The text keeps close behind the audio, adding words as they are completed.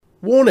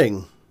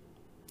Warning!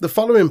 The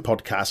following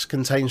podcast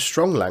contains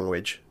strong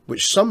language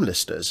which some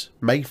listeners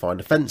may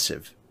find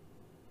offensive.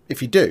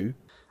 If you do,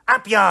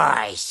 Up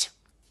yours!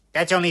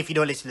 That's only if you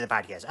don't listen to the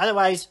podcast.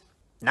 Otherwise,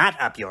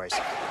 not up yours.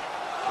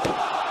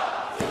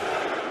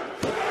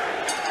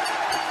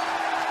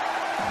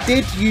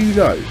 did you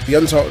know the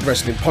Untitled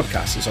Wrestling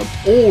Podcast is on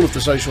all of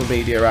the social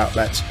media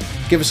outlets?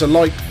 Give us a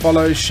like,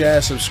 follow,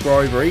 share,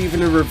 subscribe, or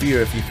even a review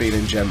if you're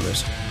feeling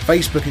generous.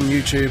 Facebook and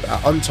YouTube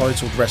at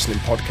Untitled Wrestling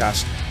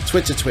Podcast,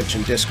 Twitter, Twitch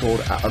and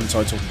Discord at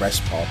Untitled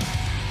Rest Pod.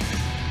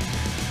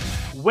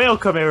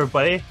 Welcome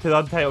everybody to the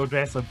Untitled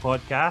Wrestling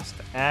Podcast.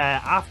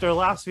 After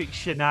last week's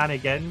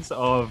shenanigans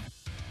of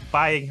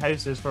buying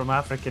houses from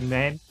African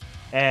men,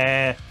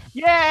 we're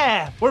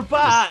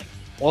back!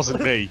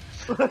 Wasn't me.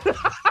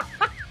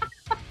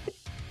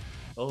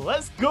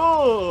 Let's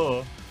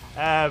go!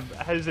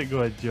 How's it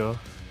going, Joe?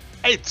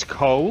 It's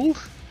cold.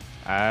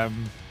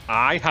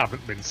 I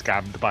haven't been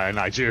scammed by a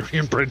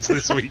Nigerian prince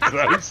this week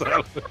though,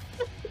 so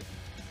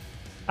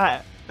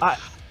I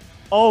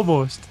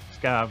almost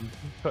scammed.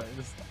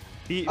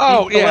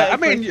 I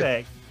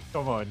mean,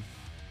 come on.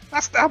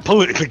 that's not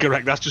politically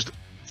correct. That's just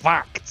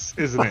facts,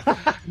 isn't it?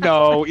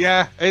 No,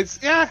 it's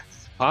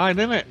fine,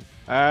 isn't it?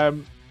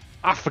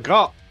 I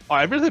forgot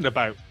everything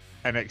about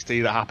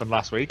NXT that happened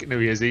last week at New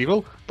Year's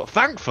Evil, but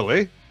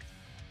thankfully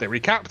they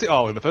recapped it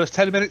all in the first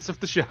 10 minutes of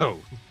the show.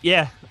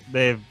 Yeah,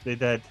 they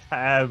did.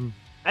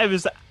 It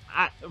was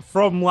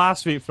from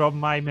last week, from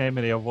my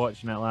memory of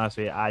watching it last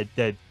week, I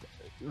did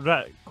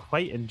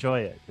quite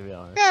enjoy it, to be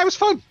honest. Yeah, it was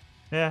fun.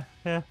 Yeah.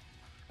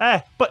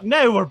 But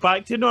now we're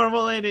back to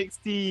normal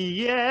NXT.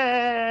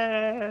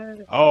 Yeah.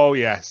 Oh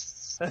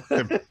yes,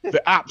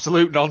 the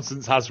absolute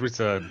nonsense has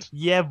returned.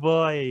 Yeah,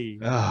 boy.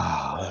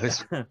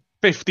 This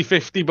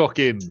 50-50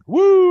 booking.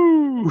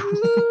 Woo!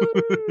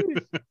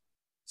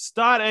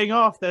 Starting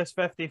off this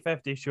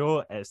 50-50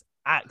 show is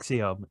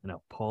Axiom and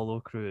Apollo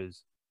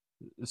Crews.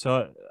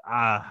 So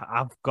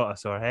I've got a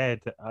sore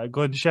head.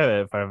 Go and shout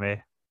it for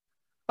me.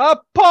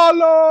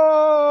 Apollo!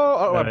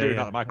 Oh, I'm doing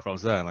that. The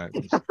microphone's there. Like.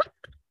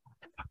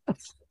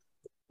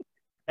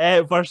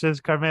 Versus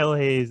Carmelo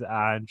Hayes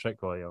and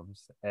Trick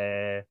Williams.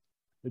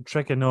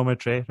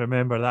 Trigonometry.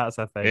 Remember, that's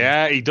a thing.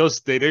 Yeah, he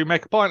does. They do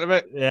make a point of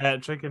it. Yeah,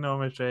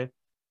 trigonometry.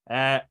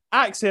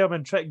 Axiom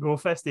and Trick go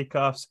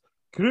fisticuffs.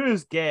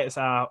 Cruz gets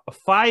a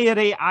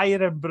fiery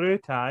iron brew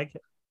tag.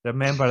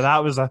 Remember,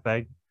 that was a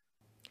thing.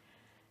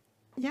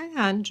 Young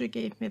Andrew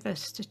gave me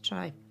this to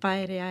try,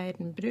 fiery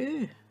iron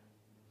brew.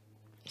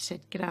 He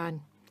said,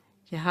 Gran,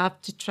 you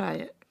have to try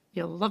it.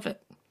 You'll love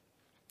it.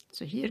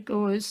 So here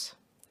goes.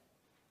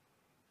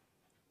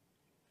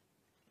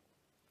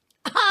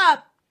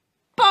 Ah!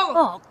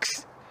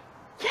 Locks?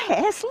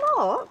 Yes,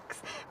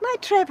 locks. My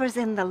Trevor's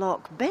in the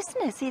lock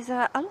business. He's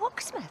a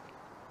locksmith.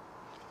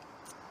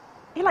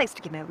 He likes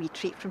to give me a wee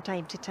treat from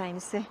time to time,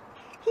 so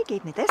he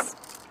gave me this.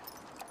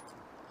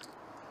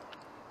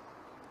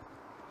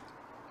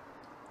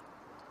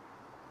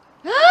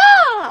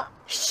 Ah!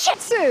 Shih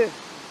Tzu!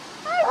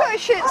 I've got a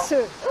Shih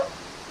Tzu.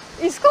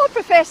 He's called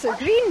Professor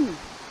Green.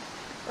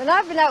 When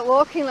I've been out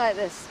walking like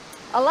this,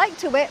 I like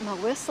to wet my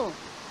whistle.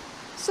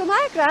 So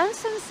my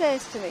grandson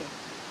says to me,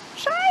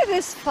 try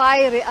this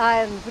fiery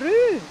iron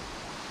brew.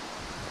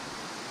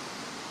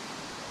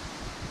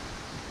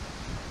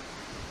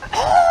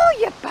 Oh,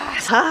 you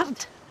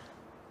bastard!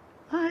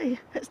 Aye,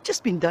 it's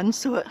just been done,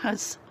 so it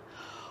has.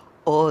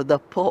 Oh, the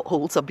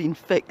potholes have been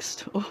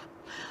fixed. Oh,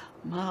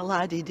 my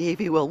laddie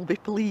Davy will be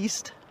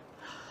pleased.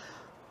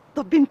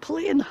 They've been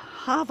playing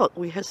havoc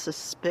with his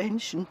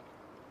suspension.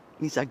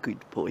 He's a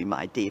good boy,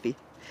 my Davy.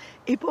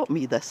 He bought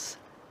me this.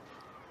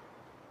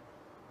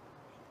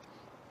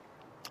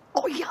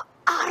 Oh, you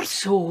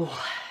arsehole!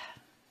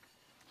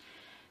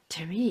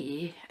 To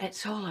me,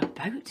 it's all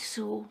about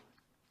soul.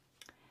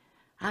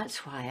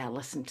 That's why I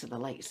listen to the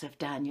likes of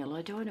Daniel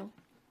O'Donnell.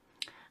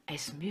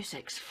 His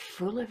music's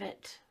full of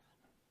it.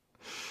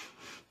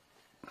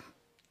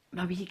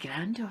 My wee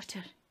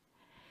granddaughter,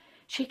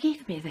 she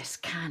gave me this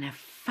can of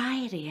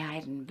fiery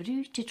iron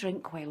brew to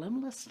drink while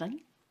I'm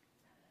listening.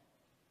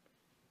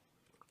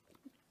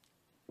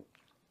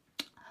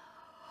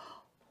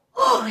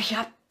 Oh,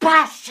 you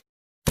bastard!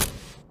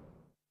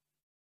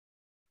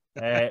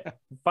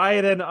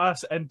 Firing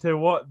us into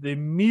what the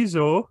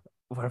Mizo.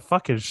 We're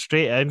fucking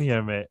straight in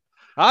here, mate.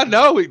 I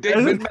know, it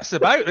didn't mess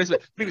about. I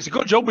think it's a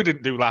good job we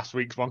didn't do last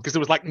week's one because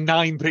there was like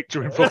 9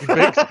 picture in fucking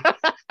pictures.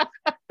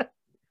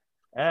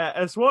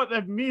 It's what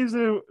the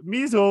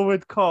Mizo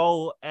would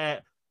call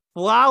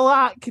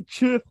Flalak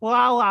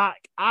Chuflalak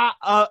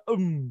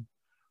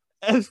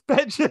It's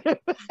picture.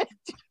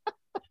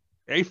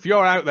 If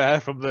you're out there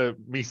from the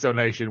Miso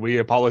Nation, we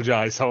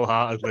apologise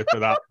wholeheartedly for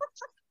that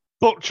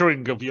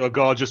butchering of your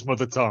gorgeous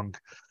mother tongue.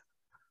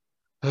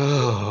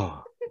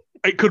 Oh.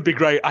 It could be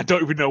great. I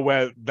don't even know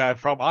where they're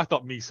from. I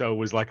thought miso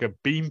was like a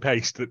bean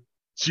paste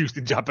that's used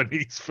in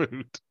Japanese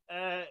food.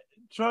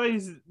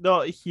 Troy's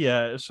not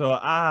here, so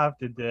I have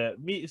to do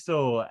it.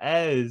 Miso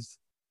is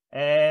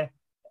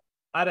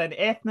are an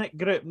ethnic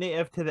group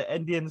native to the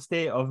Indian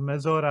state of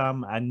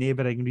Mizoram and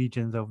neighbouring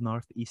regions of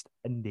northeast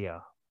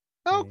India.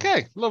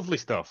 Okay, lovely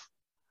stuff.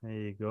 There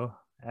you go.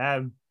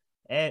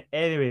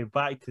 Anyway,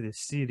 back to the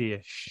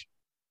serious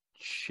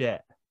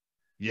shit.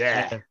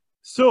 Yeah.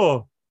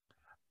 So,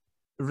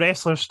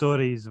 Wrestler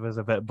Stories was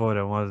a bit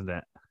boring, wasn't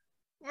it?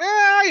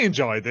 I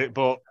enjoyed it,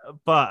 but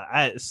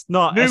it's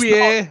not. New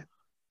Year.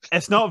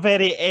 It's not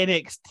very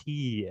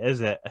NXT,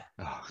 is it?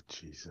 Oh,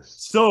 Jesus.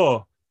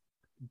 So,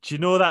 do you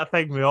know that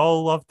thing we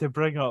all love to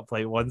bring up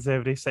like once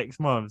every 6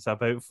 months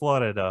about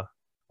Florida?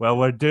 Well,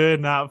 we're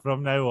doing that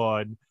from now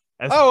on.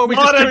 It's Oh, we're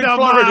just doing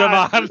Florida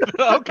Man. Man.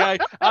 Okay,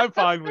 I'm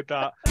fine with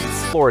that.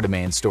 Florida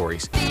Man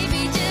Stories.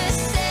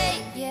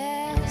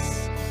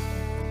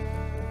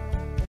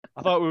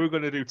 I thought we were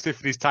going to do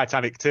Tiffany's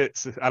Titanic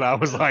tits, and I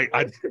was like,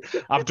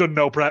 I've done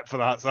no prep for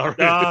that. Sorry.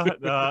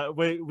 No,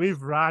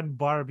 we've ran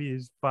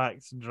Barbie's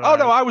facts dry. Oh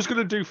no, I was going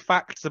to do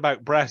facts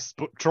about breasts,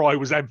 but Troy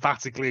was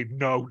emphatically,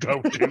 no,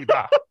 don't do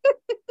that.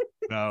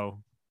 No.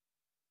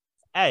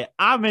 Hey,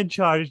 I'm in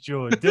charge,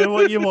 Joe. Do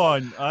what you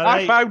want. All I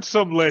right? found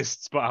some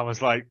lists, but I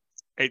was like,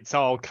 it's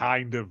all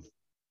kind of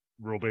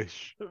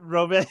rubbish.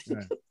 Rubbish.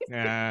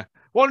 Yeah.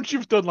 Once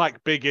you've done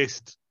like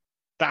biggest,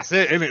 that's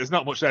it, innit? There's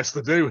not much else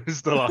to do,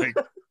 is to like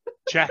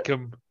check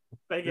them.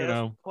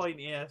 Biggest,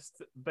 pointiest,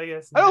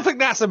 biggest. I don't think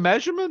that's a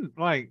measurement.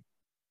 Like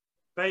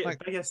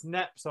biggest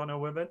nips on a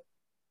woman.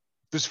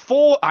 There's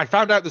 4. I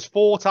found out there's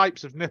 4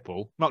 types of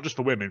nipple, not just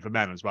for women, for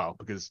men as well,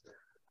 because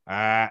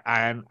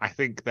and I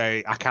think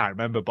I can't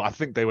remember, but I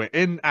think they were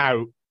in,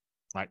 out,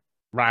 like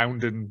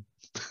round and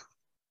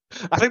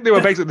I think they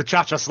were basically the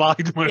cha-cha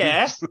slide moves.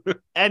 Yeah.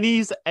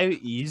 Innies,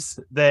 outies,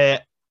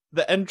 the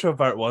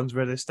introvert ones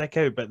where they stick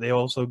out, but they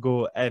also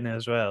go in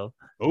as well.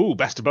 Oh,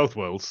 best of both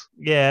worlds.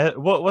 Yeah.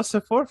 What's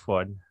the 4th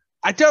one?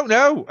 I don't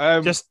know.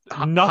 Just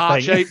nothing.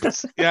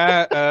 Heart-shaped.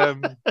 Yeah.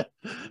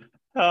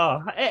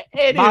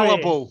 Anyway.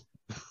 Malleable.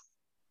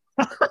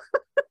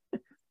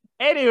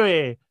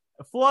 Anyway,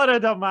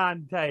 Florida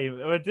Man time.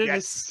 We're doing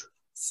Yes.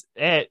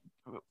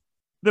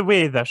 The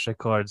way this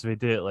records, we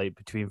do it like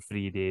between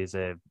 3 days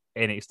of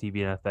NXT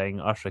being a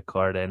thing, us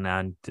recording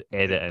and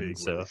editing. Big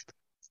So, list.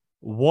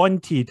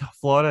 wanted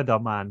Florida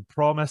Man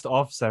promised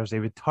officers he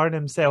would turn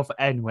himself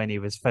in when he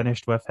was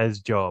finished with his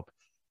job.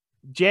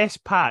 Jess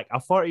Pack, a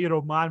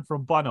 40-year-old man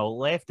from Bunnell,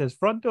 left his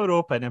front door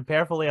open and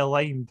perfectly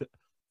aligned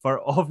for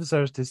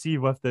officers to see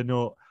with the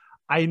note,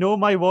 "I know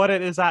my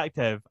warrant is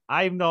active.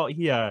 I'm not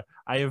here.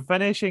 I am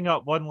finishing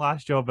up one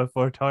last job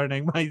before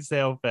turning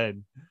myself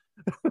in."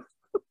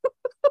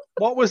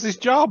 What was his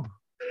job?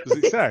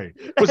 Does it say?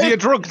 Was he a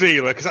drug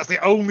dealer? Because that's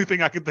the only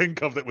thing I can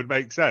think of that would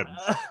make sense.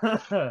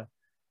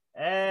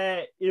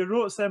 He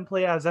wrote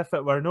simply as if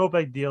it were no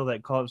big deal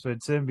that cops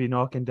would soon be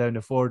knocking down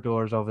the 4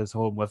 doors of his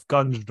home with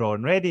guns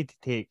drawn, ready to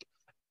take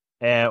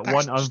one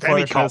Just any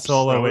unfortunate cops,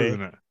 soul though, away.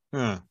 isn't it?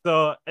 Yeah.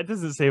 So it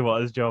doesn't say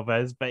what his job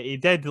is, but he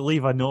did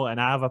leave a note, and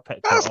I have a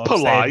picture. That's of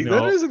polite, said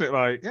then, note. isn't it?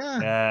 Like,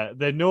 yeah.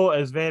 The note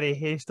is very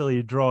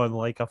hastily drawn,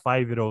 like a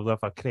 5-year-old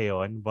with a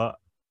crayon, but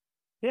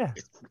yeah,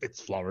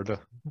 It's Florida.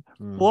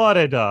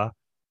 Florida.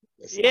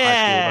 It's high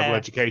school level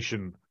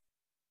education.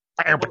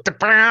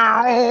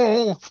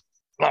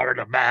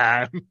 Florida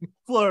man.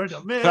 Florida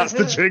man. That's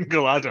the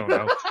jingle. I don't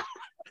know.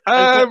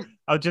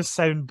 I'll just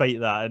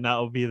soundbite that, and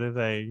that'll be the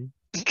thing.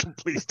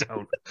 Please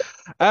don't.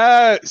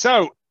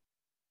 So,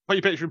 put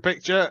your picture in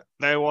picture.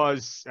 There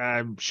was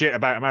shit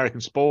about American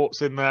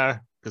sports in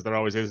there, because there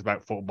always is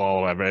about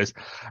football, whatever it is.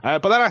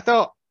 But then I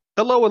thought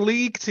the lower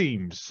league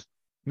teams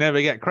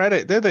never get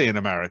credit, do they, in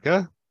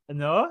America?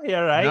 No,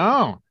 you're right.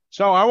 No.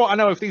 So I want to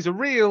know if these are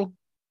real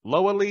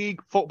lower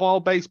league football,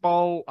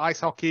 baseball, ice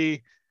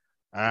hockey,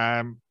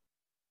 cornhole,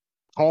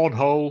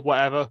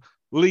 whatever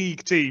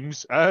league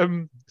teams.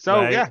 So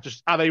Right. yeah,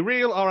 just are they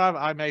real or have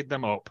I made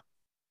them up?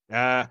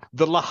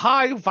 The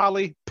Lehigh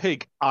Valley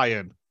Pig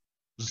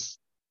Irons.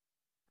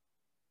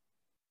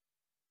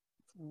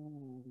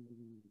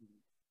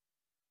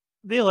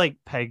 They like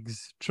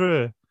pigs.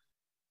 True.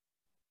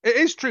 It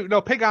is true.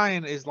 No, pig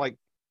iron is like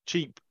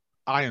cheap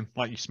iron,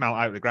 like you smelt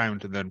out of the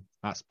ground, and then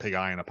that's pig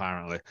iron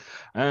apparently.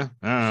 I don't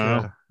know.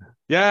 Sure.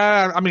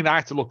 Yeah, I mean, I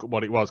had to look at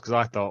what it was because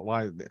I thought,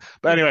 why?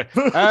 But anyway,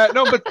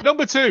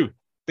 number 2,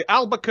 the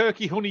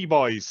Albuquerque Honey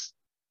Boys.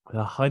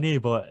 The honey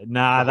boy.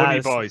 Nah, The Honey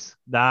that's Boys.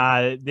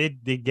 nah. They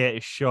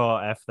get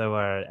shot if they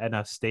were in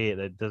a state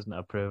that doesn't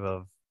approve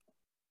of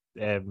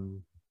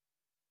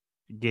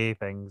gay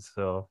things.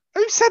 So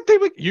Who said they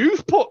were?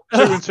 You've put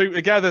 2 and 2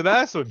 together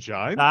there,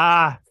 sunshine.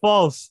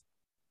 false.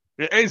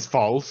 It is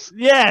false.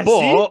 Yeah,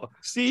 But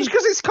see, just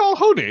because it's called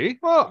honey,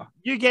 what?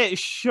 you get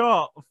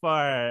shot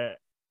for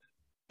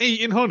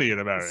Eating honey in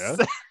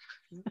America?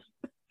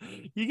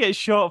 you get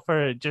shot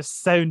for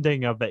just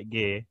sounding a bit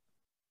gay.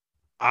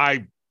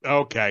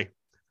 Okay.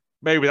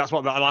 Maybe that's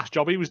what that last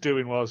job he was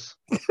doing was.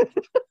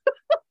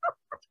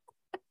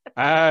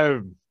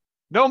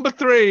 Number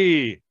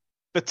 3,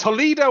 the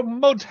Toledo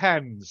Mud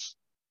Hens.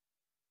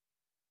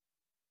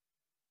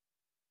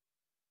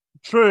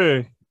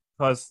 True,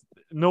 because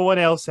no one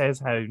else says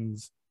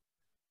hounds.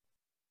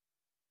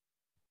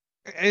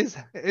 It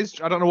is.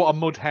 I don't know what a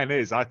mud hen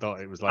is. I thought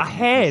it was like A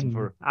hen.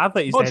 For... I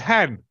thought you Mud said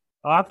hen.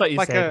 Oh, I thought you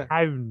Like said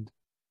hound.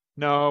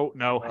 No,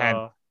 hen.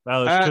 Oh,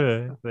 well, it's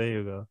true. There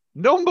you go.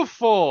 Number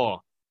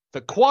 4,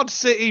 the Quad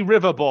City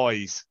River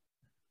Boys.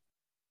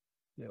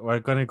 We're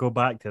going to go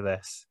back to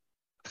this.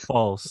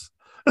 False.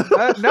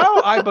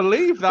 No, I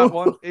believe that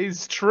one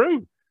is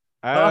true.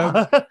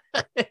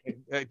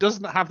 It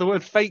doesn't have the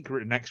word fake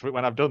written next to it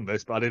when I've done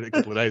this, but I did it a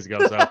couple of days ago.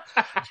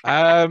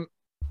 So,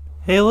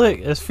 hey, look,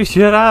 it's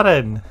Fisher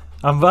Aaron.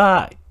 I'm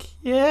back.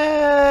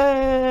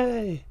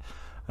 Yay!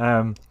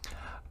 I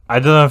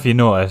don't know if you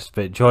noticed,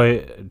 but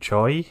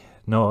Joy?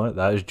 No,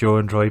 that is Joe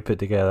and Joy put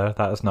together.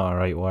 That is not a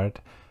right word.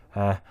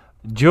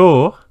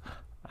 Joe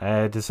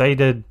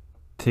decided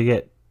to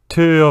get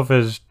 2 of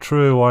his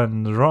true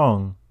ones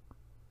wrong.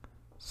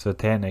 So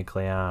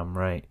technically I'm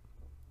right.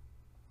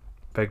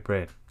 Big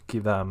brain.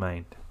 Keep that in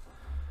mind.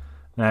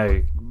 Now,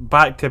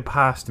 back to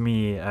past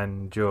me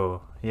and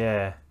Joe.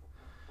 Yeah.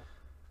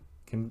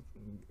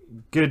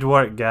 Good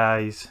work,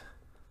 guys.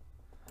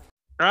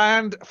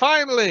 And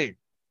finally,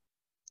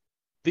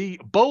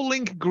 the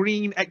Bowling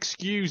Green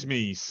excuse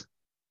me's.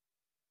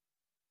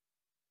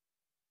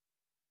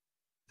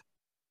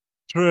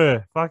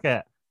 True. Fuck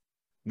it.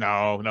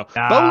 No.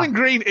 Nah. Bowling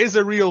Green is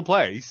a real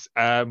place.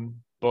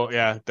 But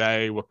yeah,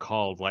 they were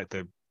called like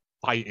the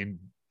Fighting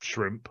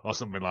Shrimp or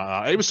something like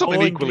that. It was something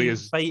Bowling equally Green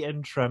as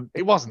Fighting Shrimp.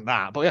 It wasn't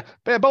that, but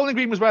yeah, Bowling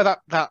Green was where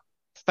that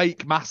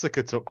fake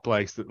massacre took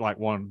place. That like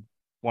one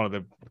of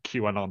the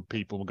QAnon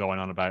people were going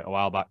on about a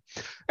while back.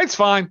 It's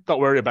fine. Don't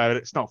worry about it.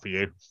 It's not for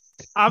you.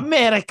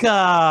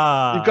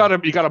 America. You got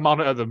to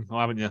monitor them,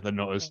 haven't you? The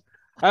nutters.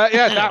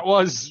 Yeah, that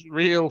was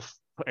real.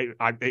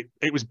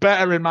 It was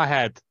better in my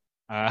head.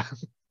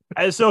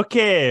 It's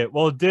okay.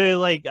 We'll do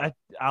like a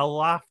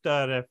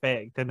laughter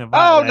effect in the Oh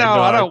background.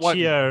 no, I don't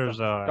cheers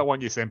want. Don't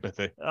want your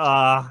sympathy.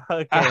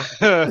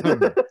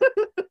 Okay.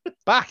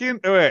 Back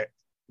into it.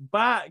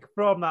 Back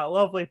from that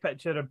lovely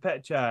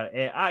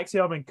picture-in-picture,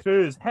 Axiom and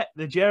Cruz hit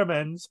the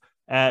Germans.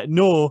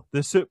 No, the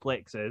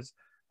suplexes.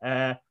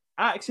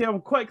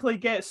 Axiom quickly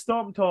gets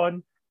stomped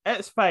on.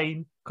 It's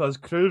fine because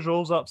Cruz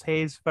rolls up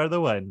Hayes for the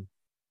win.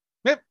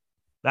 Yep.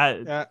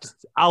 A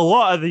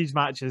lot of these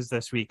matches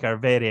this week are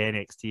very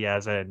NXT,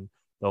 as in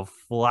they'll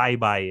fly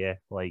by you.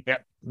 Like,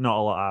 not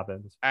a lot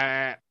happens.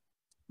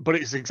 But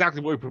it's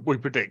exactly what we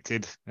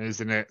predicted,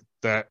 isn't it?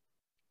 That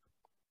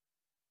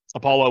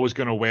Apollo was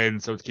going to win,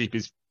 so to keep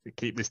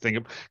this thing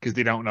up because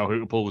they don't know who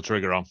to pull the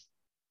trigger on.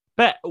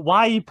 But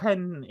why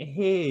pin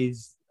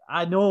Hayes?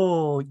 I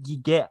know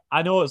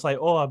it's like,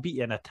 I beat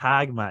you in a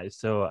tag match,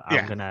 so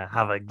I'm gonna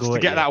have a go just to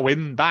get that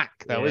win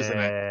back, though, isn't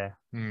it?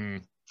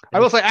 I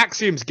will say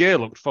Axiom's gear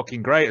looked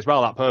fucking great as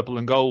well. That purple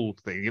and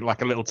gold thing,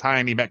 like a little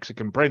tiny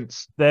Mexican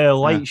prince. The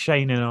light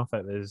shining off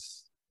it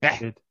was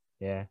good.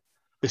 Yeah.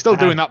 They're still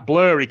doing that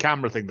blurry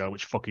camera thing though,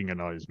 which fucking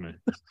annoys me.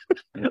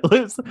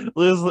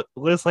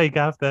 looks like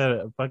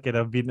after fucking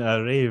I've been at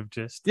a rave,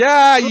 just you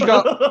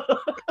got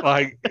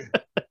like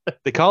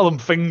they call them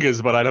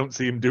fingers, but I don't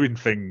see them doing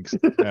things.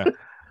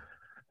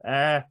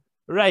 Yeah.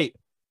 Right.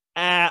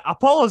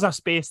 Apollo's a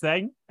space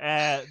thing.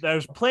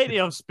 There's plenty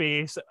of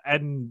space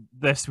in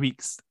this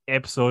week's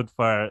episode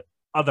for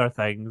other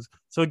things.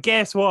 So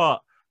guess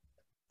what?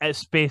 It's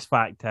space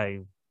fact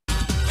time.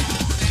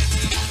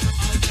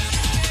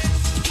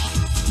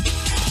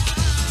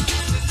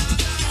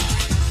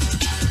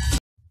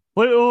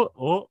 Pluto.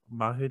 Oh,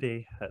 my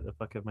hoodie hit the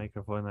fucking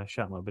microphone. I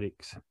shut my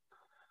brakes.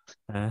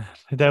 I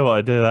don't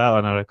want to do that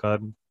on a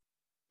record.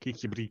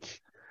 Kiki break.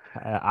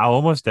 I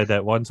almost did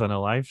it once on a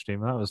live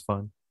stream. That was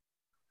fun.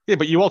 Yeah,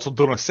 but you also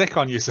done a sick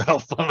on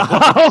yourself.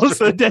 I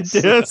also did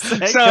do a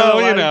sick.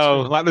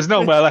 So, like there's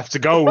nowhere left to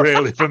go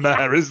really from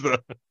there, is there?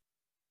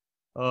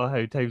 Oh,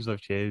 how times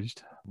have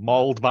changed.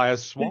 Mauled by a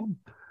swan.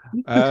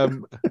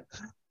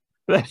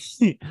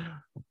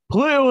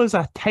 Pluto is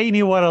a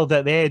tiny world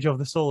at the edge of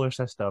the solar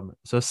system,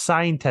 so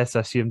scientists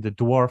assumed the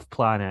dwarf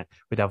planet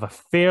would have a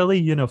fairly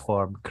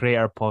uniform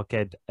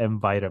crater-pocked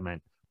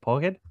environment.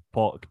 Pocked?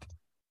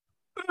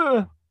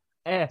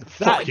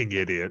 Fucking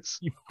idiots.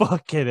 You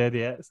fucking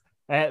idiots.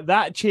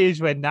 That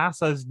changed when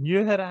NASA's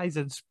New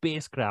Horizons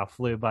spacecraft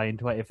flew by in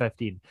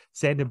 2015,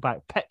 sending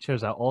back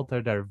pictures that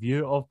altered our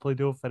view of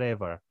Pluto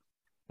forever.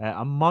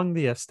 Among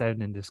the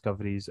astounding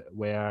discoveries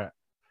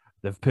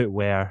they've put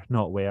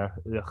not where.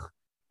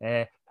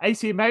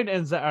 Icy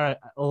mountains that are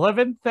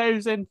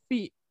 11,000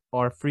 feet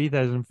or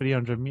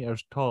 3,300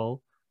 meters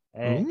tall,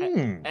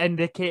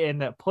 indicating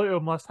that Pluto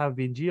must have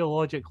been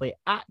geologically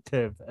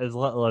active as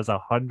little as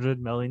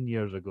 100 million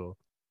years ago.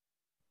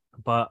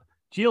 But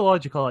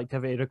geological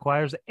activity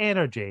requires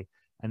energy,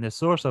 and the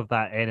source of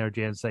that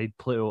energy inside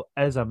Pluto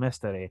is a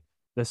mystery.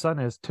 The sun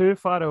is too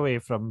far away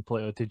from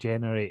Pluto to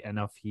generate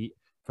enough heat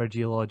for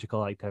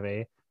geological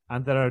activity,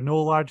 and there are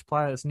no large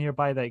planets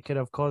nearby that could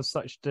have caused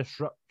such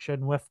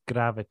disruption with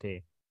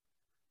gravity.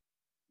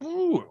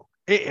 Ooh,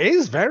 it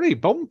is very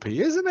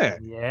bumpy, isn't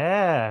it?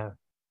 Yeah.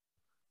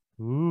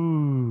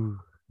 Ooh.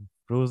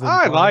 Frozen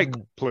I planet. like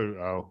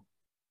Pluto.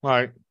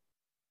 Like,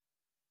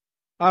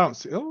 I don't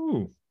see.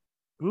 Oh,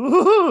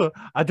 Ooh,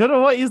 I don't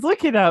know what he's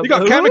looking at. You got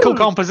but chemical ooh.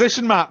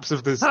 composition maps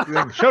of this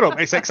thing. Shut up,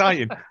 it's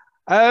exciting.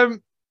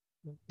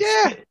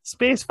 Yeah,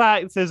 Space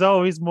Facts is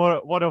always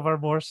one of our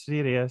more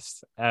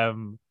serious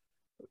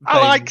I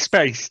like things.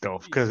 space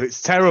stuff because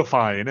it's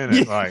terrifying, isn't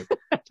it? Like,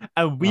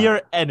 And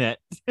we're in it.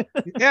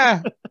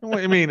 yeah, what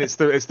do you mean? It's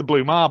the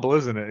blue marble,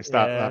 isn't it? It's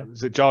Yeah. that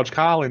is it George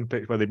Carlin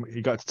pick where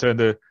he got to turn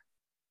the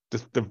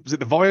was it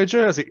the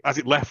Voyager as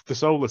it left the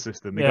solar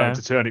system? They got Yeah. him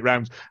to turn it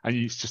round, and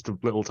it's just a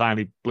little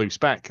tiny blue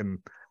speck. And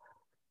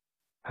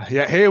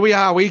yeah, here we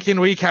are, week in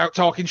week out,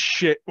 talking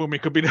shit when we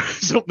could be doing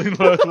something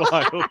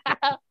worthwhile.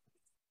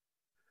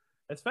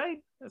 It's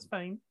fine. It's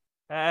fine.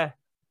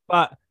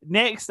 But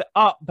next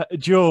up,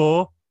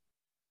 Joe,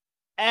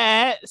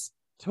 it's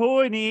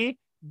Tony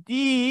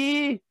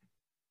D.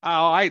 Oh,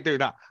 I ain't doing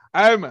that.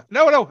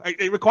 No,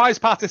 it requires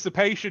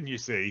participation. You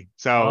see,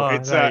 so Oh,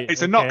 it's right,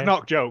 it's a okay. knock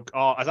knock joke,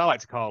 or as I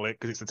like to call it,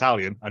 because it's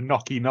Italian, a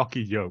knocky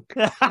knocky joke.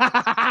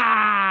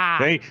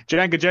 Hey,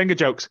 Jenga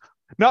jokes.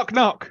 Knock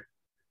knock.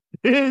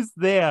 Who's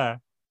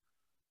there?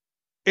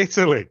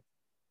 Italy.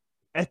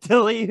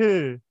 Italy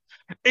who?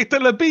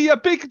 It'll be a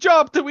big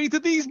job to eat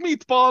these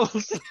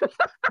meatballs.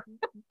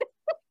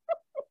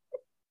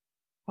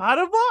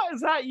 Parabot?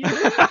 Is that you?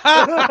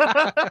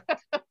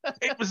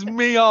 It was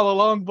me all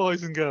along,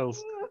 boys and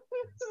girls.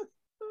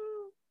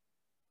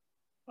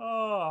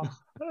 Oh.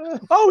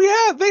 Oh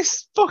yeah,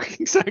 this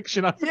fucking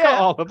section. I forgot Yeah.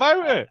 all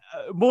about it.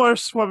 More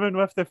swimming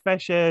with the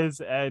fishes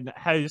and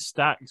how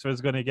Stax was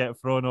going to get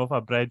thrown off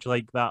a bridge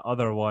like that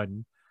other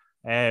one.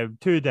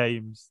 2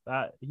 dimes.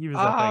 That he was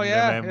a thing,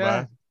 remember?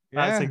 yeah.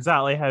 That's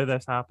exactly how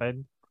this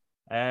happened.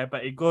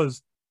 But it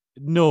goes,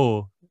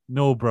 no,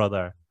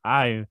 brother.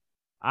 I'm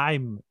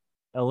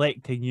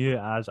electing you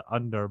as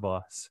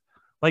underboss.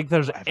 Like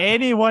there's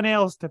anyone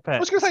else to I pick.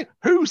 was going to say,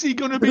 who's he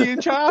going to be in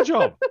charge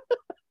of?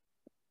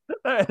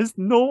 There is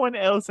no one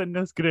else in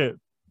this group.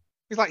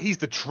 He's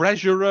the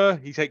treasurer.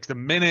 He takes the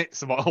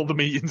minutes of all the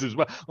meetings as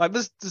well. Like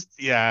this, just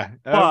yeah.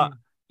 But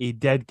he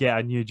did get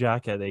a new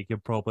jacket that he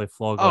could probably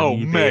flog Oh, on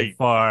eBay mate.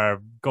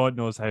 for God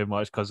knows how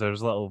much because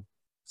there's little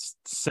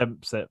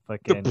simps that the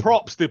fucking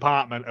props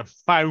department have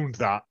found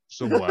that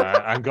somewhere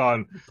and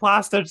gone,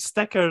 plastered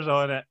stickers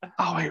on it.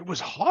 oh, it was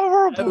It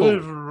horrible.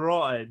 was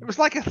rotten. It was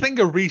like a thing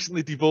a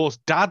recently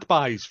divorced dad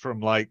buys from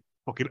like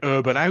fucking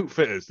Urban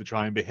Outfitters to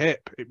try and be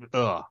hip. It was,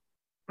 ugh.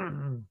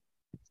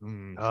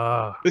 Mm.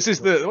 Oh, This is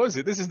the what is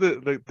it? This is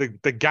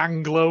the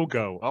gang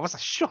logo. I was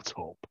like, shut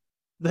up.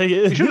 they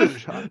You should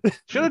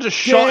have just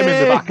shot him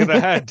in the back of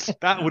the head.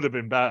 That would have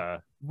been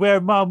better.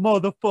 where my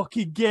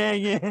motherfucking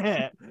gang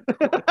at?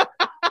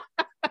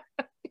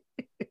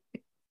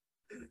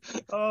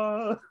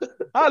 Oh.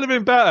 That'd have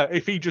been better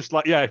if he just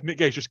if Nick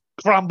Gage just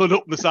clambered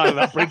up the side of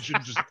that bridge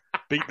and just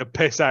beat the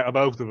piss out of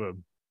both of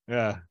them.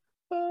 Yeah.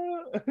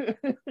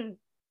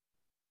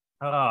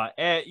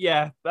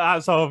 Yeah,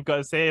 that's all I've got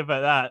to say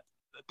about that.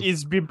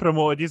 He's been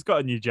promoted. He's got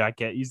a new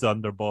jacket. He's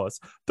underboss.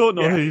 Don't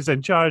know Yeah. who he's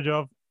in charge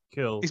of.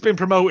 Cool. He's been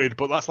promoted,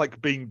 but that's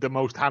like being the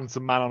most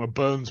handsome man on a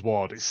Burns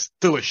ward. It's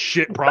still a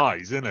shit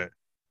prize, isn't it?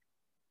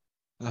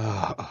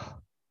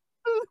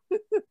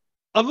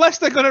 Unless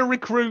they're going to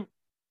recruit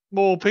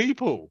more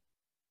people.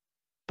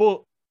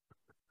 But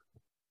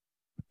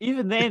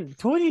Even then,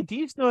 Tony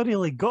D's not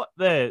really got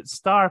the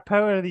star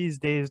power these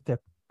days to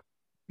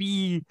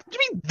be. what do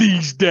you mean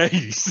these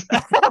days?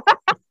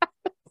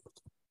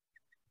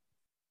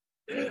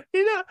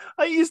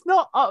 Like he's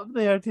not up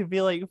there to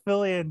be like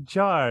fully in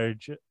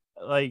charge,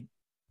 like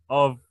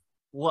of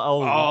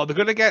little Oh, they're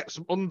going to get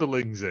some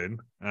underlings in,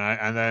 right?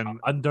 And then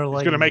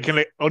underlings. it's going to make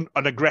an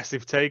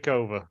aggressive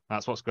takeover.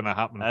 That's what's going to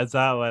happen. Is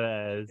that what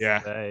it is?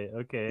 Yeah. Right.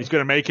 Okay. He's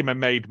going to make him a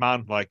made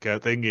man, like a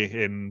thingy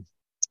in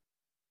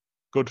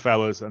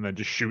Goodfellas, and then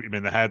just shoot him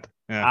in the head.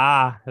 Yeah.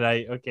 Ah,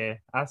 right. Okay.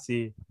 I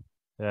see.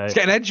 Right. It's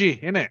getting edgy,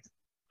 isn't it?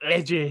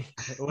 Edgy.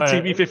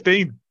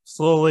 TV-15.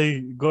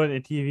 Slowly going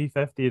to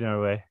TV-15 our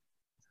way.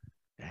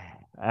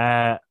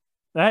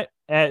 Right.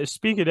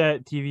 Speaking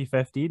of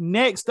TV-15,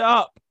 next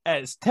up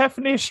it's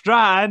Tiffany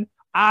Stratton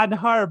and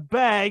her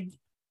big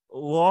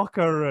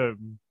locker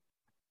room.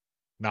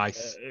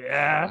 Nice.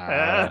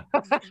 Yeah.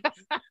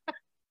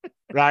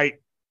 Right.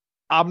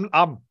 She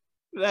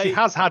Right.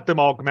 has had them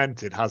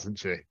augmented, hasn't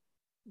she?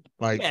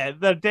 Like, Yeah,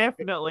 they're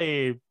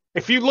definitely.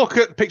 if you look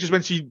at pictures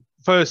when she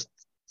first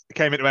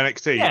came into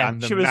NXT Yeah,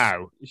 and she them was.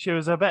 now, She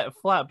was a bit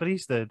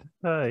flat-breasted.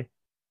 Aye.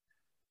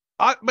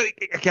 but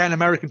again,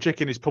 American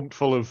chicken is pumped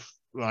full of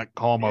like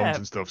hormones Yeah.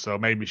 and stuff, so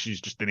maybe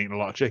she's just been eating a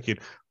lot of chicken.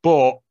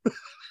 But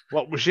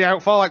what was she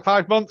out for? Like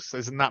 5 months?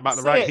 Isn't that about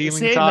the right healing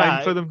Saying time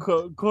that, for them?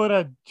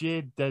 Cora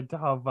Jade did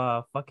have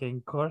a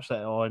fucking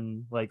corset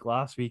on like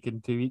last week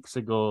and 2 weeks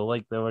ago.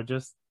 Like they were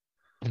just.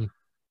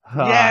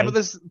 Yeah, Aye. but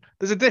there's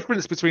a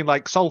difference between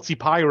like salty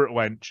pirate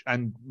wench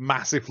and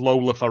massive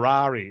Lola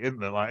Ferrari, isn't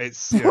there? Like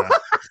it's yeah.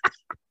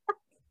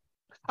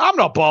 I'm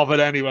not bothered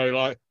anyway.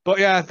 Like, but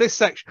yeah, this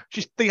section,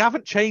 they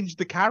haven't changed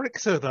the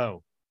character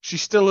though.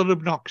 She's still an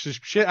obnoxious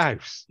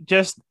shithouse.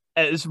 Just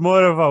it's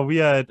more of a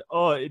weird.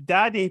 Oh,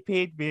 Daddy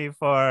paid me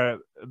for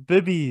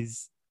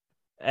boobies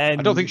And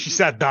I don't think she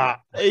said that.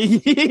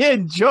 he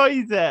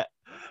enjoys it.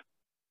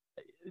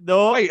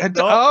 No, Wait,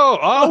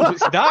 no.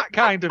 it's that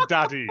kind of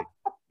daddy.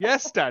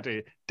 Yes,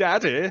 daddy.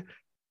 Daddy.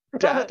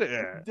 Daddy.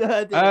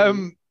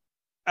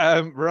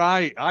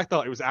 Right. I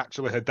thought it was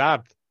actually her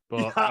dad.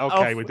 But Yeah,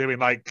 okay, we're doing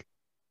like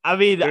I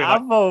mean, doing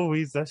I've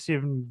always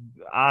assumed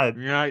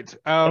right.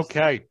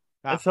 Okay.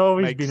 it's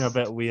always makes- been a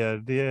bit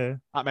weird, yeah.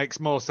 That makes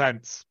more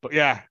sense. But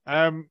yeah,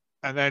 and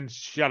then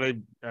she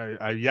had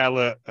a yell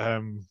at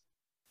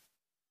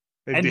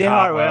Indy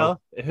Hartwell,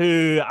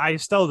 who I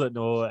still don't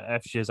know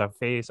if she's a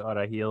face or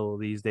a heel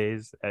these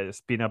days.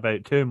 It's been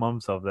about 2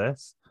 months of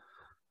this.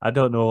 I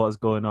don't know what's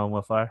going on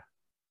with her.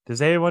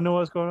 Does anyone know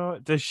what's going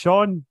on? Does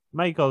Shawn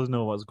Michaels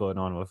know what's going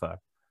on with her?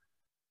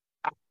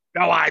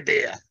 No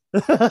idea.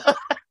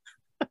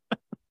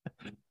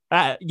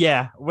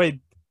 Yeah,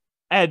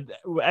 and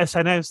it's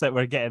announced that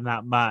we're getting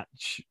that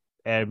match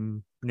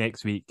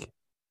next week.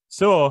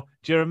 So,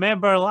 do you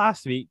remember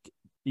last week,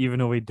 even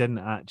though we didn't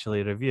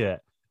actually review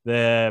it,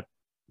 the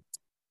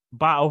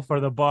battle for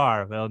the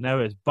bar? Well, now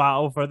it's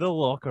battle for the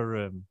locker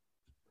room.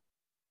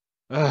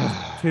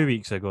 2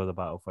 weeks ago, the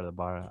battle for the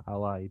bar. I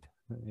lied.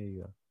 There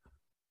you go.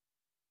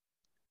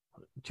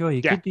 Joe,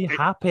 you could be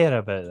happier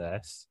about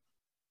this.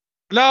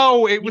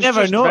 No, it You was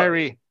never just know.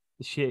 very.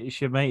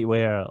 She might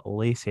wear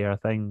lacier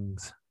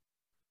things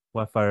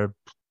with her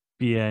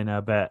being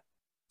a bit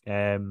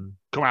Come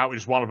out with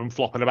just one of them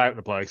flopping about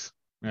the place.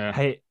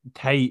 Yeah.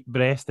 tight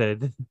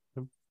breasted.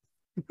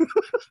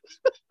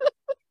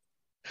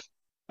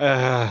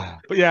 But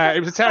yeah, it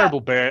was a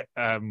terrible bit.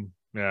 Yeah.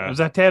 It was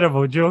a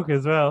terrible joke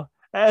as well.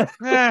 Eh.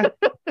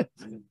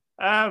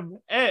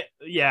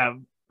 Yeah,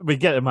 we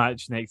get the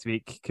match next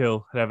week.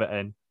 Cool,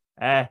 riveting.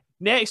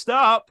 Next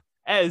up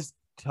is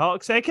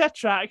Toxic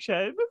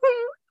Attraction.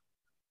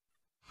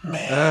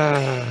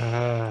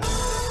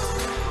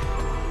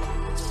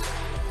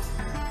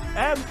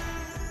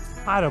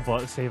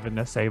 Parabot saving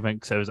this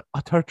segment because it was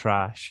utter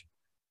trash.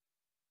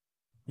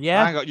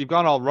 Yeah. Hang on, you've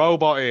gone all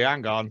robot-y.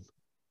 Hang on.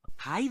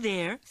 Hi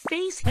there,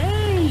 face.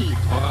 Hey!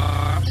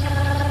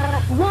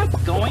 What's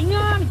going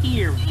on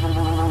here?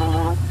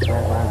 I'm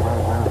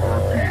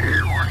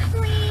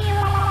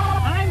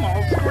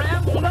all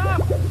scrambled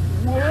up.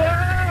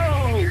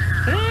 Whoa!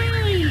 Hey!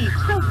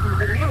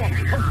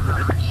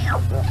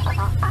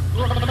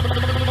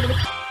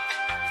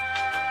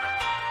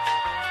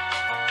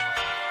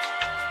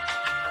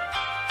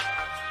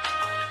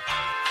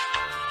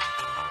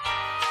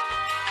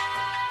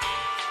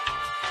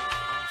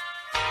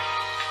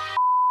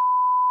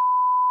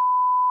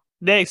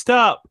 Next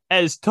up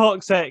is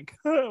Toxic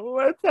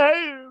without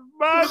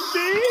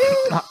Mandy.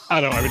 I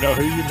don't even know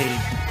who you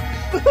mean.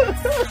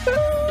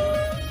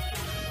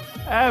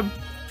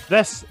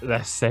 This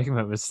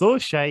segment was so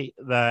shite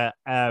that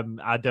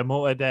I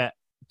demoted it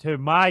to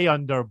my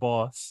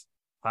underboss,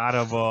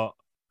 Parabot.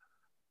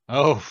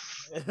 Oh,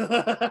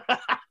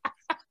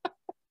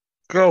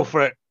 go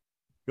for it.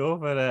 Go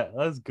for it.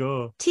 Let's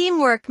go.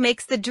 Teamwork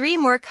makes the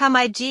dream work, hum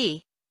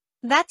IG.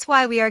 That's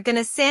why we are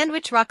gonna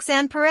sandwich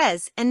Roxanne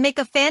Perez and make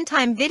a fan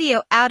time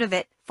video out of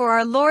it for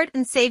our Lord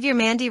and Savior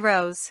Mandy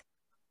Rose.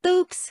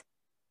 Oops.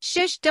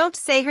 Shush, don't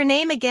say her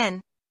name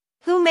again.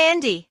 Who,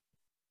 Mandy?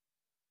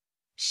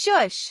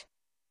 Shush.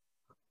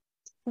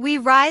 We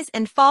rise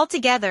and fall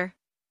together.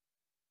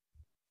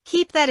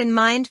 Keep that in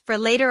mind for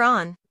later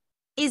on.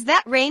 Is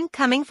that rain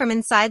coming from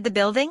inside the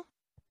building?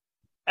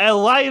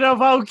 Elena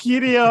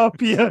Valkyria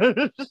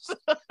appears.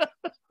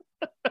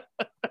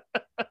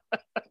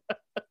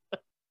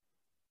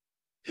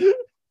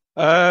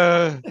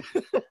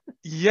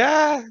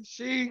 Yeah,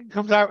 she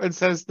comes out and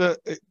says that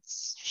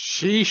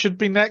she should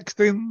be next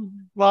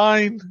in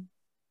line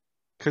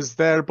because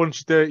they're a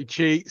bunch of dirty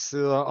cheats.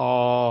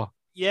 Yeah,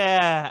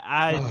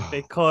 and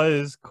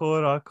because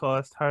Cora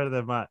cost her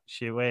the match,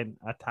 she went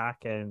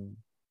attacking.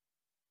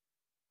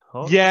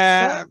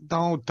 Yeah,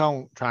 don't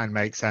try and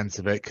make sense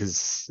of it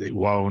because it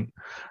won't.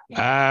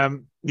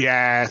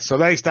 Yeah, so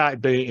they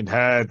started beating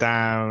her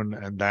down,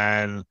 and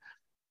then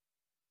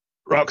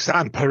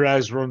Roxanne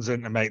Perez runs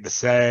in to make the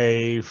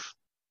save.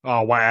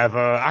 Or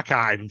whatever. I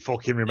can't even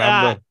fucking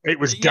remember. It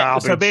was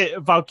garbage. So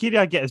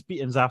Valkyria gets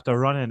beatings after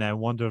running and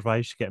wonders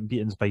why she's getting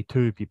beatings by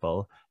 2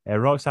 people.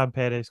 Roxanne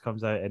Perez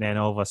comes out and then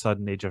all of a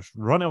sudden they just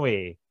run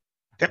away.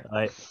 Yep.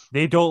 Like,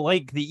 they don't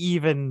like the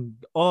even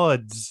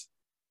odds.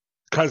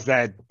 Because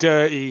they're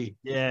dirty,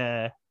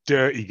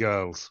 dirty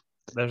girls.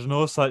 There's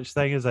no such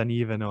thing as an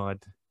even odd.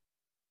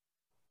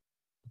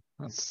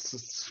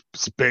 That's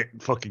a bit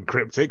fucking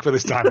cryptic for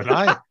this time of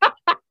night.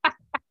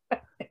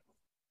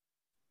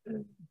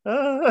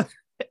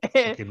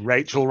 Fucking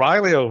Rachel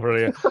Riley over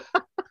here.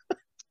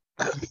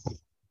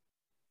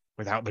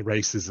 Without the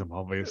racism,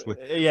 obviously.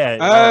 Yeah,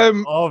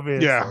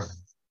 obviously.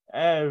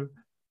 Yeah.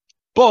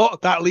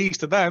 But that leads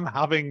to them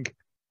having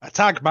a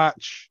tag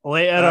match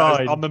later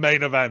on the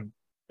main event.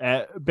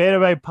 Bear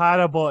in mind,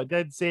 Parabot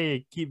did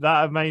say keep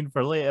that in mind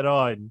for later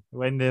on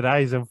when they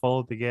rise and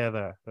fall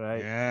together,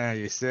 right? Yeah,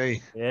 you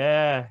see.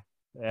 Yeah.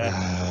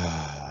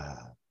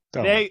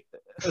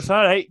 It's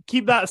all right.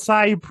 Keep that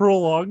sigh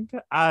prolonged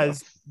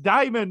as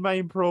Diamond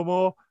Mine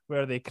promo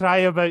where they cry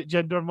about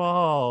Jinder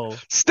Mahal.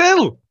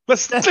 Still, we're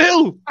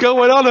still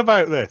going on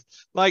about this.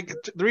 Like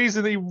the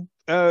reason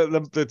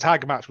the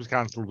tag match was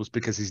cancelled was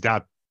because his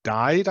dad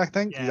died. I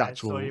think his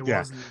actual so he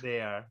wasn't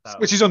there.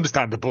 Which is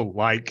understandable.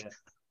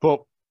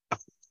 But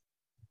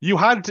you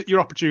had your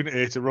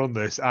opportunity to run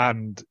this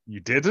and you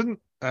didn't,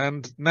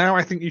 and now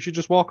I think you should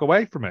just walk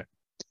away from it.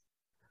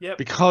 Yep.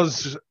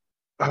 Because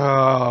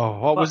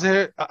what was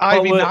it?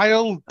 Ivy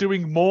Nile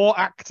doing more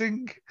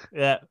acting?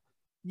 Yeah.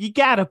 You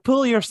gotta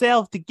pull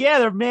yourself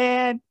together,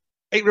 man.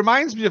 It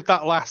reminds me of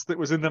that last that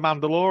was in The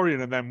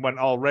Mandalorian and then went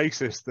all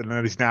racist and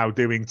then is now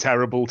doing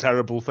terrible,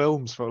 terrible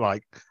films for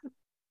like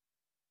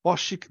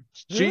what's she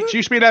used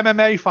to be an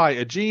MMA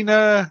fighter,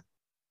 Gina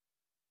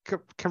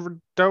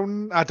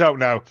Carradone? I don't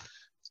know.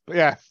 But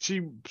yeah,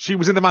 she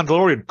was in The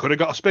Mandalorian, could have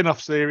got a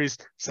spin-off series,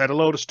 said a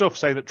load of stuff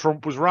saying that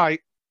Trump was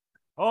right.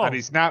 Oh. And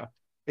he's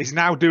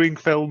now doing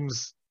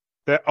films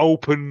that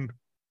open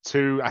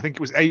to, I think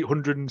it was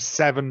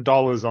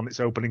 $807 on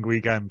its opening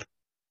weekend.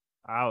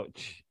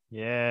 Ouch.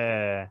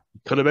 Yeah.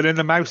 Could have been in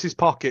the mouse's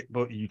pocket,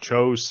 but you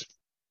chose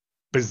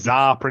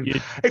bizarre print.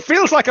 It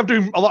feels like I'm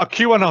doing a lot of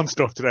QAnon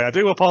stuff today. I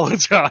do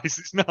apologise.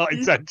 It's not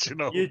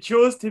intentional. You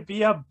chose to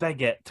be a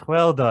bigot.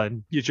 Well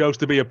done. You chose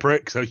to be a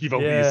prick, so you've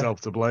only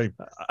yourself to blame.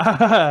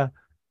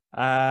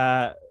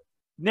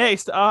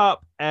 Next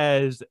up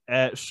is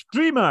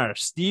streamer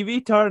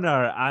Stevie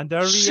Turner and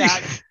her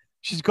reaction.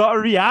 She's got a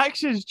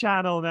reactions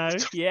channel now.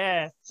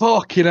 Yeah.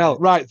 Fucking hell.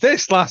 Right,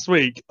 this last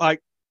week, like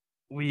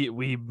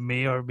we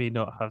may or may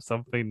not have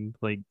something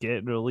like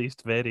getting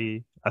released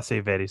I say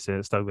very soon,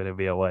 it's still going to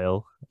be a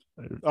while.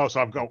 Oh,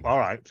 so I've got all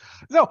right.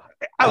 No,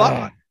 I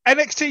like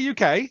NXT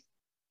UK.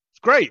 It's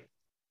great.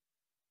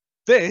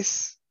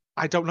 This,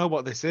 I don't know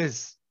what this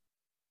is.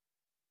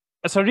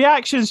 It's a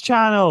reactions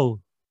channel.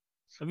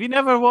 Have you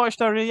never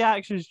watched a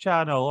reactions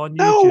channel on YouTube?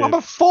 No, I'm a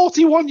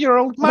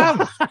 41-year-old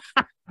man.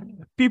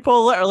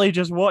 People literally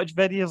just watched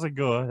videos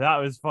ago. That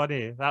was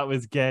funny. That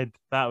was good.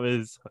 That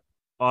was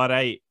all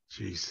right.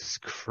 Jesus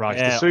Christ.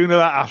 The sooner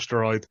that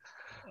asteroid.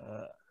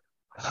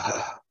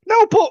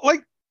 No, but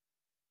like,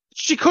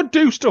 she could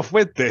do stuff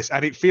with this,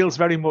 and it feels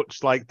very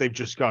much like they've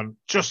just gone,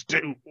 just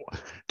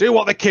do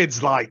what the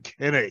kids like,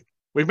 innit?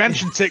 We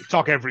mention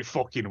TikTok every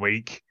fucking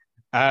week.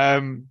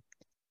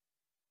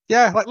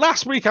 Yeah, like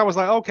last week I was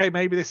like, okay,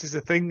 maybe this is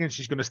a thing and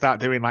she's going to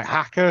start doing like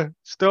hacker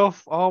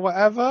stuff or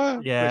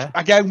whatever. Yeah. Which,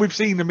 again, we've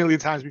seen a million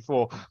times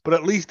before, but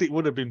at least it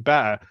would have been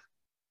better.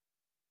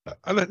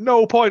 And at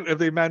no point have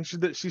they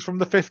mentioned that she's from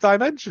the fifth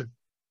dimension.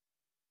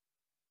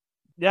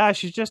 Yeah,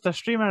 she's just a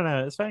streamer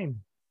now. It's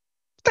fine.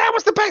 That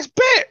was the best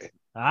bit.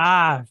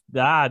 Nah.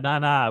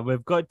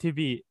 We've got to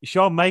be.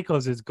 Shawn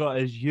Michaels has got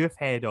his youth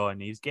head on.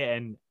 He's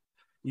getting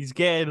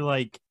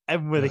like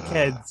in with the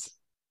kids.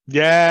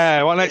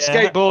 Yeah,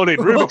 skateboarding,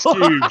 Rubik's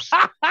cubes.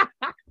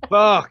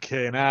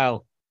 Fucking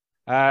hell.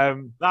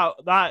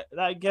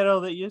 That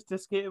girl that used to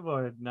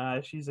skateboard,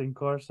 nah, she's in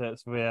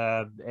corsets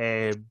where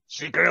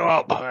she grew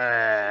up.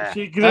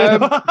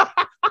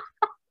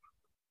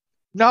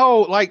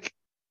 No, like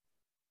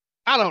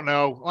I don't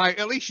know. Like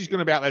at least she's going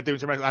to be out there doing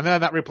something, and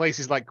then that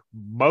replaces like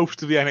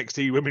most of the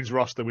NXT women's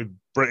roster with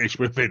British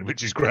women,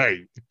 which is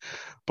great.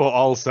 But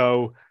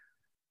also,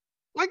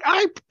 like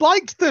I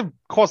liked the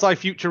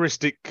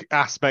quasi-futuristic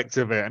aspect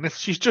of it, and if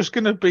she's just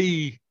going to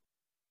be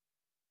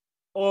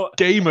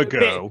Gamer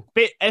Girl.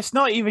 But it's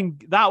not even,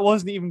 that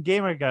wasn't even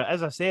Gamer Girl.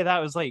 As I say, that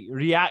was like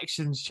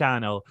reactions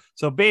channel.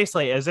 So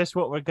basically, is this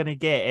what we're going to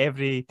get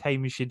every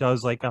time she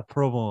does like a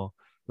promo?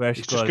 Where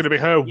she's just going to be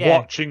her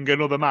watching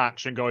another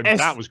match and going,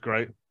 that was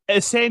great.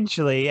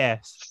 Essentially,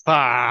 yes.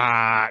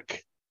 Fuck.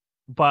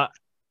 But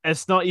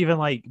it's not even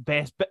like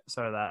best bits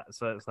or that.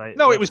 So it's like...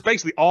 No, it was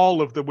basically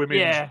all of the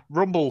women's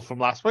Rumble from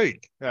last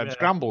week.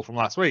 Scramble from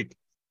last week.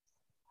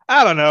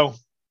 I don't know.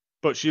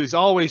 But she's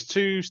always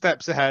 2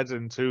 steps ahead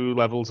and 2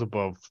 levels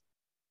above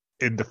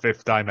in the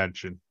fifth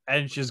dimension.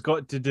 And she's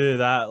got to do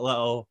that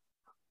little...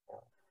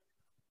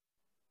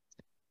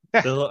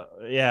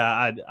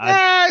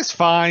 It's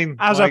fine.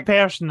 As a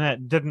person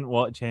that didn't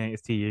watch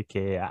NXT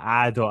UK,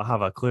 I don't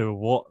have a clue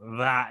what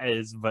that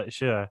is, but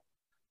sure.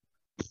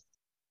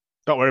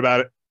 Don't worry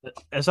about it.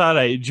 It's all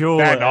right. Joe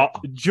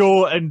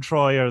and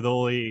Troy are the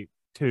only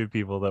 2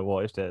 people that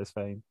watched it. It's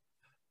fine.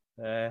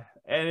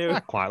 Anyway, I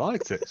quite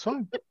liked it. It's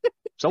fine.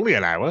 It's only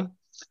an hour.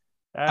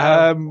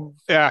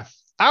 Yeah.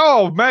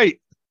 Oh,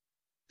 mate.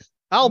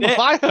 Alba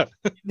Fire.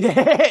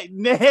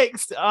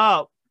 Next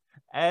up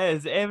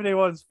is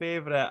everyone's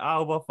favourite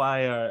Alba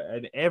Fire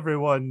and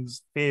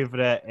everyone's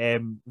favourite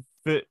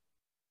foot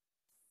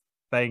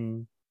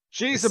thing.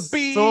 She's a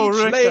beach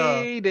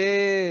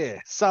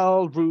lady,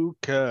 Sol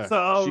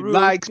Ruka. She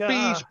likes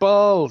beach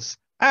balls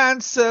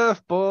and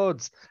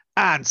surfboards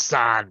and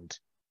sand.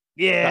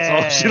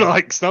 Yeah. That's all she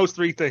likes, those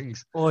 3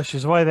 things. Oh,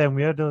 she's one of them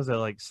weirdos that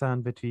like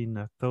sand between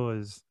their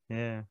toes.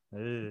 Yeah.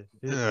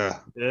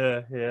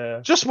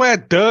 Yeah. Just where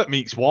dirt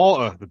meets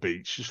water, the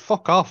beach. Just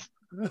fuck off.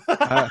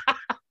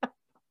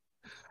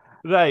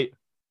 Right.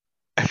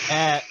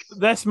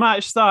 This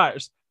match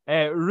starts.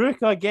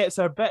 Ruka gets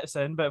her bits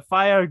in, but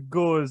Fire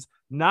goes,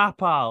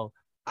 Napal.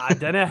 I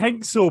didn't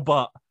think so,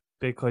 but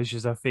because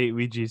she's a fake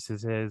Ouija,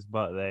 says,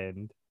 but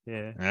then,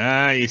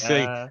 yeah. You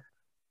see.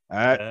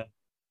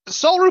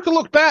 Sol Ruka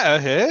looked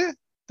better here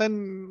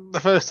than the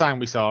first time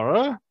we saw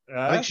her.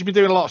 I think she's been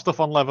doing a lot of stuff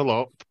on Level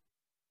Up.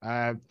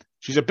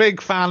 She's a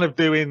big fan of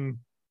doing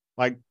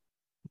like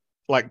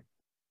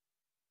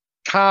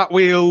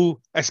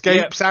cartwheel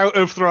escapes out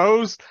of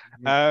throws.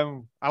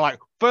 I like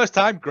first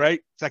time,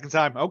 great. Second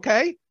time,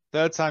 okay.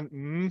 Third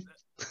time,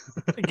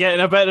 Getting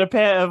a bit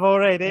repetitive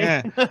already.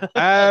 Yeah.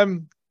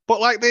 But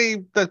like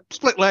the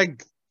split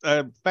leg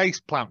face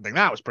plant thing,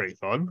 that was pretty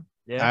fun.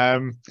 Yeah.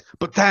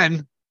 But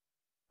then,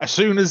 as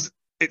soon as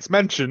it's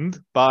mentioned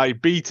by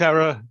B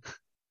Terror,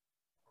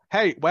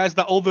 hey, where's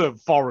that other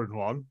foreign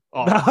one?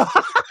 Or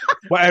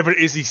whatever it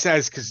is he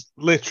says, because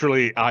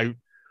literally I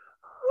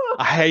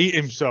hate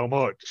him so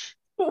much.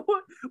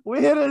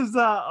 Where is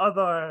that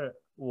other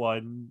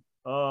one?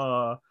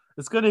 Oh,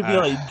 it's going to be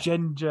like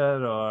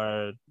Ginger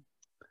or...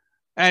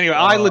 Anyway,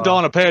 Isla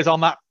Dawn appears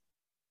on that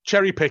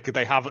cherry picker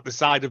they have at the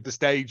side of the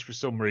stage for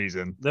some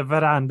reason. The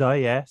veranda,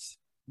 yes.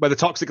 Where the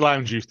Toxic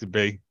Lounge used to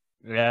be.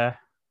 Yeah.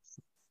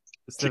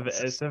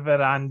 It's a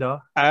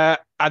veranda. And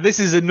this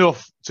is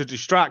enough to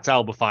distract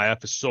Albafire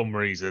for some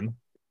reason.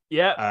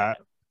 Yeah.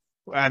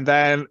 And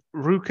then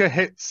Ruka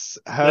hits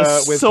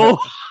her with...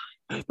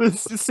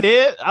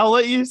 Say it. I'll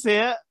let you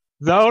say it.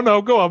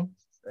 No, go on.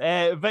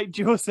 Vic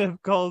Joseph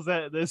calls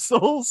it the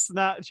Soul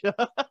Snatcher.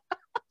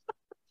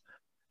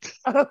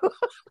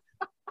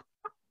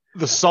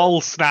 The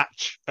Soul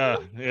Snatch.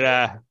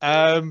 Yeah.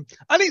 And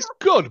it's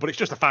good, but it's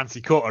just a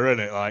fancy cutter,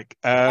 isn't it? Like,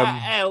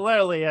 it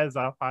literally is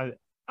a fan.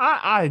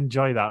 I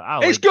enjoy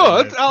that. It's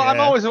good. I'm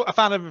always a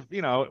fan of,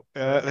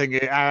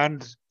 thingy.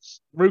 And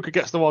Ruka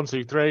gets the 1,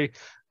 2, 3.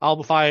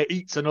 Albafire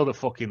eats another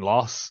fucking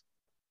loss.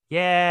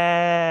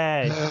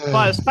 Yeah.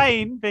 But it's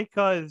fine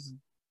because,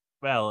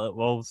 well,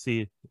 we'll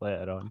see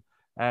later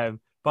on.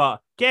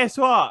 But guess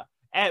what?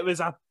 It was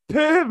a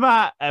poo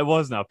match. It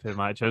wasn't a poo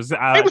match. It was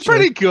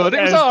pretty good.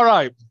 It was all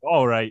right.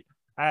 All right.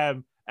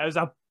 It's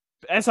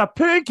a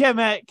poo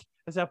gimmick.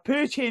 It's a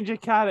poo change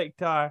of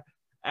character.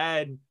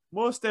 And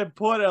most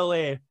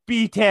importantly,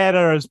 B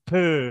Terror's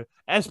poo.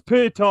 It's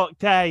poo talk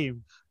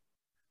time.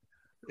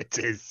 It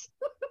is.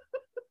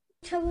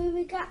 Shall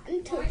we get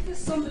into? Why does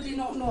somebody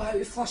not know how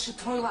to flush a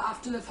toilet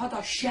after they've had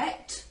a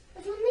shit?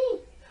 What do you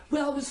mean?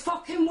 Well, it was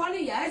fucking one of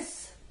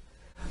yous.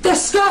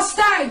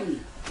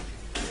 Disgusting!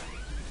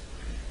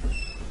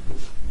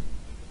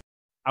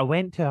 I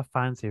went to a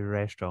fancy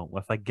restaurant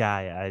with a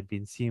guy I had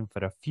been seeing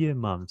for a few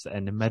months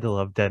in the middle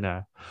of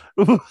dinner.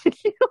 What are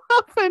you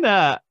laughing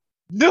at?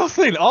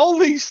 Nothing. All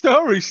these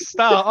stories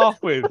start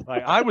off with,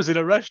 like, I was in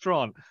a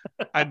restaurant,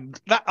 and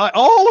that, like,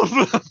 all of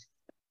them.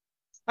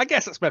 I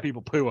guess that's where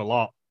people poo a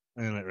lot,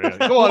 isn't it, really?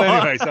 Go on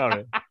anyway,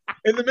 sorry.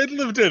 In the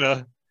middle of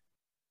dinner.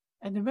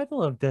 In the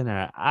middle of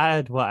dinner, I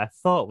had what I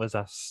thought was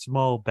a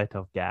small bit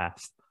of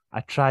gas.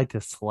 I tried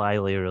to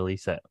slyly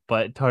release it,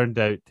 but it turned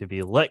out to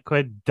be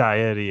liquid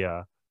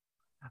diarrhea.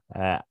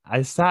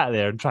 I sat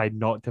there and tried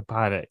not to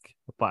panic,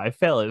 but I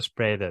felt it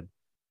spreading.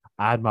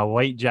 I had my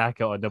white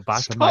jacket on the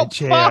back of my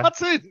chair.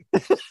 Farting.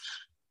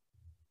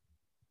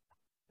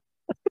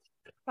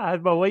 I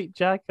had my white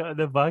jacket on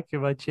the back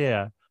of my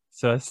chair,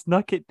 so I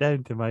snuck it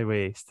down to my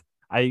waist.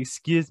 I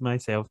excused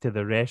myself to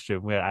the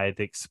restroom where I had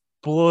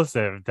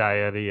explosive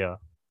diarrhea.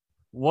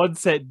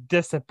 Once it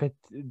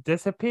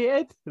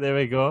dissipated, there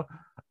we go,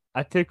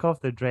 I took off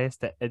the dress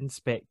to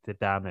inspect the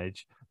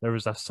damage. There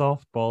was a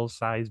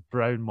softball-sized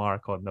brown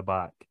mark on the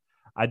back.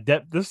 I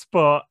dipped the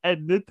spot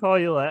in the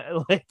toilet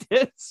and let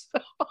it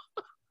soak.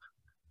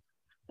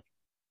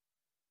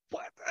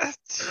 What?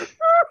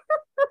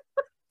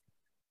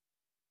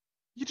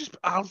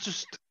 I'll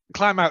just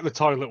climb out the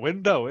toilet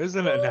window,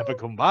 isn't it, and never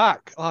come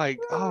back. Like,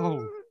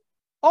 or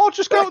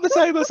just go to the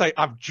table and say,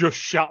 I've just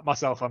shot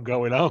myself, I'm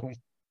going home.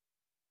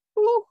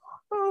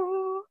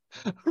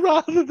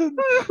 Rather than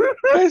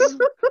this.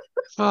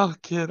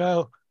 Fucking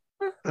hell.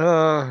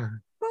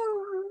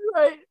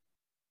 Right.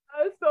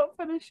 Let's not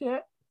finish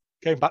it.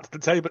 Came back to the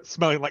table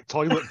smelling like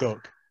toilet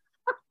duck.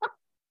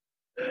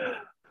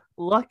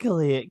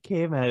 Luckily, it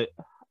came out.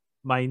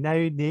 My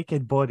now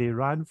naked body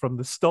ran from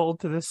the stall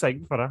to the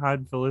sink for a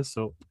handful of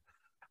soap.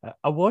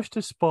 I washed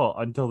the spot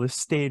until the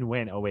stain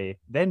went away,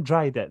 then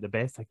dried it the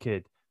best I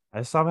could.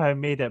 I somehow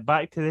made it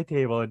back to the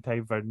table in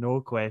time for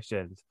no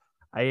questions.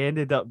 I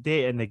ended up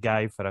dating the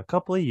guy for a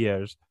couple of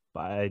years,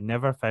 but I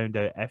never found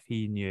out if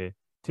he knew.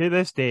 To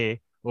this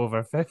day,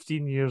 over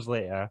 15 years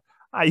later,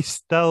 I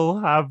still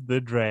have the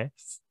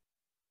dress.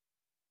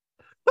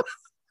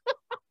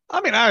 I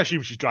mean, I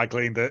assume she's dry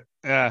cleaned it.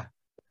 Yeah.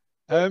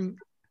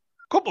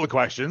 Couple of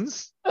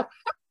questions. Why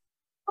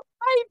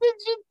did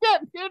you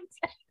dip your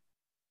dress?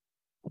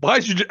 Why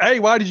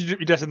did you dip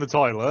your dress in the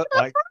toilet?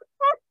 Like,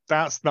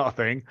 that's not a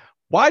thing.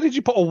 Why did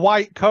you put a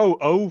white coat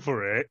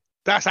over it?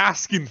 That's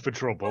asking for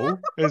trouble,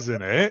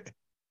 isn't it?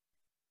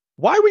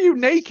 Why were you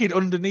naked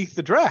underneath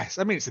the dress?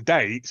 I mean, it's a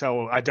date,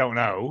 so I don't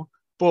know.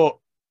 But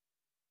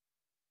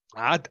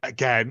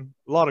Again,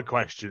 a lot of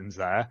questions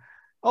there.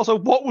 Also,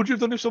 what would you have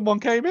done if someone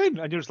came in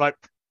and you're just like,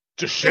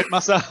 just shit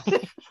myself?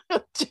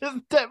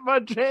 Just dip my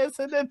dress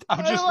in the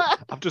toilet.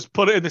 I've just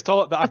put it in this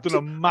toilet that I've done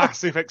a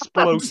massive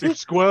explosive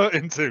squirt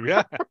into.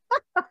 Yeah.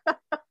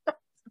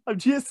 I'm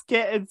just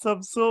getting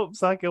some soap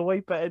so I can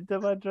wipe it into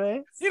my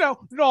dress. You know,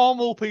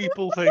 normal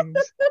people things.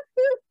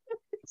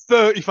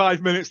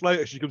 35 minutes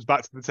later, she comes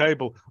back to the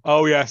table.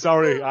 Oh, yeah,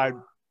 sorry.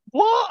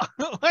 What?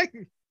 Like,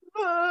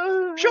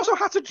 she also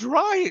had to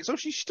dry it. So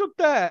she stood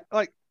there,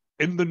 like,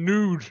 in the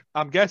nude,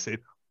 I'm guessing,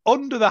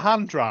 under the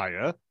hand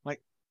dryer.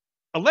 Like,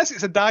 unless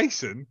it's a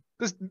Dyson,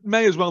 this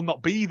may as well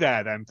not be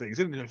there, them things,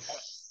 isn't it?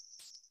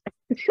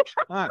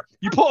 Right.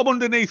 You put them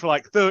underneath for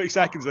like 30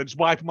 seconds, then just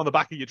wipe them on the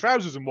back of your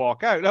trousers and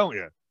walk out, don't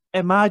you?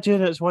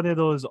 Imagine it's one of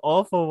those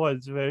awful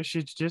ones where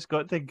she's just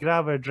got to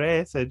grab her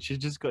dress and she's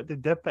just got to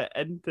dip it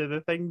into the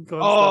thing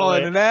constantly. Oh,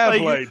 and an air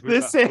blade.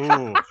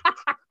 Like,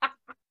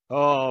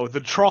 oh, the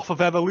trough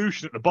of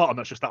evolution at the bottom.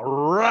 That's just that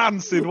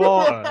rancid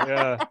water.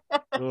 Yeah.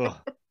 Ugh.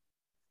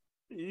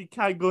 You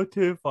can't go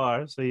too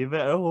far, so you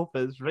better hope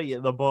it's right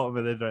at the bottom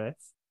of the dress.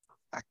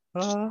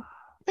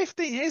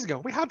 15 years ago,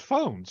 we had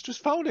phones.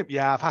 Just phone him.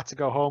 Yeah, I've had to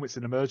go home. It's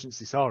an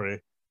emergency.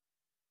 Sorry.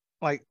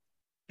 Like,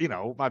 you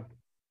know, my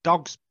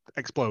dog's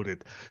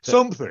exploded.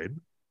 Something.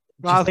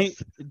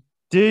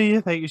 Do you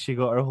think she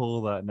got her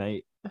hole that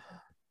night?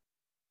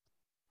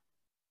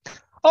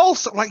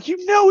 Also, like,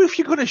 you know if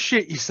you're going to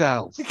shit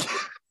yourself.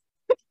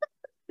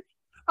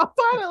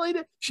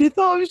 Apparently, she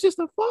thought it was just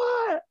a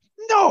fart.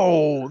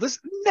 No, there's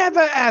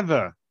never,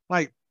 ever.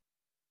 Like,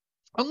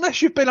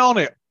 unless you've been on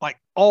it, like,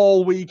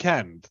 all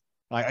weekend.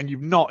 Like, and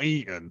you've not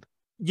eaten.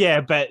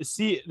 Yeah, but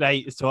see,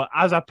 right, so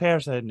as a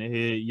person who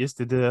used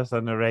to do this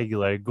on a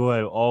regular, go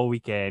out all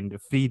weekend,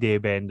 3-day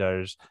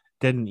benders,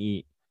 didn't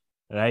eat,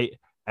 right?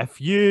 If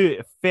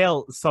you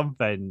felt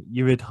something,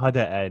 you would hold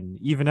it in.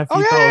 Even if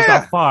you thought it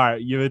was a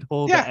fart, you would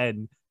hold it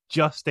in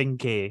just in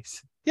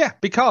case. Yeah,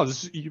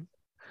 because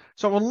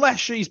so unless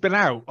she's been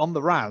out on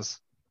the Raz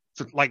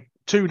for like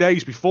 2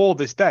 days before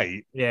this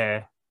date,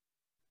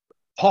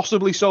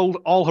 possibly sold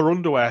all her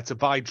underwear to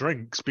buy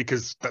drinks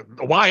because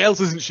why else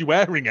isn't she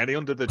wearing any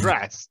under the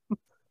dress?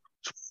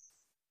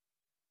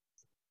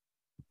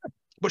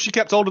 But she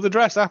kept hold of the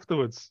dress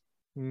afterwards.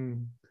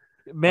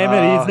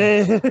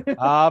 Memories,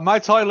 my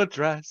toilet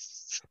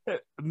dress.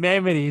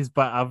 Memories,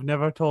 but I've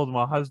never told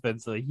my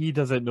husband, so he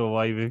doesn't know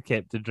why we've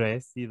kept the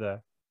dress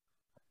either.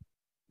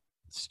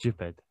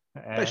 Stupid.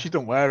 Bet she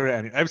don't wear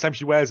it every time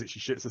she wears it, she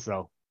shits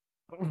herself.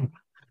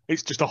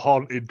 It's just a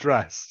haunted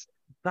dress.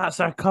 That's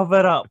her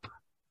cover up.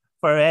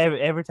 For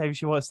every time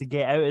she wants to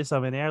get out of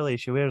something early,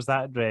 she wears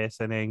that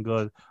dress and then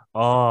goes,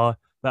 oh,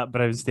 that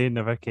brown stain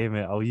never came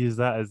out. I'll use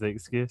that as the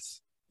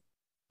excuse.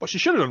 What she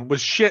should have done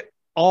was shit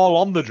all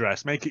on the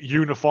dress, make it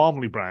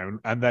uniformly brown,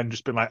 and then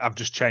just been like, I've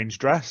just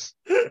changed dress.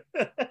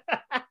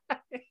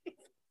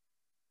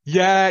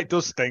 Yeah, it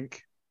does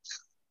stink.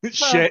 It's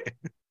shit,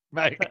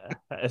 mate.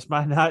 It's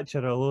my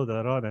natural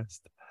odor,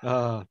 honest.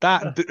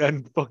 That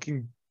and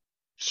fucking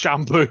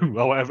shampoo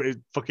or whatever it is,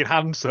 fucking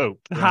hand soap.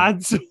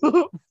 Hand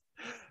soap.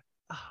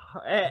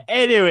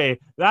 Anyway,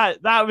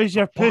 that was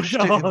your push.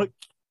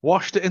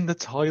 Washed it in the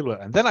toilet,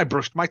 and then I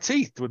brushed my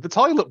teeth with the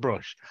toilet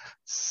brush.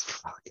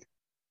 Fuck.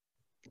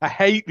 I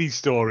hate these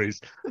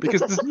stories because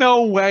there's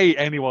no way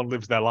anyone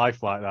lives their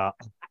life like that.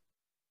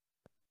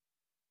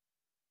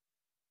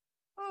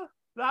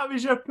 That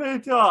was your poo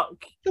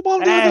talk. The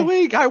one the other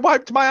week, I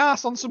wiped my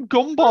ass on some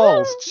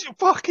gumballs.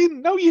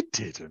 Fucking no, you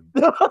didn't.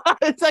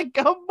 It's a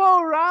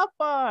gumball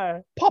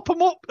wrapper. Pop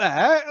them up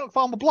there, it'll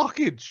form a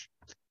blockage.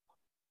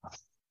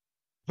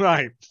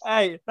 Right.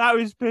 Hey, that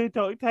was poo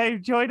talk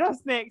time. Join us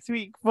next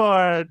week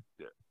for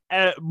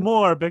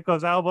more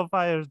because Album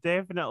Fire's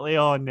definitely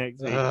on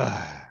next week.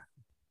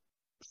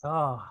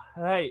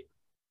 Right.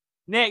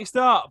 Next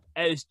up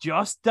is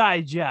Just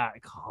Die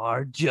Jack.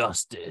 Hard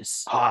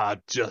justice.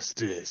 Hard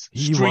justice.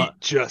 Street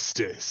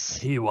justice.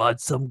 He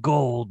wants some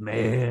gold,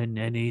 man,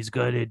 and he's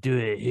gonna do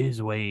it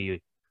his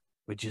way,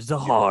 which is the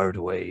hard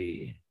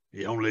way.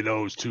 He only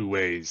knows two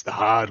ways, the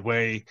hard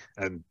way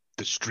and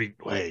the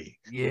street way.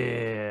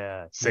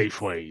 Yeah.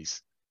 Safe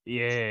ways.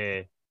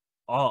 Yeah.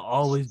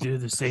 Always do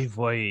the safe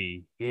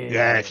way. Yeah.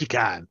 Yeah, if you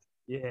can.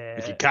 Yeah.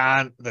 If you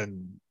can't,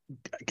 then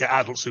get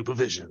adult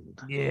supervision.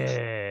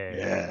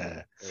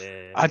 Yeah.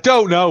 I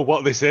don't know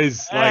what this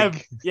is.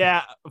 Fuck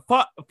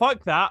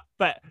that.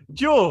 But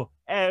Joe,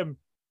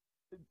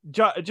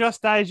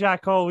 Just Die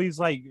Jack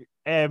always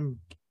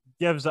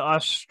gives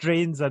us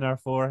strains in our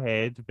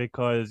forehead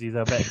because he's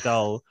a bit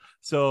dull.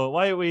 So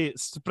why don't we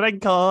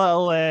sprinkle a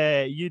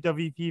little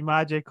UWP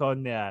magic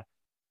on there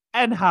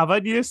and have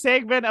a new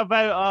segment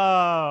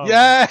about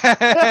Yay!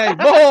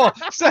 More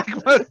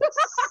segments.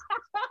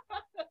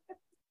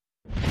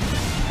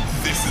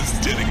 This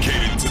is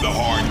dedicated to the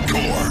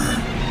hardcore.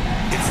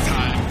 It's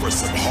time for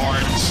some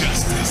hard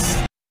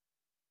justice.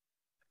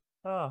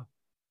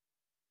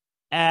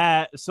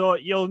 So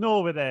you'll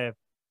know with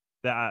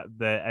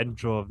the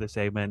intro of the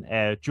segment,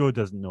 Joe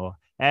doesn't know.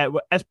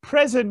 It's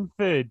prison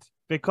food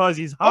because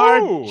he's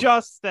hard Oh.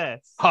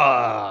 justice.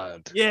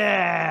 Hard.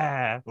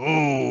 Yeah.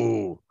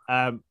 Ooh.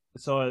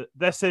 So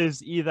this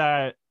is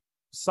either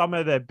some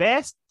of the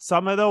best,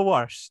 some of the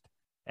worst.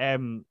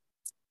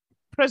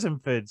 Prison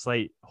foods,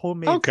 like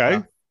homemade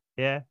stuff,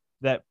 yeah,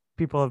 that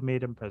people have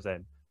made in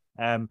prison.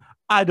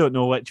 I don't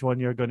know which one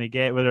you're going to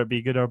get, whether it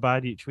be good or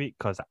bad each week,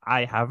 because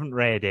I haven't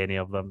read any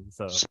of them.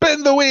 So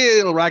Spin the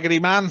wheel, raggedy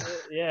man.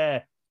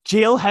 yeah,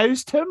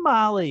 jailhouse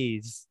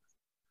tamales.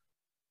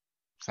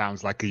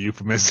 Sounds like a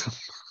euphemism.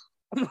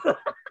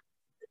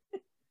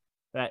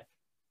 Right.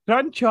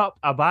 Crunch up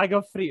a bag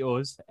of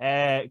Fritos,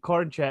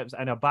 corn chips,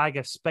 and a bag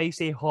of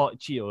spicy hot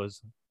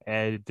Cheetos.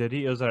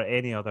 Doritos or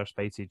any other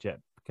spicy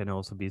chip can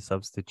also be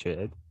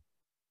substituted.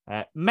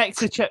 Mix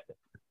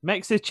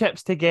the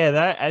chips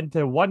together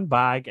into one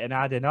bag and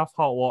add enough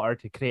hot water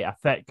to create a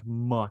thick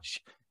mush.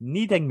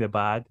 Kneading the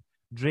bag,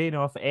 drain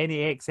off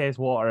any excess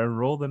water and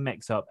roll the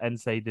mix up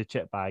inside the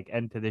chip bag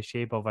into the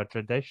shape of a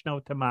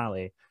traditional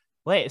tamale.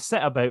 Let it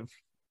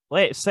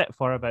sit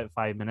for about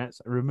 5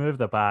 minutes. Remove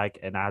the bag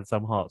and add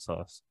some hot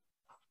sauce.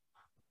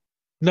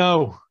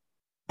 No.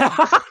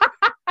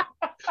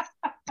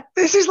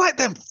 This is like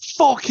them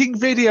fucking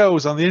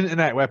videos on the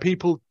internet where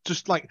people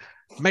just like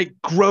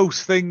make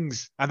gross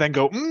things and then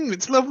go,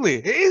 it's lovely.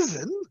 It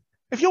isn't.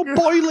 If you're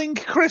boiling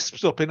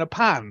crisps up in a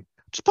pan,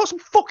 just put some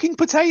fucking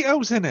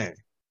potatoes in it.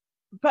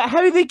 But how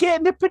are they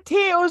getting the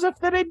potatoes if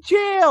they're in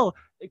jail?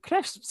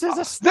 Crisps is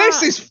a snack.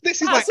 This is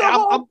That's like the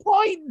whole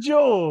point,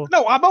 Joe.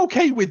 No, I'm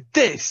okay with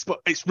this, but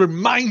it's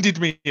reminded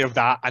me of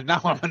that, and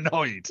now I'm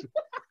annoyed.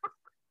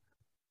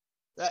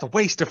 It's a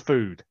waste of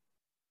food.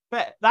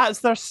 But that's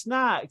their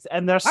snacks,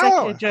 and they're sick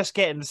of just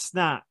getting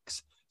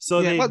snacks. So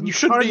Yeah, they well, you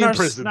shouldn't turn be in their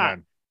prison snack-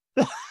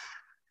 then.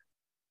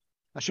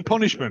 That's your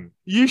punishment.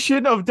 You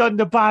shouldn't have done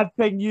the bad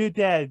thing you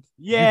did.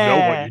 Yeah. You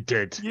know what you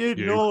did.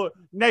 You know.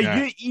 Now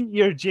Yeah. you eat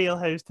your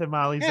jailhouse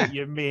tamales Yeah. that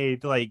you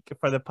made like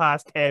for the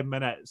past 10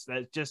 minutes.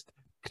 That's just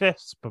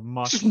crisp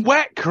mush. Just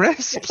wet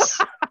crisps.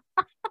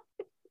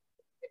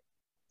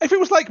 If it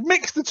was like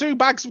mix the two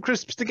bags of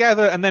crisps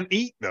together and then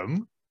eat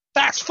them,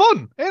 that's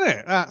fun, isn't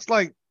it? That's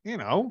like,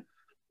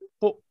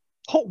 but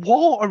put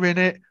water in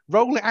it,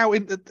 roll it out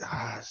into.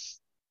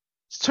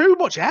 It's too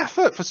much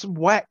effort for some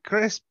wet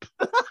crisp.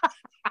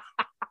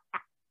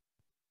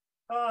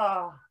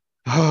 I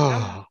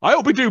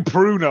hope we do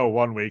Pruno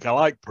one week. I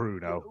like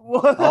Pruno.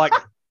 What?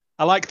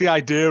 I like the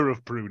idea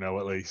of Pruno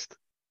at least.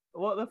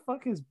 What the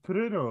fuck is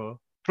Pruno?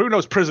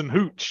 Pruno's prison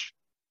hooch.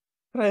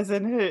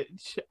 Prison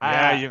hooch.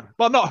 Yeah,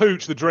 well, not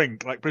hooch, the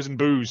drink, like prison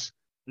booze.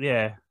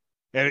 Yeah.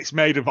 And it's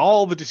made of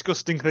all the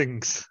disgusting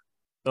things.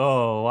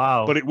 Oh,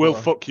 wow. But it will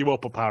fuck you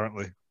up,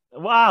 apparently.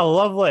 Wow,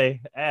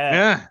 lovely.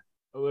 Yeah.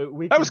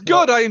 We That was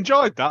good. I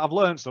enjoyed that. I've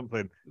learned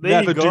something. There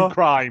Never you go. do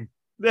crime.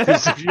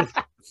 'Cause if you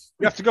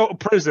have to go to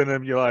prison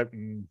and you're like,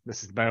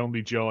 this is my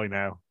only joy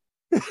now.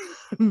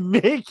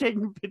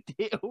 Making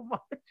potato mush.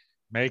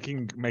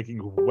 Making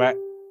wet,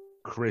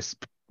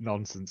 crisp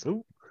nonsense.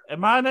 Ooh.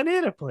 Am I on an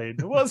aeroplane?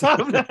 What's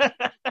happening?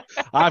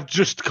 I've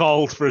just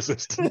called for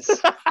assistance.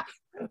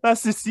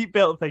 That's the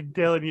seatbelt thing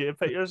telling you to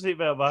put your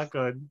seatbelt back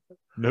on.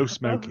 No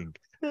smoking.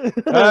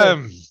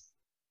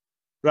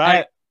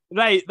 Right.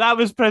 Right, that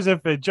was Prison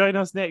Food. Join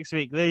us next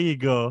week. There you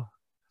go.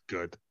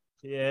 Good.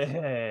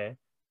 Yeah.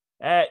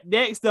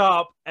 Next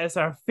up is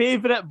our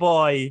favourite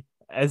boy,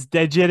 is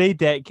Didgeridoo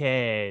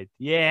Dickhead.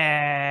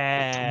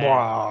 Yeah.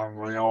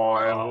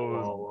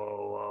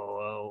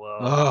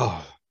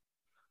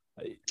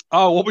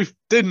 Oh, what we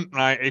didn't,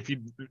 right? If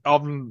you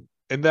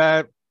in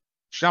their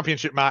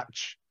championship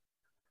match,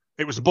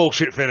 it was a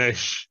bullshit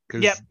finish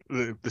because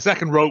the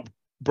second rope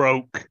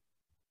broke,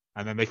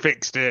 and then they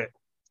fixed it,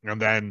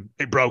 and then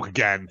it broke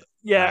again.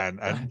 Yeah,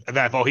 and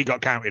therefore he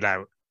got counted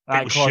out.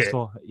 That It was cost shit.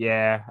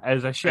 Yeah, it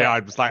was a shit. Yeah, I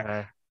was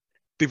like,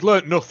 they've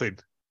learnt nothing,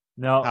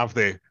 no, have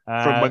they?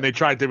 From when they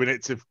tried doing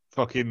it to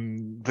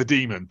fucking the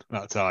Demon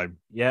that time.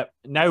 Yep.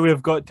 Now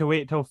we've got to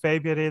wait till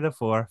February the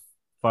 4th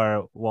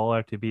for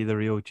Waller to be the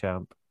real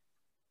champ.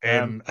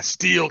 In a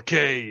steel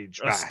cage.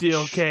 A match.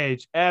 steel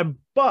cage.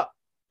 But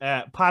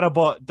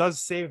Parabot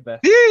does save this.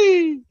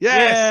 Yee!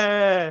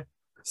 Yes.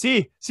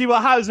 Yeah. See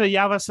what happens when you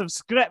have a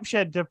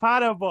subscription to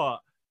Parabot.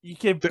 You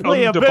can The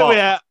play a bit underbot. with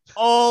it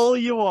all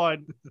you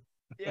want.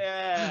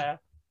 Yeah.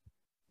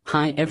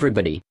 Hi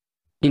everybody.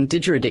 I'm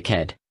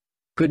Didgeridoo.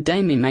 Good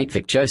day me mate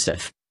Vic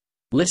Joseph.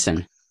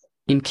 Listen.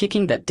 I'm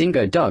kicking that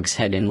dingo dog's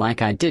head in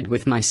like I did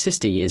with my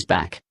sister years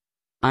back.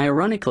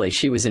 Ironically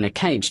she was in a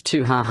cage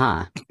too,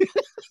 haha.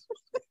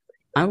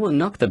 I will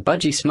knock the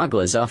budgie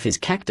smugglers off his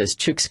cactus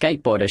chook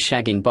skateboarder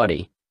shagging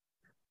body.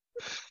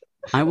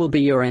 I will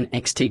be your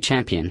NXT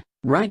champion,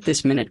 right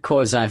this minute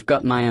cause I've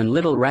got my own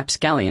little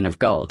rapscallion of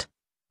gold.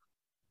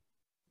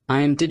 I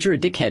am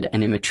Didgeridoo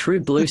and am a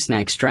true blue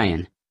snake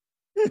strain.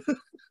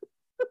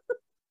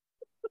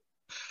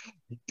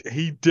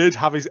 He did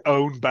have his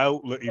own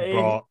belt that he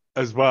brought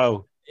as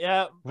well.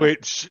 Yeah.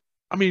 Which,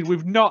 I mean,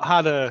 we've not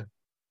had a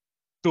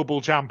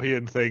double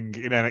champion thing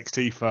in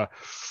NXT for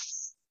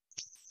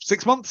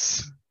 6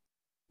 months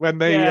when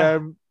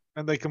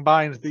they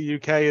combined the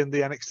UK and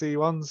the NXT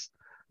ones.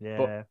 Yeah.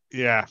 But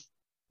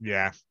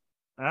yeah.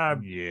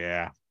 Um,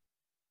 Yeah.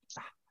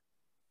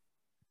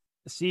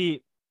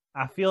 See,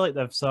 I feel like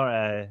they've sort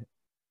of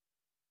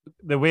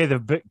the way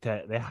they've booked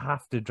it, they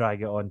have to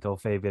drag it on till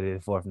February the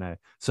 4th now.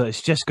 So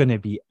it's just going to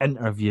be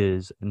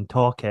interviews and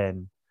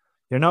talking.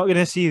 You're not going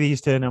to see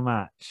these two in a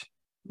match.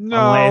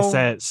 No. Unless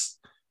it's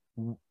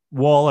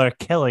Waller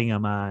killing a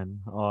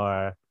man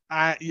or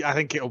I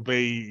think it'll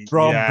be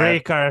Braun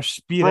Breaker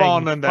spearing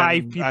Braun and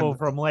five then- people and-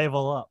 from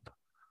level up.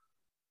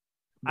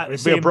 At the It'll be,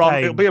 same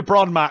time, it'll be a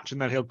Braun match, and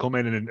then he'll come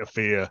in and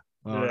interfere.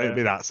 Yeah. It'll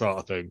be that sort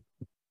of thing.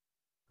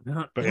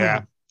 But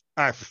yeah,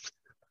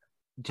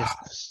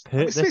 just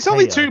it's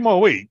only 2 more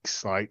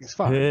weeks. Like it's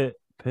fine.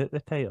 Put the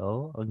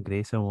title on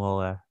Grayson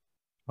Waller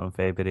on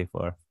February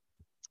 4th.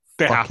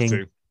 They have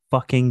to.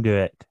 Fucking do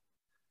it.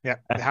 Yeah,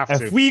 they have If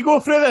to. we go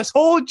through this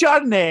whole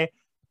journey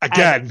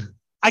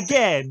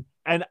Again,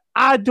 and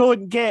I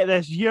don't get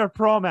this year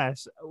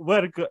promise,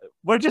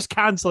 we're just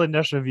cancelling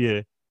this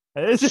review.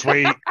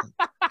 Sweet.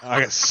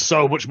 I get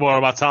so much more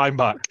of my time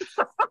back.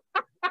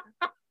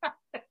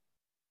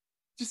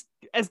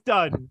 It's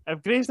done.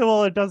 If Grayson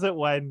Waller doesn't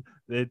win,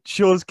 the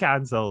show's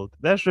cancelled.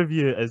 This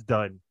review is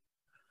done.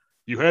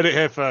 You heard it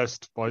here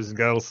first, boys and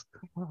girls.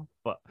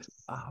 But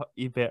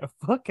you better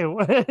fucking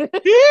win.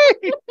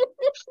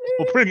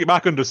 We'll bring it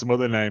back under some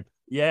other name.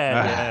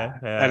 Yeah.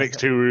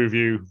 NX2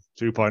 Review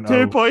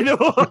 2.0.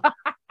 2.0.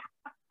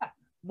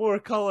 More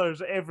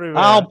colours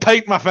everywhere. I'll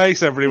paint my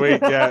face every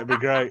week. Yeah, it'd be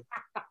great.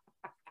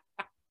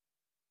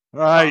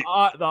 Right.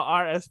 The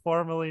artist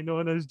formerly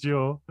known as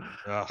Joe.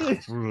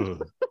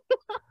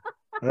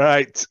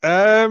 Right.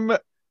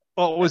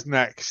 What was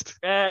next?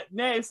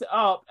 Next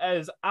up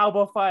is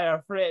Alba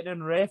Fire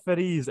threatening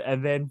referees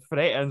and then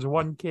threatens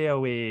 1K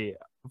away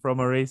from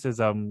a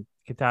racism,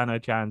 Katana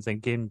Chance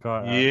and Kane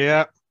Carter.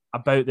 Yeah.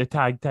 About the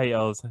tag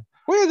titles.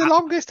 We're the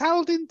longest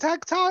holding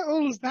tag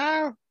titles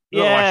now.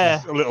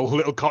 Yeah. Like a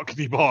little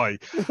cockney boy.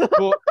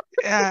 But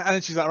yeah, and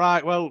then she's like,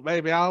 right, well,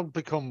 maybe I'll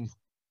become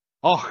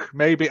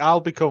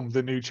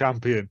the new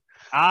champion.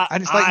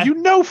 And it's like, you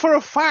know for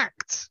a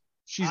fact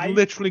she's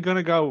literally going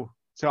to go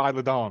to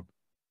Isla Dawn.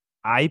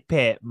 I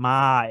bet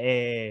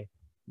my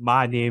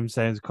name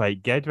sounds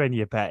quite good when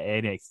you put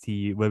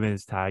NXT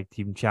Women's Tag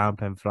Team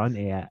Champ in front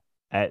of it.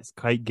 It's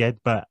quite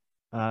good, but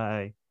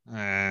aye.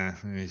 Yeah,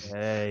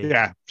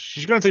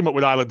 she's going to team up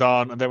with Isla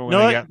Dawn, and then we're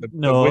going to get the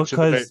Witch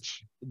and the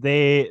Bitch.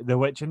 The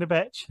Witch and the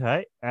Bitch,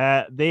 right?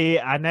 They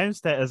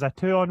announced it as a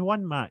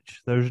 2-on-1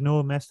 match. There's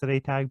no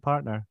mystery tag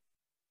partner.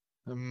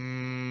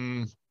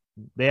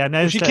 They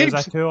announced it as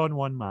a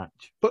 2-on-1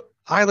 match. But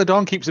Isla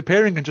Dawn keeps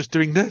appearing and just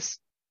doing this.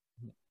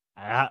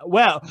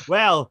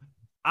 Well,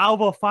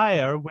 Alba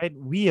Fire went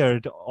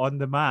weird on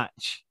the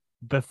match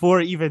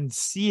before even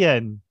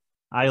seeing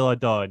Isla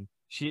Dawn.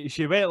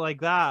 She went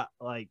like that,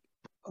 like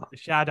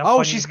she had a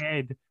funny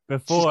head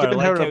before. She's given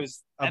like her it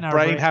was a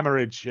brain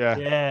hemorrhage. Yeah.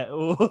 Yeah.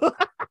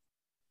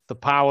 The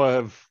power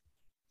of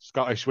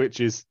Scottish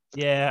witches.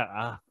 Yeah,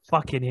 I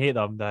fucking hate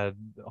them. They're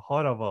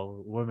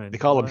horrible women. They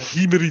call them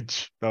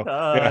hemorrhage. Oh,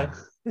 yeah.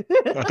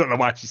 I don't know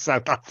why she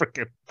South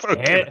African.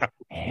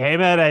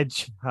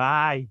 Hemorrhage.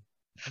 Aye.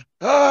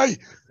 Aye.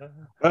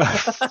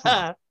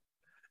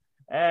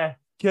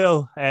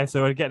 Cool.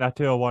 So we're getting a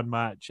 2-on-1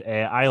 match.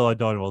 Isla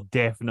Dawn will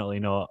definitely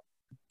not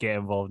get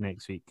involved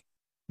next week.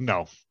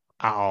 No,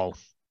 at all.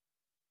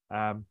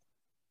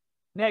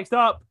 Next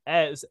up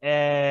is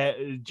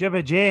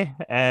Jibba J,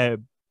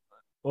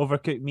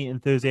 Overcooked Meat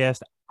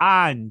Enthusiast,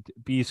 and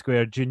B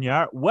Square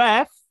Jr.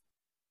 with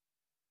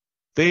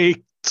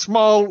the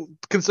small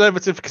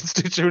conservative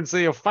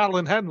constituency of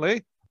Fallon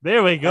Henley.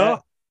 There we go.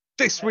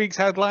 This week's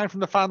headline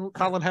from the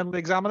Fallon Henley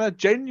Examiner,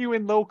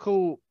 genuine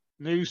local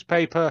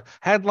newspaper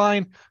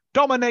headline,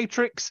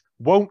 Dominatrix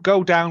won't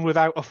go down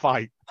without a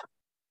fight.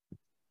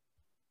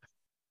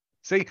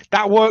 See,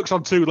 that works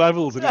on 2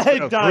 levels. And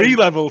it's 3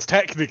 levels,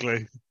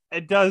 technically.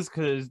 It does,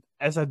 because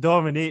it's a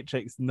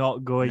dominatrix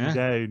not going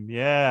down.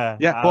 Yeah.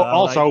 Yeah, but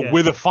also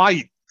with a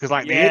fight,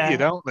 because they hit you,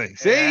 don't they?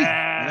 See?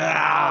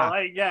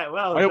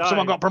 Well I hope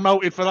someone got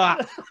promoted for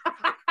that.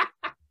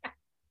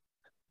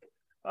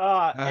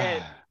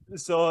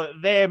 So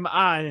them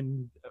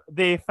and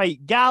they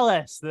fight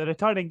Gallus, the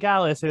returning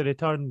Gallus who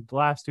returned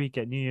last week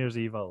at New Year's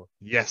Evil.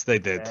 Yes, they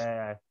did.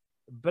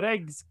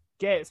 Briggs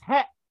gets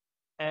hit.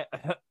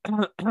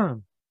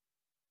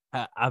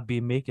 I've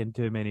been making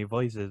too many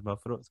voices. My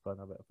throat's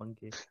gone a bit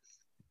funky.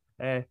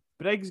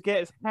 Briggs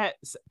gets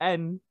hits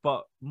in,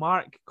 but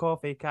Mark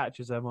Coffey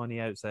catches him on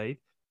the outside.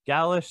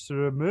 Gallus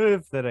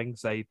removes the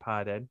ringside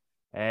padding,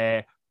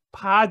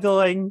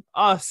 paddling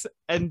us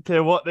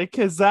into what the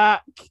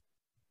Kazakh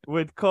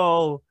would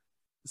call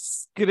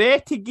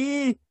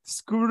Skretigi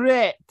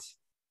Skret.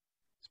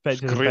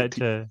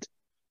 Picture.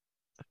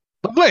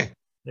 Lovely.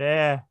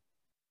 Yeah.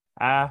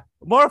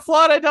 More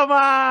Florida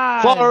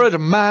man. Florida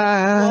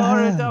man.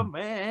 Florida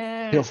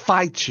man. He'll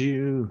fight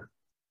you.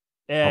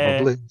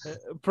 Probably.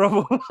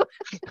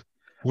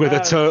 With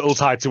a turtle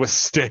tied to a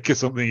stick or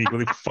something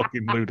equally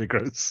fucking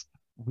ludicrous.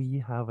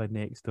 We have a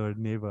next door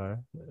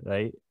neighbor,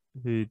 right?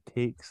 who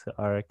takes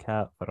our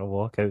cat for a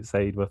walk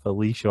outside with a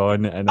leash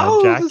on and a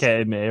Oh, there's-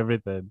 jacket and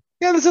everything.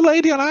 Yeah, there's a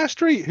lady on our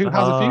street who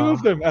has a few Oh.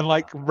 of them and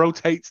like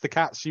rotates the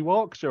cats she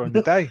walks during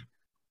the day.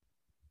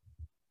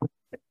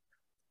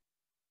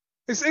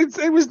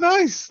 It was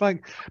nice.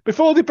 Like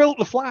before they built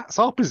the flats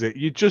opposite,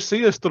 you'd just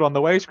see her stood on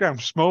the waste ground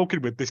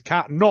smoking with this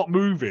cat not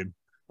moving.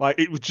 Like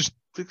it was just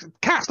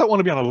cats don't want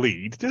to be on a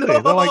lead, do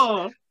they? They're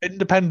like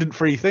independent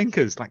free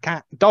thinkers. Like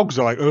dogs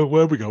are like, oh,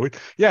 where are we going?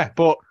 Yeah,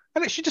 but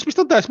and it should just be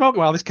stood there smoking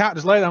while this cat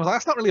just lay there. I was like,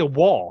 that's not really a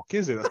walk,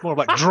 is it? That's more of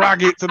like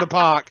drag it to the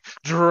park,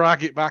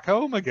 drag it back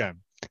home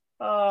again.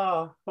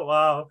 Oh,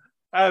 wow.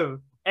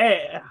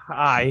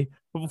 Aye.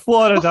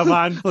 Florida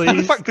man, I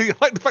please. like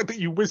the fact that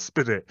you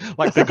whispered it,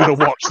 like they're gonna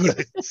watch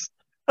this.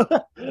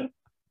 To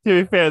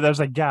be fair, there's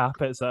a gap.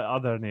 It's the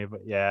other neighbor.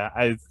 Yeah,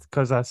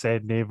 because I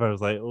said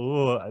neighbors, like,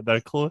 oh, they're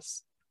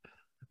close.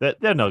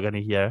 They're not going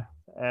to hear.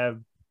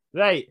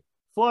 Right,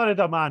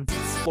 Florida man.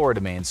 Florida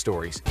man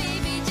stories.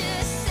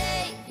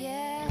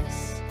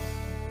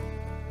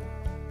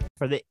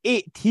 For the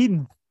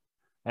 18th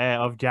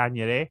of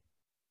January.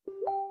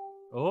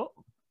 Oh,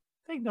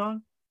 ding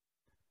dong.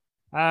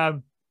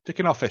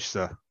 Chicken or fish,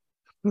 sir?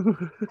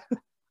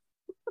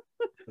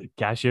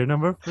 Cashier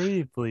number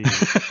 3,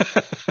 please.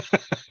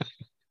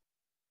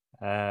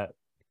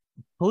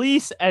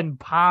 Police in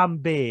Palm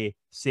Bay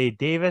say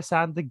Davis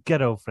and the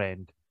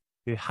girlfriend,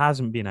 who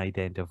hasn't been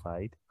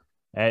identified,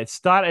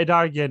 started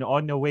arguing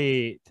on the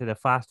way to the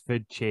fast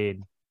food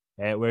chain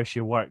where she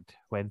worked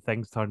when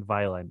things turned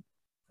violent.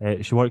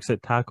 She works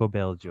at Taco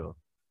Bell, Joe.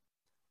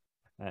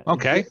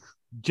 Okay.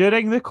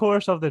 During the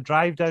course of the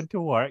drive down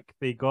to work,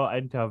 they got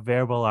into a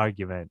verbal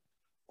argument,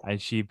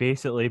 and she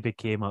basically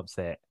became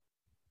upset.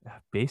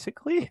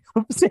 Basically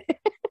upset?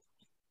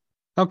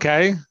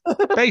 Okay.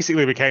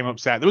 Basically became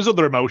upset. There was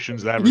other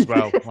emotions there as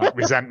well, like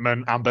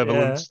resentment,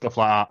 ambivalence, stuff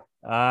like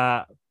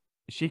that.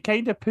 She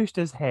kind of pushed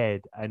his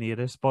head, and he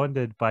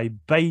responded by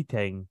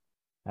biting.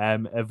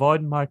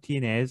 Yvonne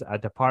Martinez, a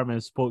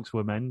department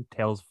spokeswoman,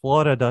 tells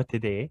Florida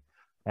Today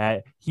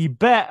he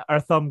bit her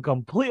thumb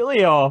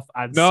completely off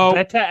and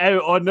spit it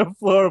out on the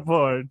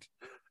floorboard.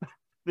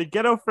 The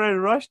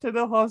girlfriend rushed to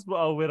the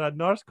hospital where a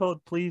nurse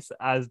called police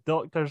as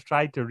doctors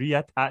tried to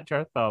reattach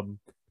her thumb.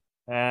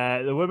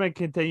 The woman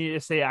continued to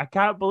say, I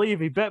can't believe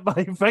he bit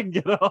my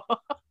finger off.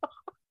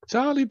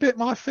 Charlie bit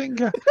my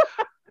finger.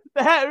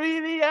 That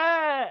really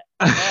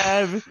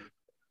it.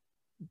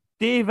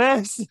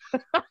 Davis.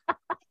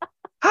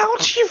 How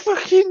do you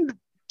fucking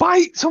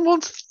bite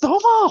someone's thumb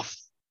off?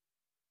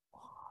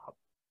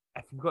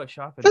 If you've got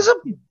sharp There's a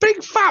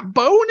big fat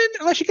bone in it,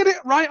 unless you get it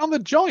right on the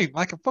joint,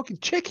 like a fucking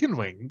chicken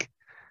wing.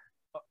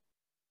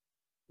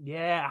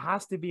 Yeah, it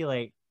has to be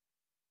like.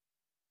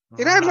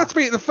 It has to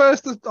be the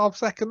first of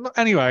second.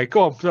 Anyway,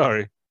 go on,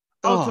 sorry.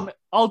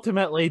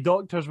 Ultimately,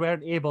 doctors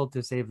weren't able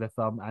to save the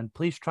thumb, and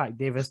police tracked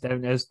Davis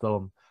down his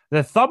thumb.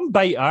 The thumb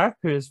biter,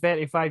 who is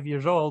 35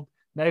 years old,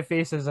 now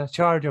faces a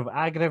charge of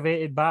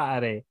aggravated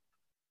battery.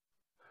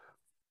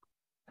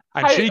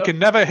 And she can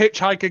never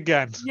hitchhike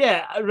again.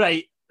 Yeah,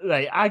 right.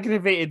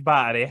 Aggravated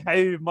battery.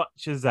 How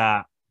much is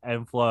that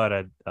in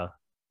Florida?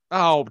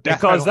 Oh,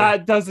 death because penalty.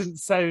 that doesn't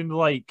sound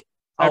like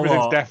everything's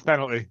lot. Death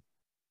penalty.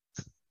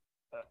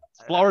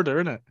 It's Florida,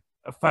 isn't it?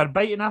 For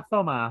biting a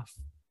thumb off.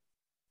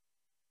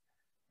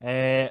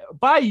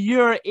 Buy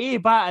your A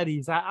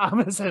batteries at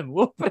Amazon.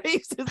 Low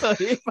prices on A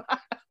batteries.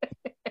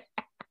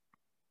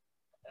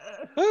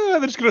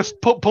 They're just going to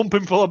pump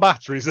him full of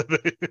batteries, are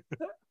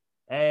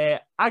they?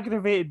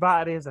 Aggravated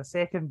battery is a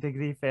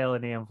second-degree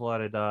felony in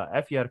Florida.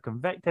 If you're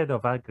convicted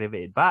of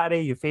aggravated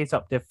battery, you face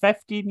up to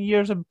 15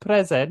 years in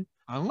prison,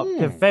 up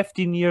to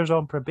 15 years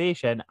on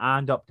probation,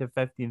 and up to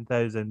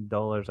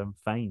 $15,000 in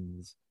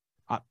fines.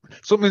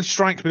 Something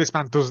strikes me. This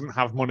man doesn't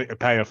have money to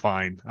pay a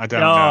fine. I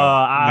don't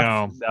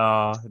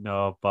know.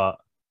 No, but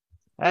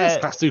it's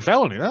class 2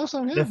 felony, though.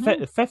 So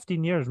yeah,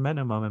 15 years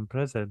minimum in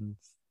prison.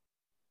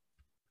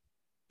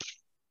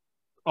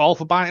 All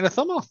for biting a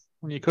thumb off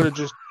when you could have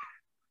just.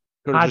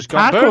 Had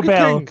Taco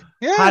Bell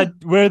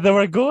had where they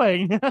were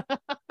going.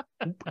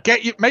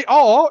 Get you, mate.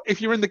 Or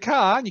if you're in the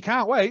car and you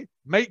can't wait,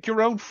 make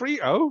your own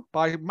Frito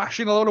by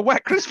mashing a load of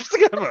wet crisps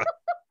together.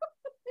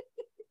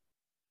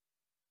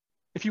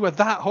 If you were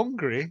that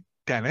hungry,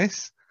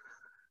 Dennis.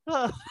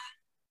 That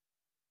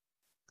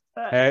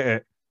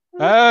time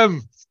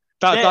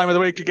of the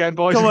week again,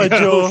 boys. Come and on,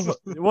 girls. Joe.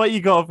 What you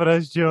got for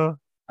us, Joe?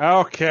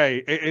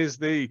 Okay, it is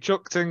the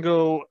Chuck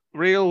Tingle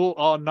Real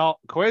or Not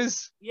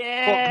quiz.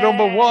 Yeah. Book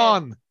number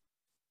 1.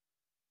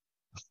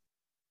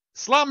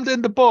 Slammed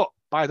in the butt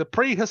by the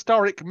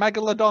prehistoric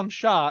megalodon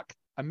shark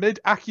amid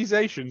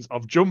accusations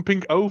of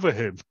jumping over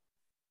him.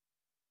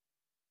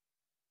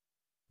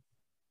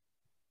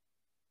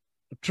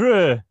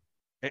 True.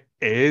 It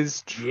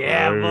is true.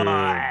 Yeah,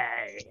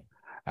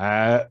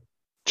 boy.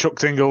 Chuck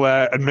Tingle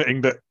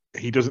admitting that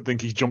he doesn't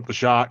think he's jumped the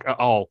shark at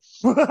all.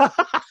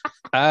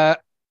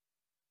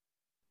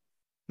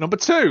 Number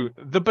 2,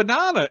 the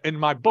banana in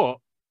my butt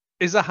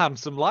is a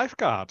handsome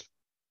lifeguard.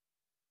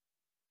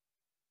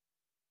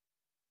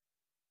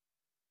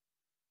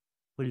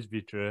 Please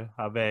be true.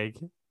 I beg.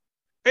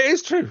 It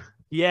is true.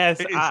 Yes,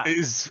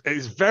 It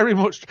is very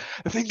much.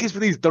 The thing is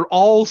with these, they're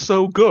all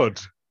so good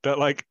that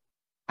like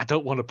I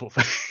don't want to put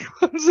fake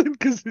ones in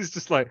because it's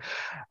just like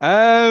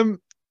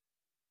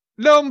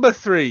number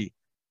 3.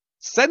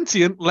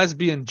 Sentient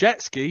lesbian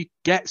jet ski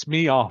gets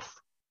me off.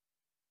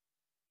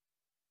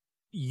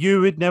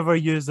 You would never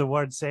use the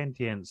word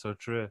sentient, so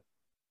true.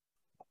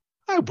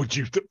 How would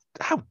you?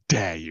 How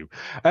dare you?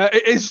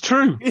 It is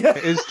true. It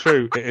is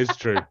true. It is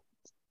true.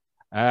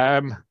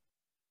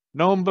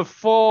 Number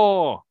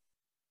 4.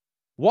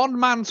 One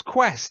man's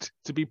quest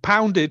to be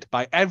pounded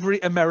by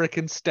every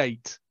American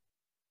state.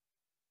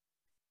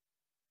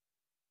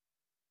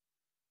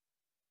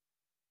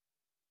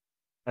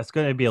 It's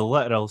going to be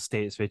literal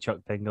states with Chuck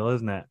Tingle,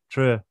 isn't it?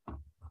 True.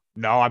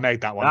 No, I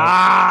made that one.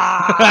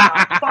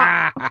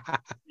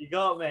 You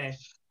got me.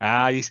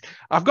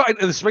 I've got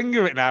into the swing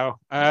of it now.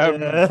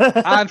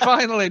 And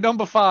finally,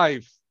 number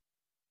 5.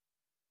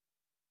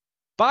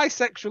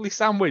 Bisexually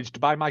sandwiched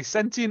by my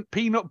sentient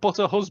peanut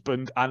butter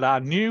husband and our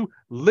new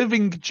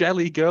living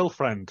jelly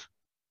girlfriend.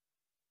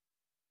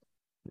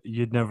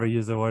 You'd never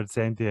use the word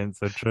sentient,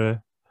 so true.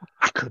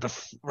 I could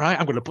have. Right,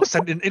 I'm going to put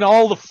sentient in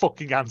all the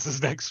fucking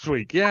answers next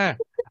week. Yeah,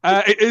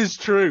 it is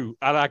true.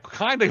 And I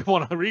kind of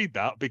want to read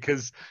that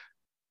because...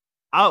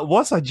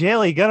 what's a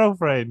jelly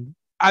girlfriend?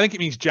 I think it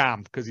means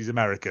jam because he's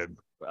American.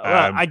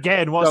 Well,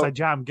 again, what's a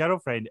jam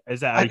girlfriend?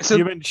 Is it a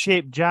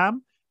human-shaped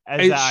jam?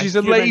 She's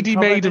a lady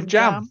made of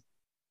jam.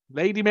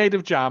 Lady made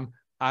of jam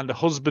and a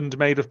husband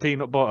made of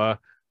peanut butter,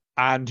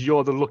 and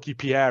you're the lucky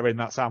Pierre in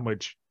that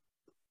sandwich.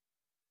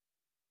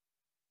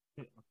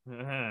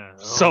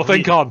 So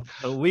think on.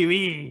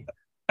 Oui.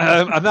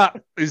 And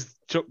that is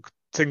Chuck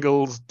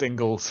Tingle's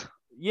Dingles.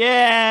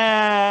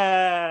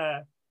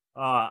 Yeah!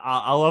 Oh,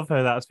 I love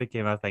how that's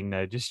became a thing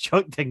now. Just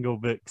Chuck Tingle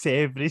books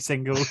every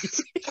single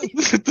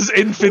week. There's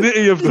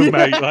infinity of them,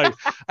 mate. Like,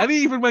 and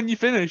even when you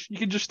finish, you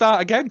can just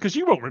start again because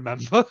you won't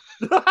remember.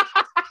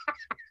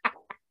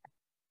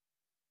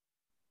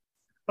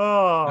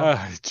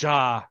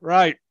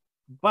 Right.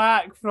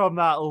 Back from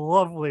that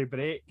lovely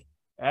break.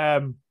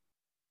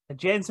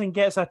 Jensen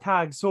gets a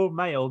tag so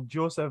mild,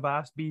 Joseph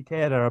asked B.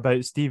 Terror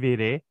about Stevie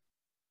Ray.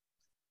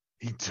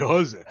 He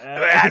does.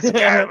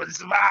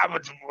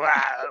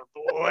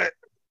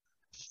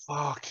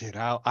 Fucking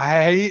hell.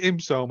 I hate him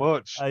so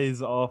much.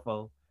 He's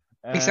awful.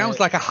 He sounds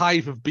like a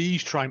hive of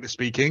bees trying to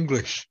speak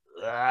English.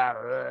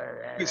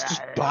 It's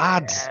just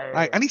bad.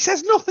 Right. And he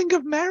says nothing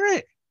of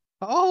merit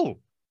at all.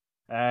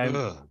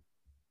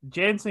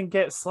 Jensen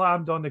gets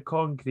slammed on the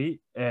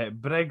concrete.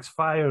 Briggs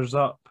fires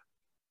up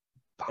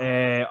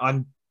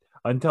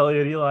until he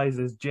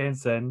realizes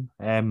Jensen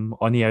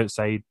on the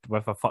outside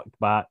with a fucked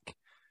back.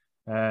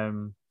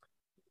 Kiana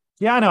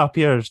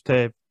appears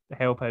to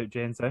help out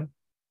Jensen.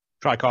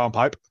 Tricorn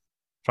pipe.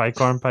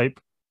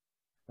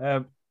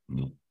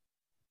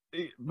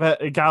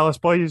 But Gallus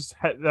boys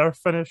hit their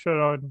finisher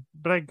on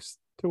Briggs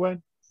to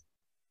win.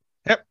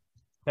 Yep.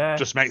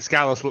 Just makes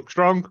Gallus look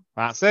strong.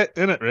 That's it,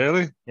 isn't it,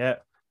 really? Yeah.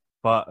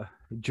 But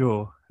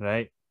Joe,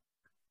 right?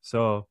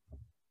 So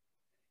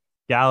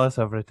Gallus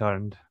have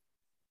returned.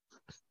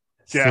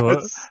 Yes.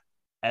 So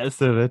it's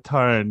the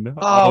return.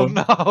 Oh of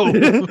no!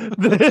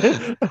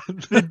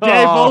 the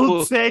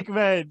devil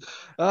segment.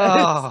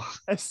 Oh.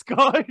 A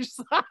Scottish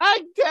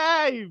slang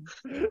time.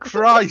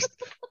 Christ!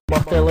 Are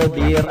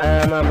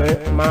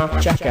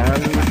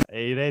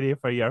you ready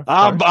for your?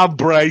 I'm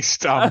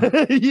braced.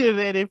 You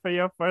ready for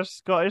your first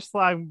Scottish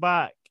slang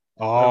back?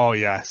 Oh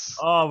yes.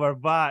 Oh, we're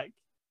back.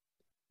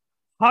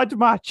 Had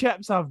my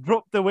chips have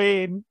dropped the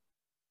Wayne.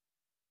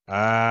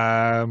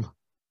 That's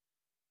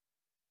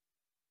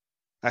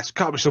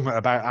got to be something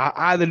about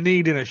either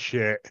needing a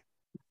shit.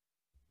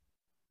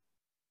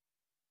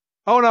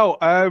 Oh no!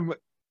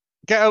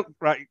 Get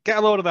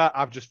a load of that.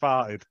 I've just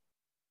farted.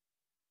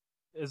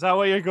 Is that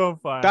what you're going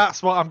for?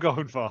 That's what I'm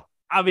going for.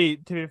 I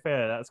mean, to be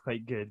fair, that's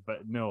quite good,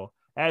 but no.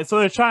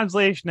 So the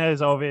translation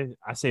is obvious.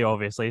 I say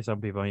obviously,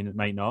 some people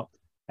might not.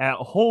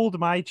 Hold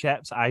my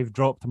chips, I've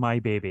dropped my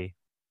baby.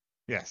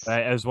 Yes.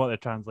 Is what the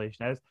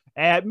translation is.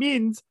 It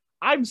means,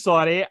 I'm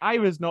sorry, I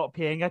was not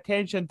paying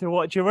attention to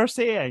what you were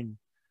saying.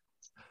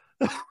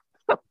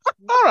 All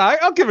right,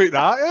 I'll give it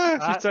that.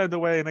 Yeah, she turned the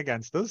Wayne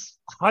against us.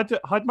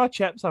 Had my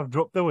chips, I've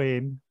dropped the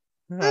Wayne.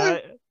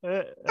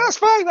 That's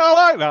fine. I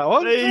like that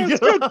one. There you That's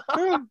go.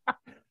 good.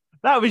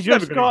 That was your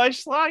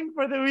Scottish slang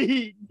for the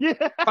week.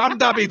 Bam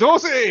dabby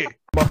dorsey.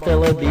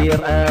 Bottle of beer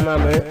and a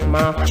moot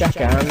my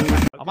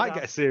chicken. I might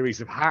get a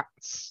series of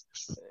hats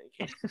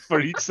for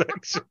each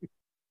section.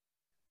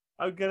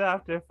 I'm gonna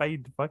have to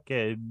find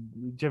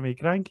fucking Jimmy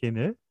Cranky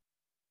now.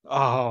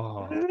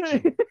 Oh.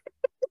 Do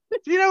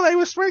you know they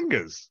were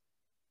swingers?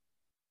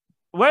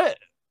 What?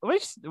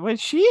 Was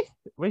she?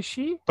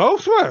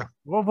 Both were.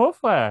 Well,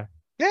 both were.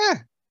 Yeah.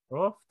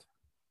 Both.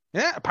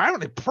 Yeah,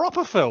 apparently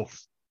proper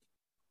filth.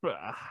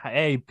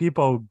 Hey,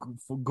 people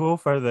go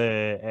for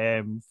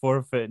the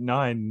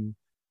 4'9"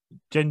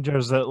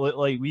 gingers that look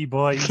like wee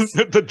boys.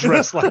 That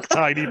dress like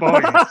tiny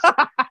boys.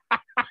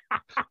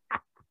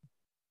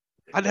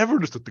 I never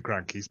understood the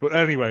Grankies, but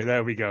anyway,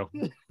 there we go.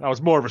 I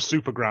was more of a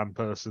Super Gran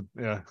person.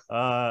 Yeah.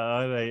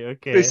 All right,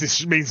 okay.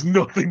 This means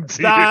nothing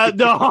to you.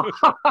 No.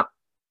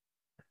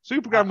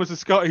 Super Gran was a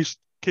Scottish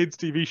kids'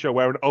 TV show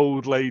where an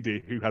old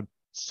lady who had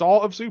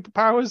sort of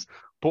superpowers,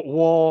 but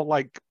wore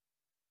like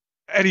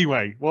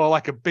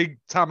a big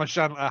Tam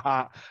O'Shanter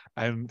hat.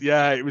 And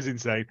yeah, it was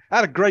insane. It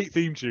had a great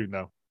theme tune,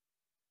 though.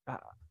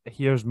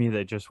 Here's me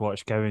that just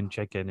watched Cow and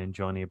Chicken and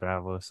Johnny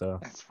Bravo, so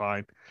that's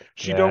fine.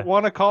 She don't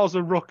want to cause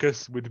a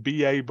ruckus with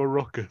B.A.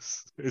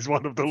 Barruckus is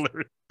one of the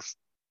lyrics.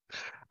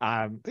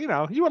 And,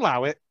 you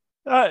allow it.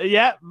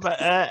 Yeah, but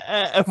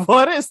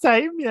for its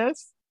time,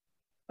 yes.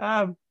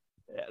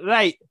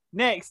 Right,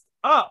 next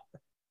up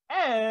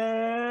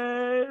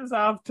is,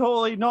 I've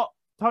totally not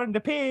turned the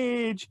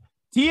page.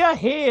 Tia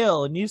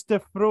Hale needs to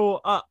throw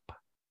up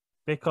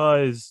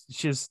because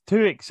she's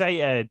too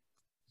excited.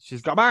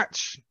 She's got a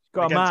match.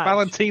 Against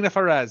Valentina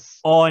Perez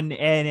on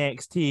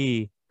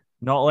NXT,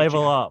 not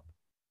Level Up.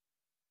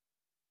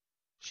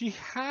 She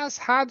has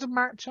had a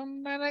match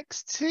on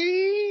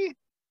NXT,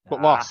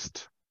 but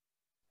lost.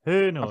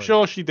 Who knows? I'm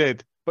sure she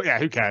did, but yeah,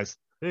 who cares?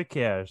 Who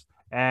cares?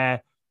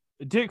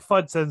 Duke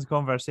Fudson's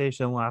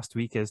conversation last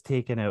week is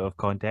taken out of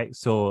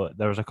context. So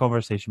there was a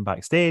conversation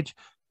backstage.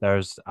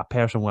 There's a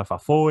person with a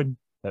phone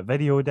that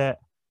videoed it.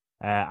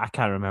 I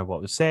can't remember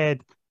what was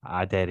said.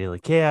 I don't really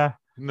care.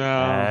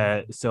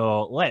 No.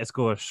 So let's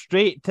go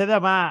straight to the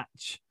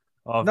match.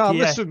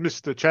 Listen,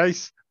 Mr.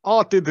 Chase.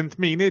 I didn't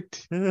mean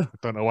it. I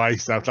don't know why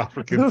he's South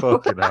African,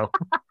 fucking hell.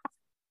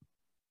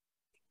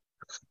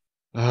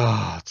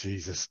 Oh,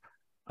 Jesus.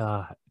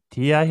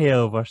 Tia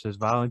Hale versus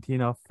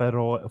Valentina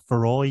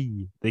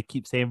Feroy. They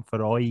keep saying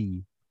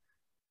Feroy.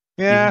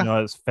 Yeah. Even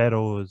though it's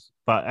Feroz.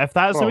 But if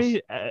that's the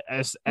way,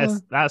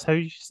 that's how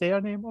you say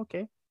her name,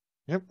 okay.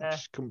 Yep,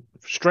 she's come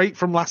straight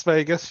from Las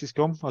Vegas. She's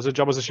come as a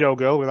job as a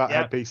showgirl with that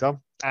headpiece on.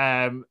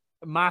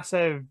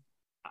 Massive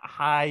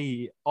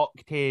high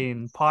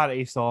octane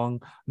party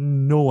song.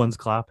 No one's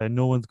clapping.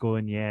 No one's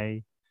going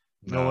yay.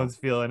 No one's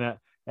feeling it.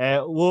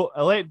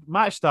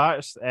 Match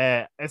starts.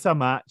 It's a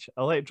match.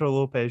 Electra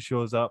Lopez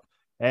shows up.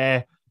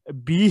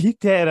 B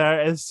Terror,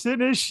 as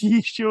soon as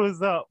she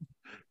shows up,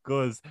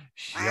 goes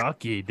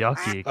shucky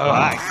ducky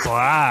quack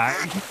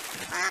quack.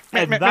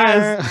 And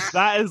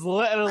that is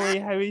literally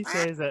how he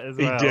says it as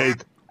well. He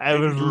did. He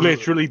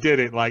literally did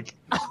it like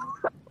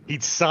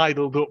he'd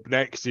sidled up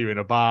next to you in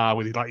a bar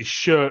with his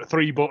shirt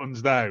 3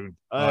 buttons down.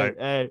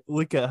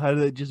 Look at her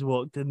that just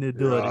walked in the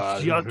door.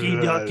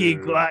 Shucky ducky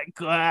quack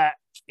quack.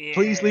 Yeah.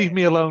 Please leave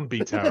me alone, B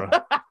Terror.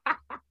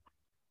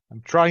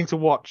 I'm trying to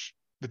watch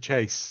the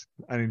chase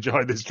and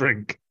enjoy this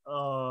drink.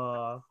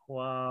 Oh,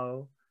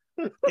 wow.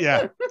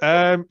 Yeah.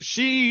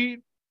 She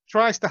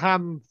tries to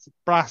hand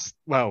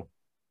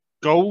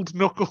gold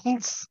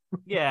knuckles.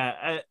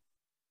 Yeah.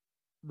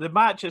 The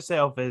match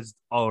itself is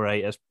all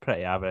right. It's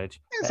pretty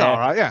average. It's all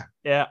right, yeah.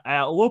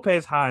 Yeah.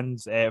 Lopez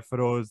hands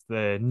Feroz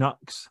the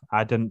knucks.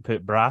 I didn't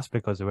put brass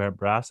because they weren't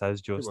brass, as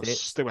Joe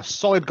states. They were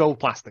solid gold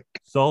plastic.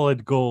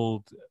 Solid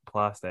gold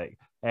plastic.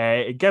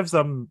 It gives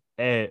them.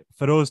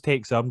 Feroz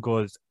takes them,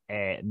 goes,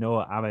 no,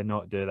 I would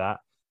not do that.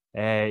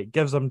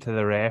 Gives them to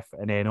the ref,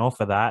 and then off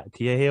of that,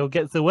 Tia Hale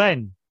gets the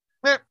win.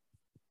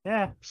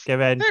 Yeah.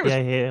 Give in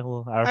Tia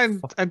Hale.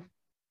 And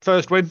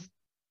first win.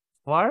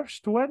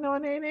 First win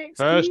on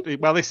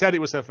NXT? They said it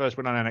was her first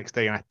win on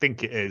NXT, and I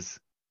think it is,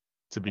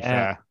 to be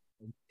fair.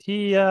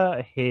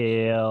 Tia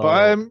Hale.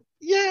 But,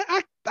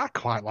 I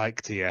quite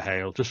like Tia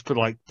Hale, just for,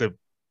 the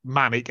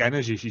manic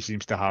energy she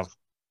seems to have.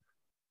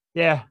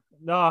 Yeah.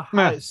 No,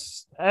 it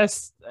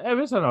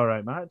was an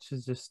alright match.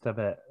 It's just a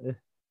bit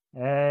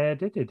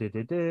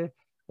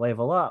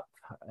Level Up,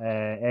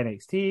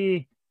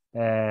 NXT.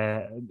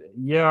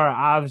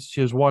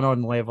 She was one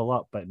on Level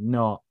Up, but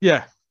not.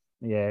 Yeah.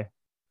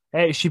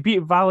 She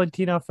beat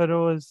Valentina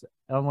Feroz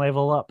on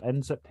Level Up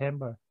in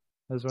September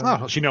as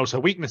well. Oh, she knows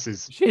her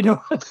weaknesses. She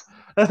knows.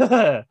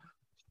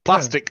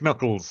 Plastic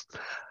knuckles.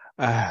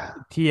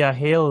 Tia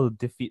Hale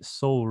defeats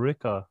Sol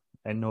Ruka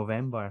in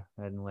November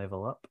in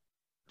Level Up.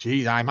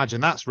 Geez, I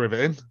imagine that's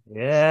riveting.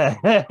 Yeah.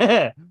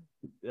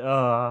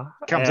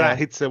 Comes out,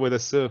 hits her with a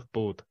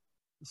surfboard.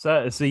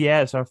 So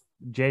yeah, it's our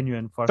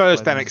genuine first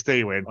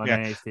NXT win.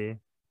 NXT.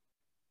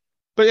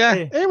 But yeah,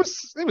 it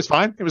was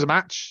fine. It was a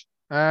match.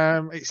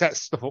 It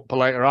sets stuff up for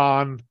later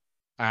on.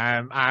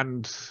 And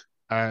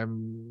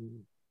Mr.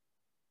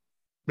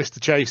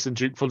 Chase and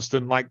Duke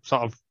Funston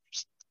sort of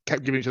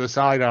kept giving each other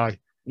side eye.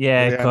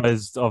 Yeah,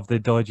 because of the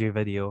dodgy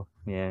video.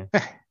 Yeah.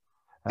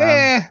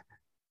 Yeah.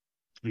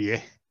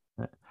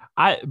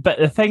 But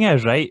the thing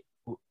is, right,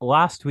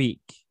 last week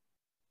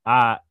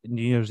at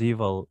New Year's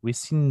Evil, we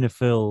seen the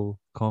full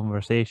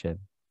conversation.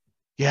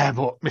 Yeah,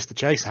 but Mr.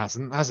 Chase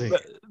hasn't, has he?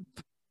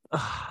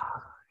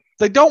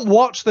 They don't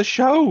watch the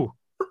show.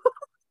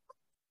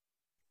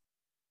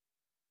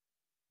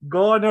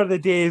 Gone are the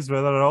days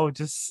where they're all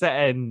just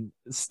standing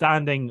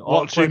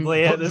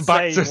awkwardly at the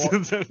side,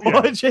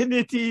 watching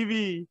the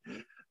TV.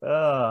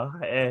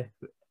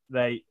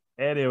 Right.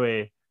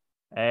 Anyway,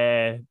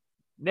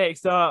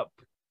 next up.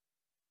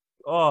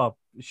 Oh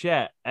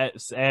shit!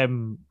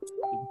 That's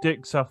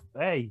Dukes of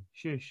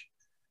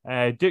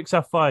Dukes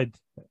of Fud.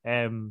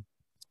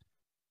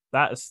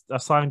 That's a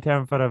slang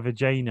term for a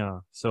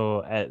vagina,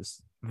 so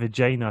it's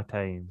vagina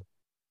time.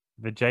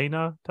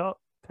 Vagina talk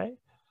time.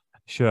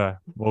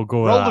 Sure, we'll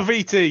go. Roll with the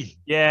that. VT.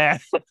 Yeah.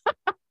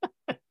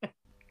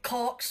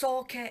 Cock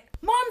socket.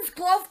 Mum's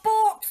glove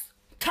box.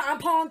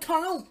 Tampon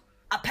tunnel.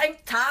 A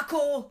pink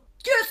taco.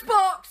 Juice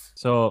box.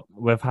 So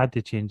we've had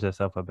to change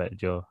this up a bit,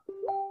 Joe.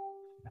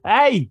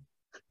 Hey,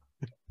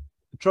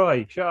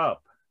 Troy, shut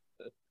up.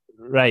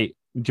 Right,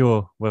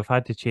 Joe, we've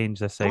had to change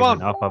this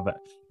segment up a bit.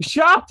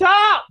 Shut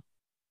up!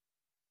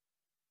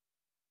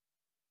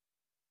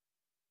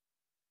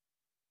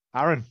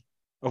 Aaron,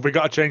 have we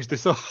got to change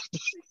this up?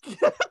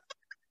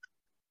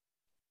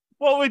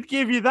 What would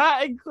give you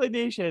that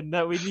inclination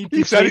that we need to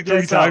You've said change it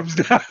 3 this up?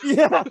 times now.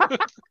 Yeah.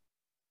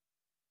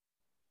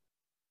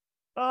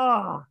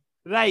 Oh,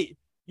 right.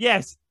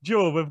 Yes,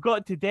 Joe, we've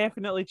got to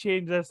definitely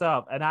change this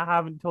up. And I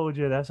haven't told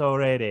you this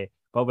already,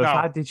 but we've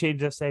had to change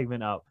this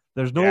segment up.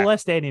 There's no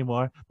list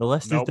anymore. The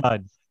list is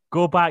done.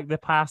 Go back the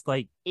past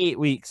 8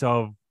 weeks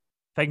of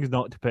things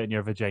not to put in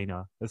your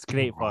vagina. It's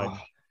great fun.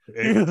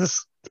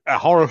 It's a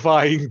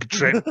horrifying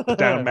trip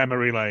down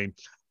memory lane.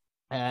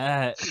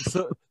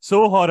 So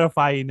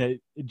horrifying that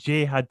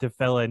Jay had to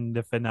fill in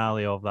the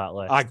finale of that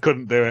list. I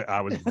couldn't do it.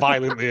 I was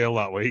violently ill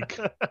that week.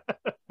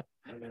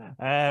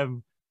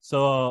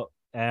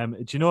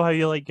 Do you know how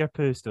you like your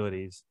poo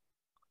stories?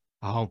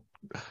 Oh,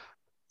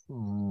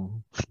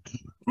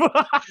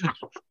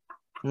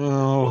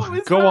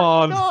 What go that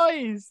on.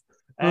 Noise.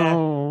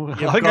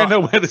 I think I know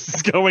where this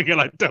is going,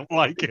 and I don't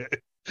like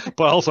it.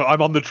 But also,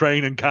 I'm on the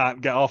train and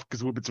can't get off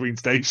because we're between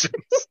stations.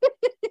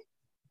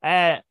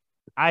 I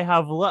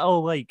have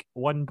little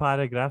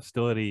 1-paragraph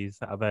stories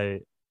about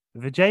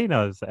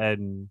vaginas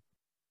and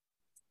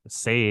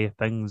say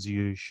things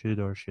you should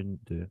or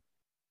shouldn't do.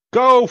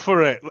 Go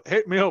for it.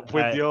 Hit me up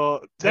with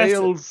your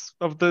tales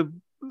of the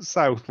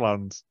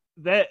Southlands.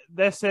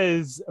 This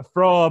is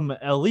from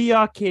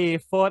Elia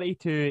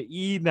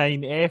K42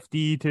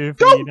 E9FD239.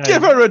 Don't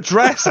give her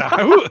address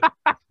out.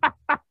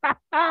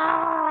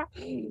 I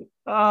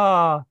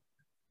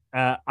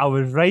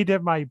was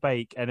riding my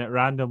bike and it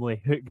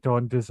randomly hooked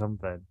onto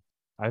something.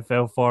 I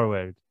fell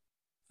forward,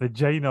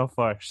 vagina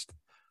first,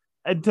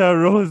 into a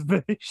rose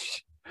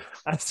bush.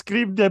 I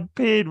screamed in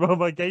pain while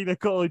my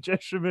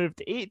gynecologist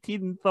removed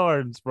 18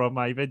 thorns from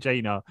my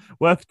vagina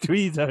with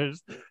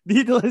tweezers.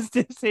 Needless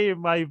to say,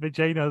 my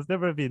vagina has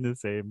never been the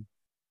same.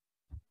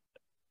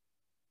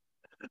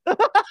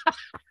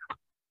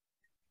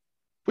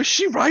 Was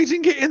she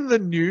riding it in the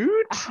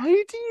nude? How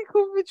do you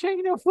go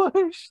vagina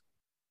first?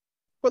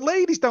 But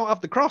ladies don't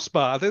have the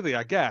crossbar, do they?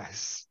 I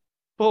guess.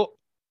 But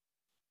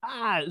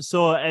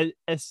so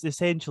it's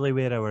essentially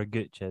where our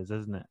gooch is,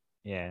 isn't it?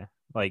 Yeah,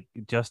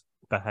 just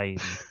behind.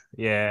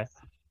 Yeah,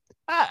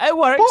 it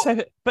works.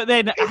 But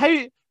then, how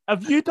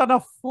have you done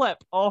a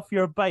flip off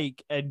your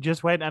bike and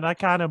just went in a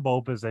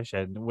cannonball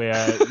position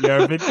where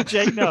your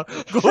vagina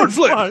goes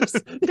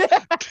first?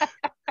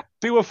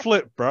 Do a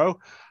flip, bro.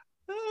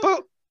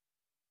 But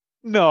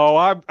no,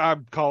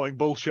 I'm calling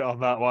bullshit on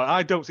that one.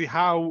 I don't see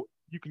how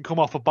you can come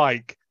off a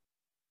bike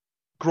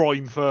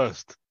groin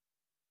first.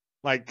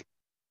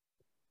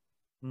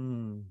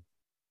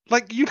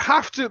 You'd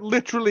have to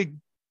literally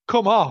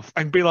come off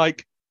and be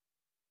like,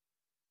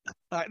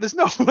 there's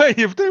no way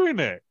of doing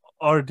it.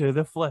 Or do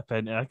the flip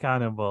into a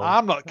cannonball.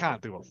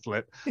 Can't do a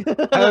flip.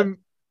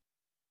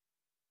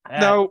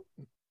 No.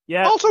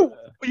 Yeah. Also,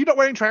 are you not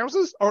wearing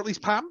trousers or at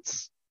least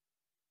pants?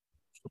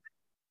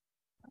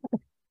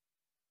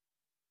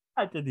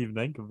 I didn't even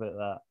think about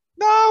that.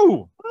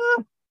 No.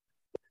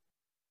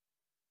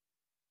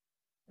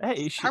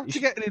 Hey, how'd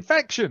you get an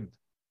infection?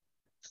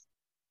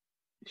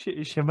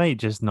 She might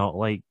just not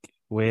like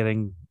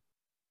wearing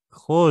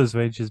clothes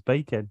when she's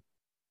biking.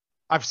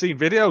 I've seen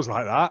videos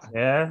like that.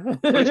 Yeah.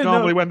 It's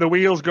normally when the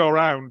wheels go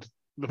round,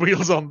 the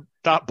wheels on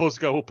that bus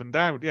go up and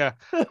down. Yeah.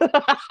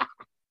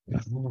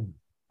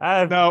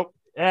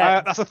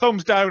 That's a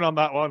thumbs down on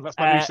that one. That's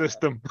my new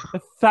system.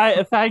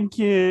 Thank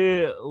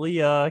you,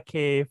 Leah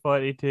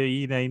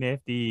K42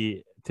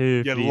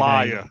 E9FD2. You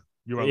liar.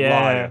 You're a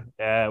liar.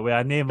 Yeah, with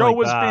a name Show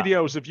like us that.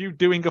 videos of you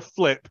doing a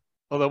flip.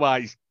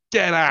 Otherwise,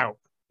 get out.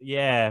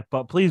 Yeah,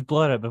 but please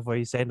blur it before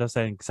you send us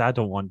in, because I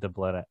don't want to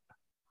blur it.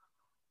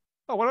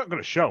 Oh, we're not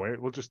going to show it.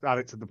 We'll just add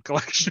it to the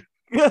collection.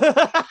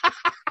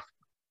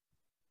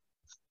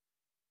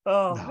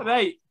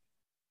 Right.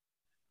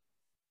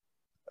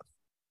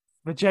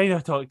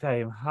 Vagina talk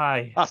time.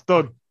 Hi. That's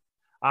done.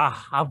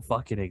 I'm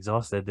fucking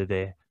exhausted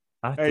today.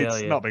 I tell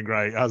It's you. not been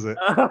great, has it?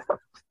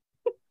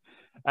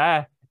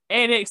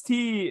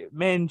 NXT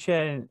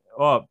mention.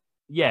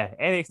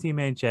 NXT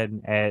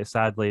mention.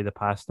 Sadly, the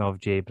passing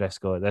of Jay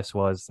Briscoe. This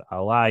was a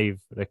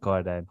live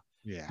recording.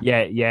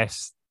 Yeah.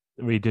 Yes,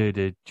 we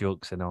do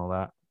jokes and all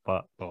that,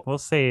 but we'll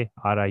say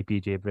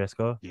R.I.P. Jay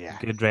Briscoe. Yeah.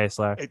 Good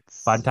wrestler.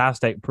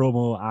 Fantastic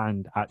promo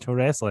and actual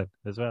wrestling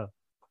as well.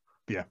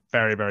 Yeah,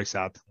 very, very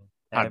sad.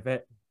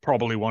 And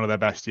probably one of their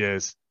best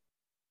years.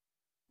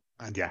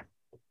 And yeah,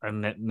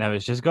 And now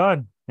it's just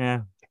gone.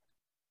 Yeah.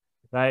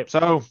 Right.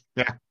 So,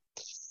 yeah.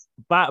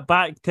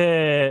 Back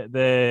to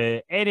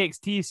the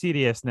NXT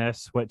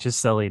seriousness, which is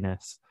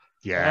silliness.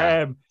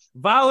 Yeah.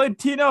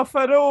 Valentina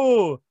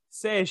Farrow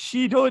says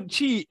she don't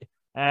cheat.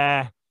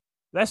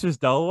 This was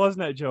dull,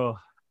 wasn't it, Joe?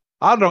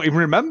 I don't even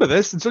remember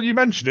this until you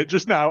mentioned it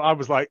just now. I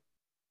was like,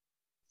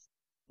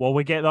 well,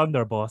 we get the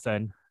underboss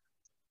in.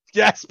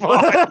 Yes, boy.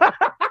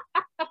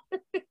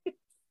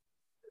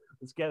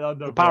 Let's get the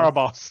underboss. The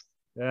Paraboss.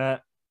 Yeah.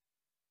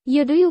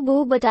 You do you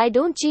boo, but I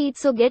don't cheat,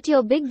 so get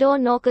your big door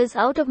knockers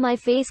out of my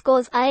face,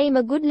 cause I am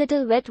a good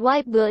little wet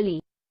wipe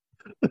girly.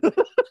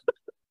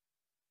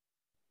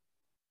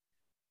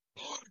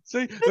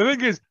 See, the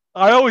thing is,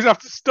 I always have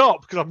to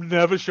stop because I'm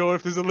never sure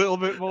if there's a little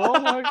bit more.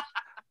 Like,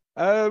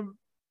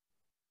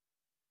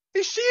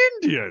 is she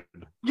Indian?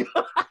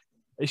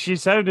 She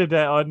sounded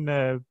it on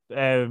the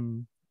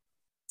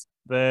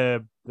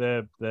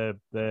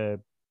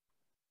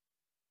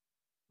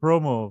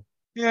promo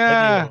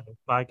video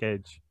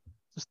package.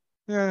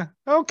 Yeah,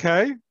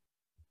 okay.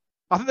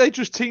 I think they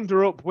just teamed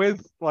her up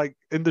with like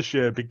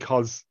Indusher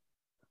because.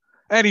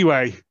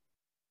 Anyway,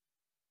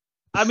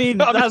 I mean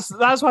that's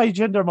why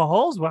Jinder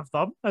Mahal's with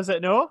them, is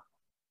it no?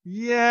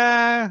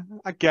 Yeah,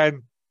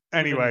 again.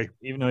 Anyway,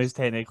 even though he's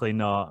technically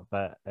not,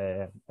 but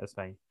it's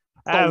fine.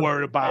 Don't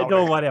worry about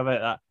Don't worry about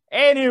that.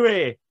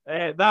 Anyway,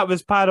 that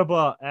was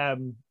Parabot.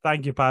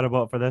 Thank you,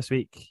 Parabot, for this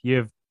week.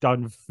 You've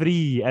done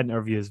 3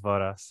 interviews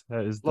for us.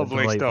 It was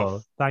lovely delightful.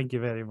 stuff. Thank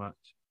you very much.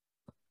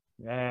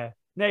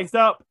 Next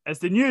up, it's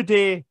the New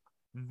Day.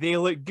 They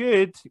look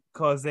good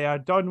because they are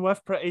done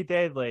with Pretty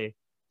Deadly.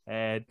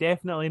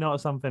 Definitely not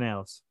something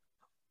else.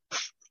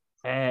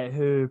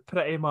 Who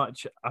pretty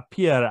much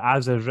appear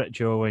as a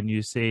ritual when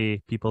you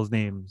say people's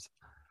names.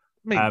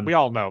 I mean, we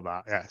all know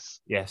that,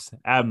 yes. Yes.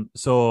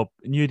 So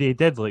New Day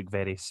did look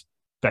very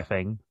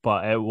spiffing,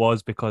 but it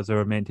was because they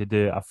were meant to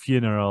do a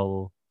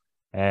funeral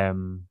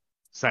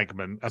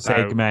segment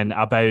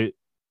about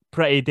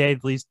Pretty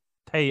Deadly's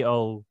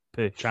title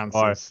push.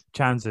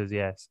 Chances,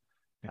 yes.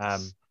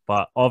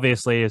 But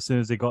obviously, as soon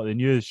as they got the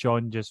news,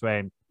 Sean just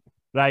went,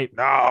 right.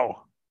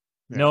 No,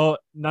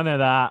 none of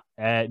that.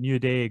 New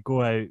Day,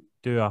 go out,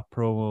 do a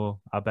promo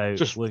about...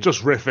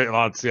 Just riff it,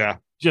 lads, yeah.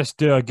 Just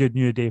do a good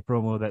New Day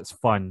promo that's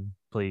fun,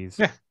 please.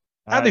 Yeah,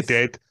 and they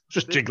did.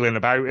 Just jiggling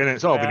about, and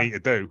it's all they need to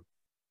do.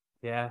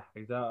 Yeah,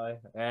 exactly.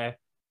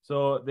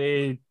 So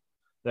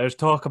there's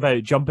talk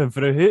about jumping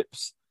through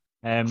hoops.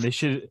 They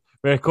should...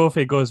 Where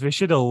Kofi goes, we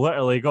should have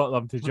literally got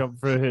them to jump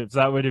through hoops.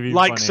 That would have been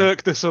like funny.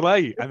 Cirque du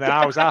Soleil, and then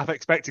I was half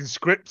expecting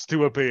scripts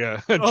to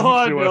appear and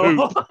jump through a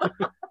hoop.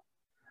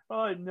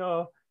 Oh,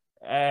 no.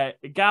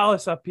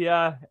 Gallus up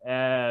here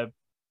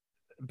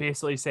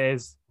basically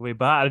says, we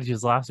battered you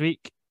last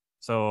week,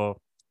 so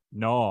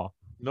no.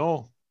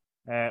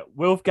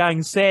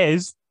 Wolfgang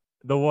says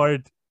the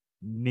word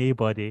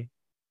nobody.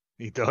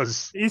 He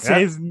does. He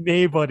says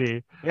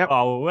nobody. Yep.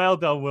 Oh, well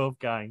done,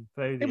 Wolfgang.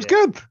 It was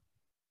good.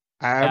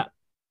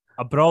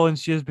 A brawl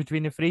ensues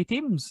between the 3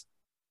 teams.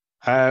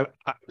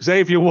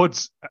 Xavier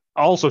Woods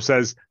also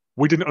says,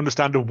 we didn't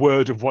understand a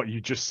word of what you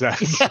just said.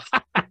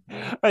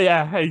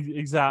 Yeah,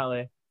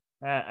 exactly.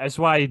 That's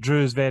why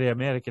Drew's very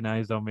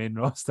Americanized on main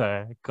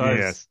roster.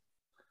 Yes.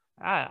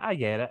 I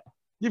get it.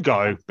 You've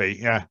got to be,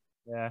 yeah.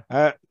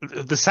 Yeah.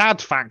 The sad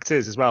fact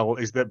is, as well,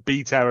 is that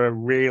B-Terror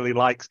really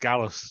likes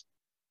Gallus.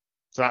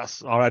 So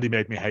that's already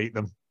made me hate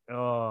them.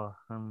 Oh.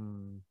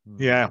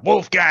 Yeah.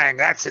 Wolfgang,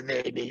 that's a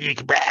name. You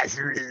can pass.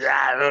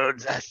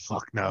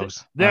 Fuck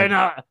knows. They're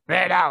not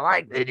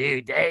like the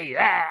New Day.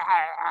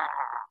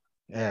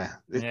 Yeah.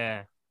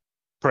 Yeah.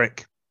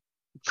 Prick.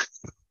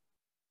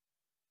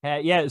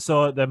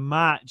 So the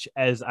match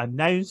is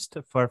announced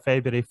for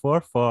February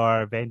 4th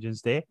for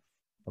Vengeance Day.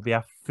 It'll be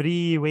a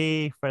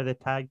freeway for the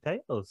tag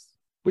titles.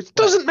 Which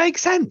doesn't make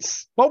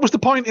sense. What was the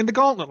point in the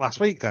gauntlet last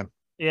week then?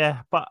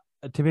 Yeah, but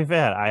to be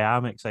fair, I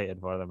am excited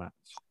for the match.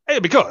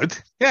 It'll be good.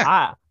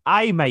 Yeah.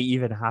 I might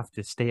even have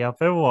to stay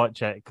up and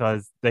watch it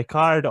because the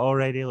card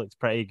already looks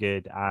pretty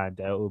good and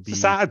it will be...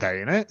 It's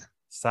Saturday, isn't it?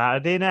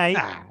 Saturday night.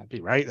 It'll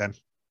be right then.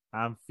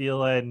 I'm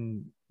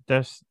feeling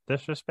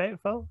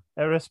disrespectful?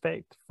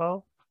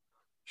 Irrespectful?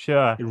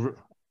 Sure.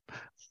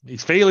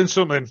 He's feeling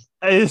something.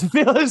 He's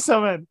feeling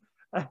something.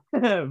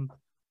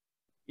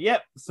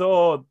 Yep.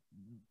 So,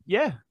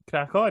 yeah,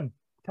 crack on.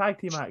 Tag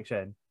team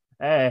action.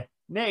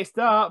 Next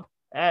up,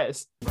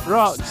 it's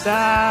Roxanne.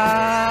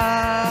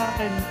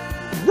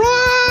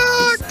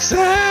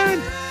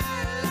 Roxanne!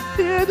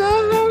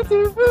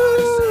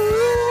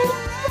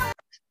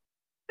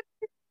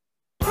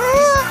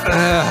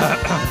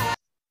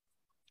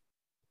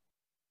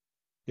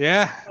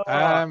 Yeah.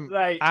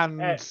 Right.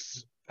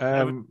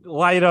 And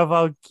Lyra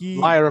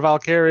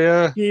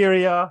Valkyria.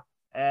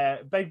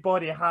 Big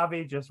Body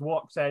Javi just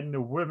walks in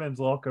the women's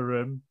locker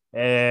room.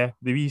 The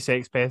wee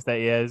sex pest that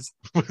he is.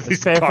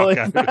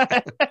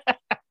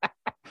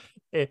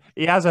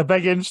 He has a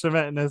big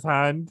instrument in his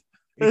hand.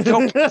 He's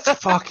going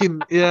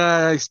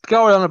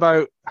on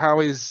about how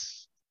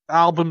his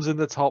album's in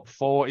the top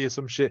 40 or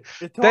some shit.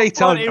 They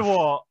tell you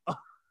what.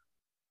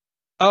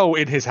 Oh,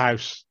 in his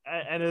house.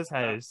 In his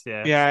house,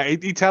 yeah. Yeah,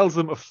 he tells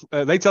them.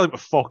 They tell him to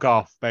fuck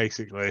off,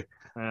 basically.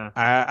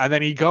 Yeah. And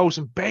then he goes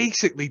and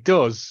basically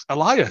does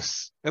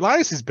Elias's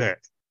bit.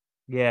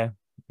 Yeah.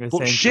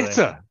 But essentially.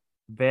 shitter.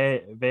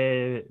 Very,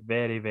 very,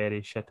 very,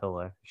 very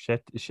shittier.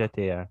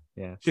 Shittier.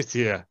 Yeah.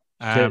 Shittier.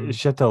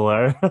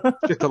 Shittier.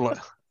 Shittler.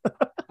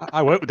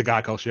 I work with the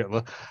guy called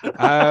Shittler.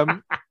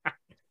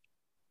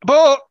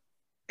 But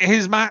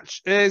his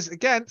match is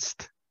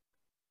against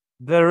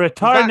the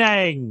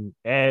returning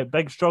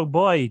big strong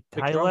boy,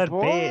 Tyler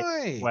strong Bate,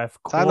 boy. with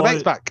Tyler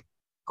Bates back.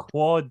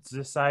 Quads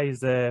the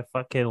size of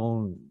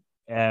fucking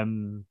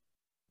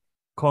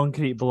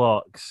concrete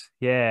blocks.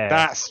 Yeah.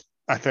 That's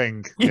a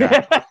thing.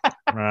 Yeah.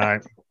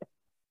 Right.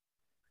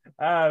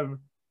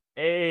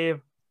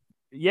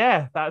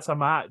 Yeah, that's a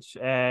match.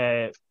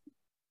 Tyler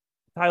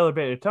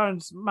Bate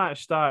returns.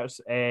 Match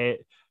starts.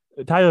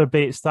 Tyler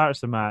Bate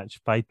starts the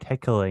match by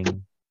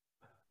tickling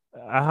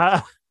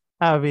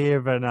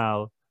Javier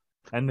Bernal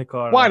in the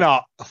corner. Why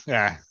not?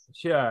 Yeah.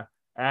 Sure.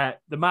 The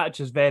match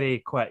is very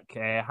quick.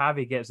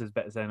 Javi gets his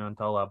bits in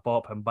until a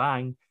bop and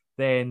bang.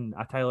 Then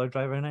a Tyler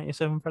Driver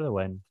 97 for the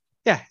win.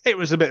 Yeah, it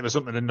was a bit of a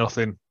something and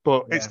nothing,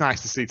 but it's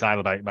nice to see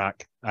Tyler Bate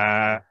back.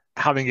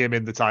 Having him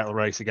in the title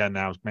race again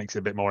now makes it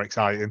a bit more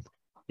exciting.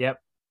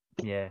 Yep.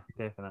 Yeah,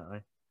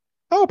 definitely.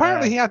 Oh,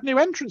 apparently he had new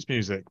entrance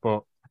music,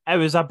 but it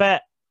was a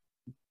bit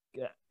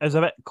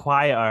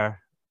quieter.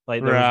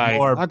 Like there was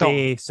more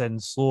bass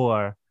and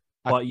slower,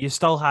 but you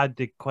still had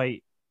the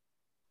quite.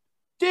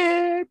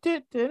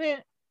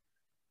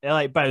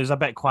 Like, but it was a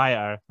bit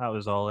quieter. That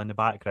was all in the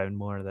background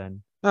more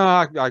than. No,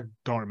 I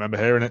don't remember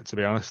hearing it, to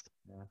be honest.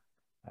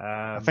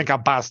 I think I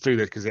buzzed through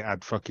this because it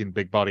had fucking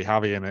Big Body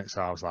Javi in it,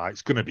 so I was like,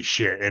 it's gonna be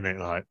shit in it,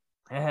 like.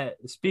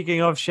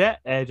 Speaking of shit,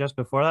 just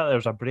before that,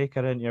 there's a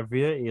Breaker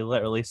interview. He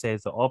literally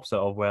says the opposite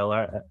of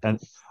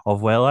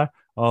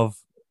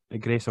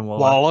Grayson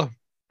Waller,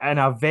 in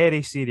a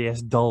very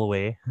serious, dull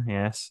way.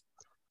 Yes,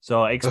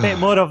 so expect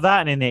more of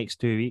that in the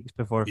next 2 weeks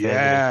before.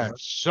 Yeah,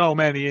 so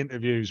many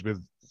interviews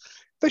with.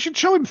 They should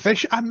show him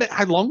fish.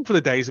 I long for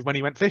the days of when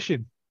he went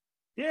fishing.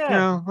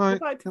 Yeah, like,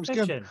 go back to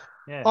fishing.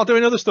 Yeah, or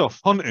doing other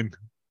stuff, hunting,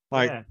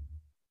 like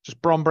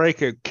just Bron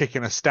Breakker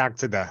kicking a stag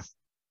to death.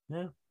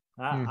 Yeah.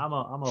 I'm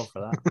all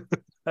for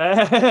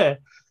that.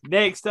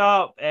 Next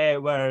up,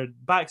 we're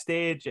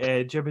backstage.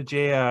 Jibba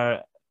J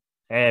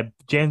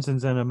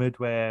Jensen's in a mood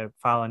with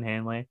Fallon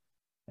Henley.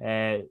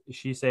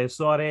 She says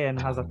sorry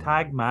and has a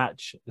tag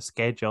match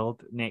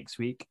scheduled next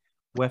week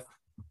with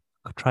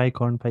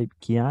Cornpipe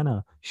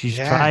Kiana. She's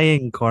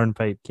trying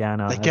Cornpipe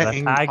Kiana as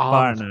a tag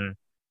partner.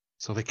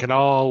 So they can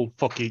all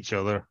fuck each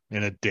other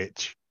in a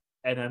ditch.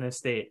 In an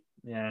estate,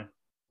 yeah.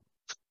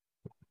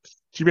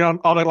 She'd be on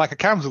like a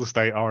council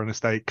estate or an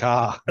estate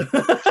car.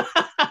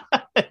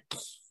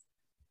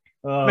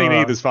 Me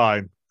neither's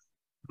fine.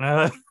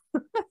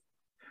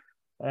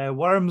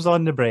 Worms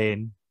on the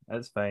brain.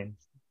 That's fine.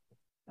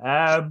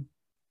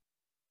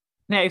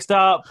 Next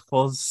up,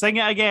 we'll sing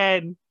it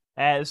again.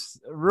 It's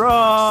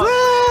Roxanne.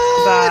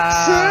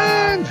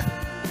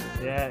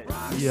 Yeah,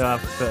 you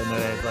have to put in the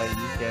red light.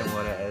 You get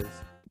what it is.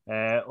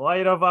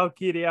 Lyra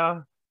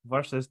Valkyria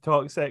versus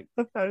Toxic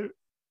without.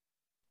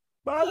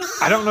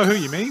 I don't know who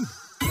you mean.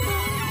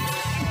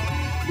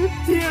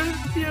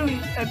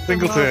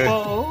 Single tear.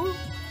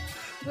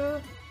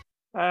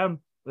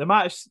 The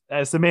match,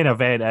 it's the main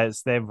event.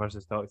 It's them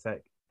versus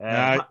Toxic.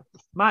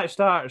 Match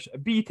starts.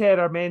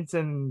 B-Terror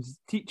mentions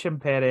teaching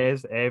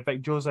Perez.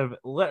 Vic Joseph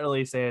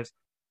literally says,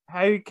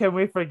 "How can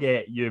we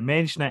forget? You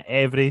mention it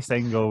every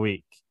single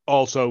week."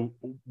 Also,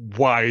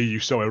 why are you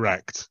so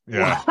erect?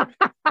 Yeah.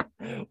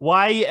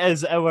 Why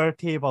is our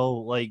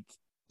table like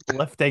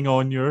lifting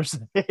on yours?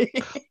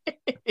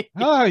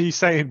 Oh, you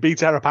saying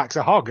B-Terror packs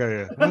a hog, are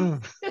you?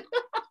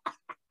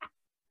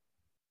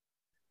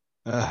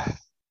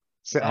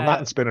 Sit on that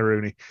and spin a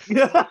Rooney.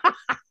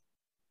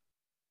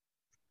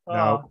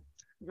 No.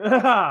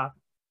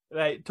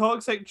 Right,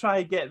 Toxic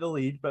try get the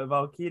lead, but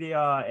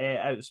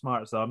Valkyria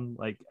outsmarts them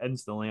like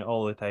instantly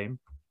all the time.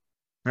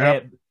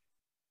 Yep.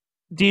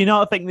 Do you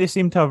not think they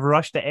seem to have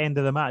rushed the end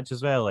of the match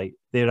as well? Like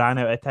they ran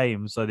out of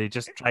time, so they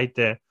just tried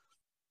to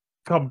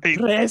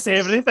compress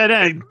everything in.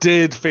 It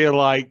did feel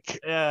like,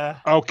 yeah.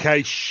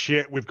 Okay,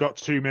 shit, we've got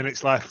 2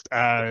 minutes left.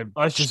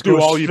 Let's just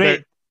go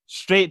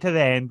straight to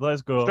the end.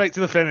 Let's go straight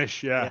to the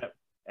finish. Yeah,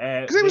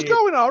 because it was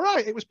going all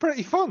right. It was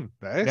pretty fun.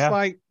 It's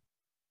like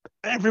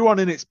everyone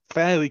in it's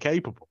fairly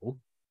capable.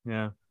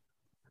 Yeah,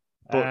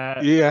 but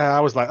I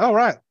was like, all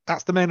right,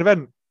 that's the main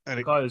event. And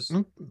because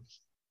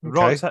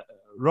okay.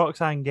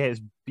 Roxanne gets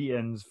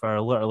beatings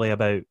for literally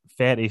about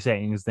 30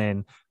 seconds,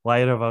 then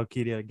Lyra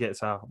Valkyria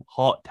gets a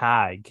hot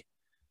tag.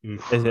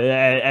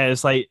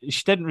 It's like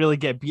she didn't really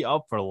get beat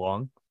up for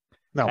long.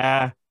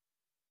 No.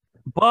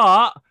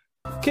 But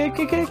the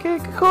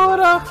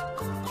skateboarder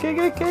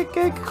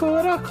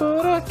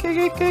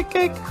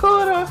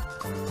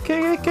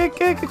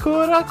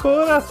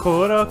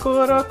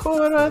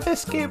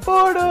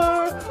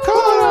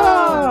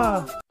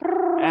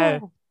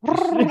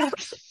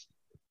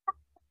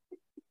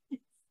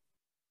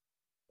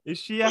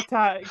She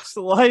attacks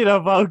Lyra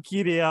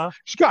Valkyria.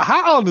 She's got a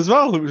hat on as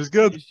well, which is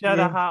good. She had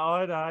a hat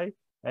on, aye.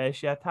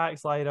 She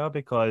attacks Lyra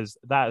because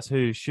that's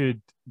who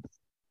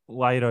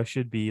Lyra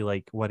should be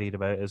like worried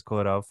about is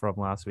Cora from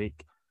last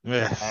week.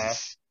 Yeah.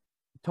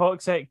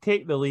 Toxic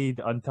take the lead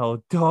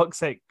until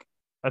Toxic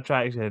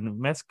Attraction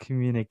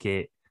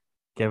miscommunicate,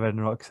 giving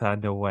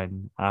Roxanne the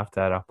win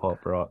after a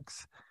pop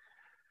rocks.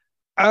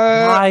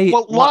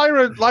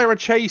 Lyra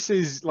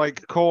chases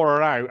like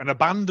Cora out and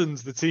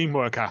abandons the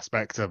teamwork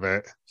aspect of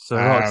it. So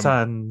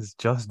Roxanne's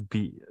just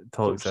beat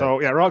Toxic.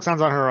 So yeah,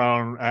 Roxanne's on her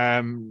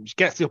own. She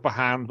gets the upper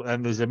hand,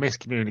 and there's a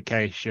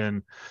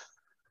miscommunication.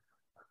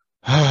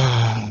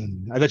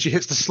 And then she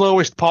hits the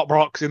slowest pop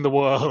rocks in the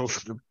world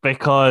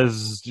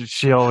because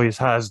she always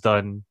has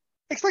done.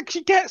 It's like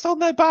she gets on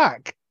their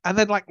back and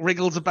then like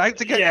wriggles about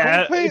to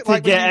get comfy, to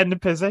like get in the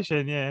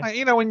position. Yeah,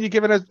 like, when you're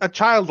giving a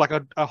child like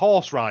a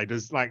horse ride,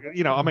 as like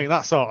I mean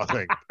that sort of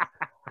thing.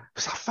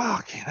 It's like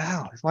fucking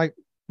hell. It's like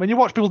when you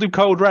watch people do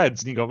Code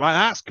Reds and you go, right,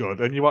 that's good,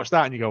 and you watch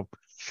that and you go,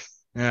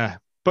 yeah,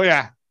 but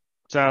yeah.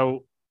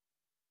 So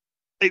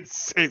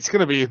it's going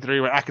to be a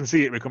 3-way. I can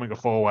see it becoming a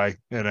 4-way,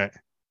 isn't it?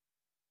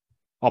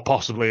 Or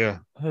possibly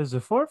who's the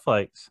fourth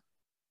likes?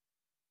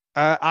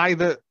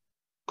 Either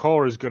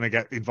Cora's going to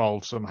get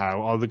involved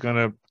somehow, or they're going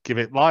to give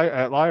it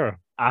Lyra.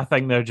 I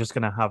think they're just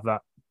going to have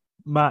that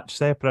match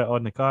separate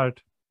on the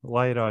card,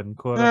 Lyra and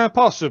Cora.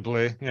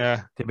 Possibly,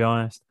 yeah. To be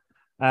honest,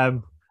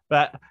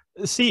 but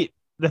see,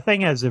 the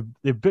thing is,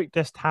 they booked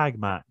this tag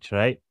match,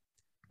 right,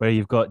 where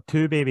you've got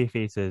two baby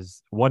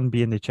faces, one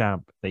being the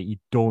champ that you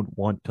don't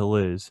want to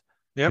lose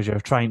because you're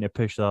trying to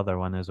push the other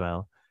one as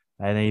well.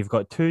 And then you've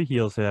got two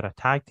heels who are a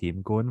tag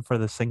team going for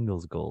the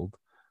singles gold.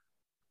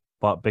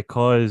 But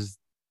because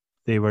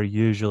they were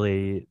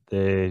usually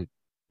the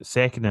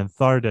second and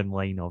third in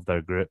line of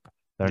their group,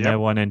 they're now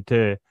 1 and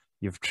 2.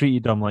 You've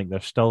treated them like they're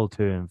still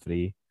 2 and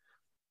 3.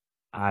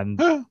 And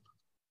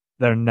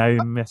they're now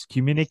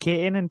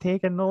miscommunicating and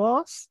taking the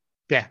loss.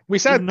 Yeah, we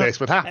said this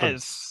would happen.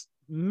 It's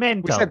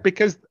mental. We said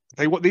because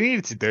what they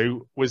needed to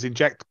do was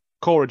inject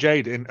Cora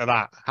Jade into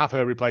that, have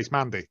her replace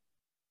Mandy.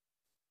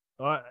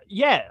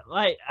 Yeah,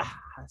 like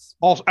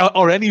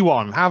or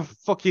anyone, have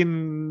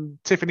fucking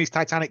Tiffany's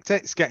Titanic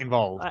tits get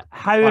involved.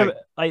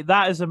 Like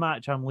that is a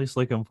match I'm least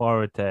looking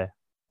forward to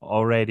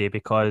already,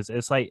 because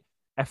it's like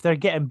if they're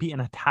getting beaten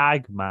a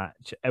tag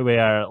match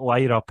where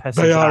Lyra pisses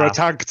they are off, a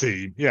tag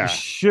team, yeah.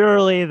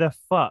 Surely the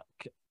fuck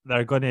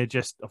they're gonna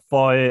just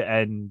fall out,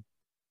 and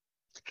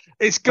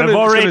it's gonna.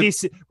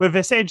 We've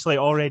essentially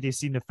already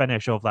seen the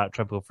finish of that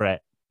triple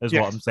threat. Is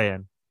what I'm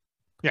saying.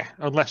 Yeah,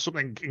 unless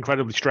something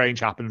incredibly strange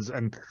happens,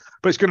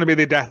 but it's going to be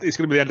the death. It's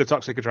going to be the end of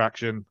Toxic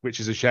Attraction, which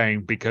is a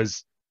shame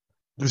because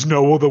there's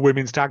no other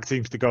women's tag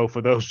teams to go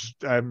for those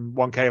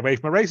 1K away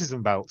from a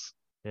racism belts.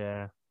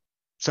 Yeah.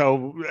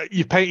 So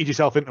you've painted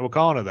yourself into a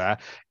corner there.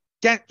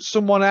 Get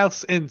someone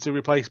else in to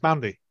replace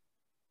Mandy.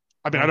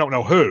 I mean, I don't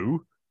know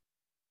who,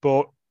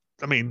 but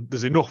I mean,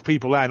 there's enough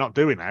people there not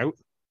doing out.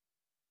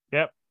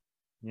 Yep.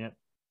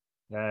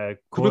 It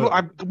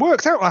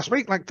worked out last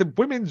week. Like the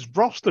women's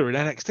roster in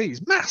NXT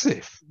is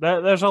massive.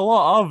 There's a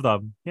lot of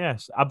them.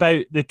 Yes,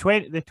 about the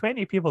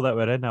 20 people that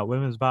were in that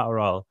women's battle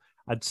royal.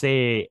 I'd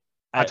say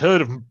I'd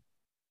heard of them.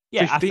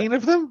 15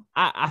 of them.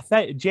 I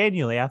think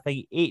genuinely, I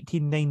think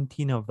 18,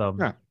 19 of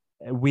them.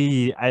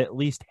 We at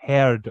least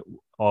heard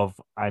of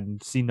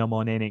and seen them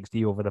on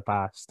NXT over the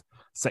past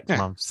 6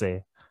 months.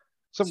 Say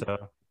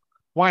so.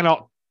 Why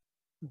not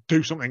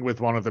do something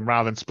with one of them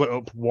rather than split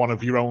up one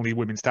of your only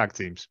women's tag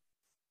teams?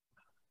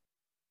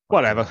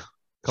 Whatever.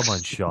 Come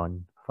on,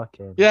 Sean.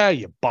 Fucking. Yeah,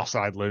 you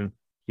boss-eyed loon.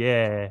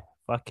 Yeah,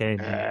 fucking.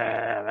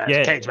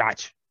 Cage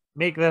match.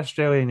 Make the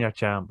Australian your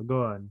champ.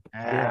 Go on.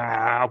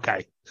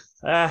 Okay.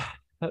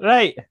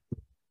 Right.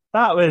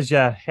 That was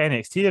your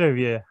NXT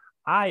review.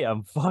 I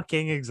am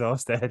fucking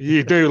exhausted.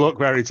 You do look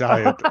very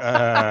tired.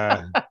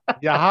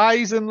 Your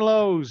highs and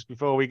lows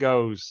before we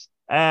goes.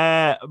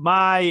 My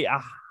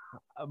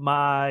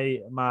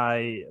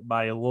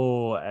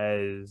low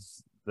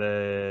is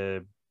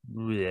the.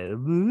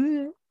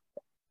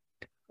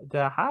 Do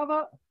I have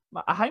it?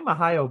 I think my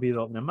high will be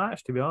the opening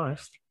match, to be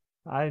honest.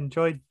 I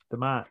enjoyed the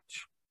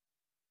match.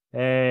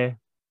 Yeah,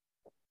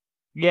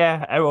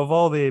 out of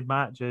all the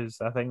matches,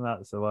 I think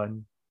that's the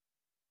one.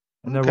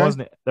 And there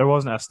wasn't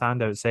a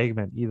standout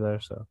segment either,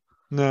 so.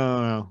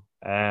 No.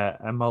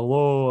 And my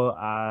low,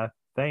 I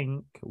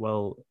think,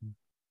 will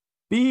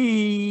be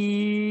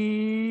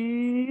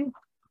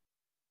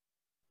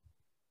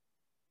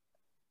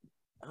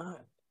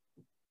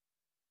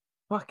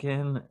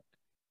fucking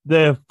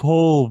the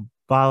whole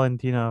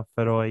Valentina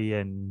Feroy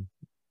and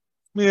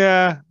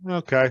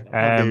okay,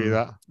 I'll give you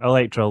that.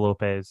 Elektra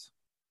Lopez.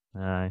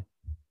 Aye,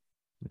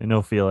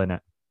 no feeling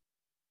it.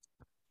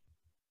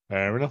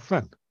 Fair enough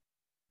then.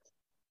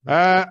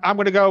 I'm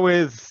going to go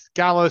with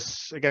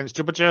Gallus against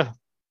Jubbaja.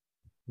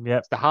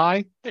 Yep, the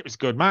high. It was a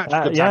good match,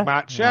 good tag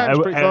match. Yeah, it was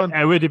pretty fun.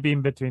 It would have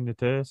been between the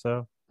two.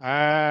 So,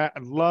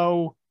 and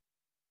low,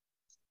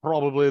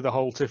 probably the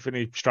whole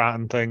Tiffany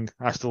Stratton thing.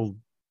 I still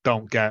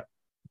don't get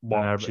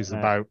what she's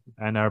about.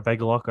 And our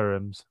big locker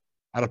rooms.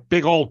 and a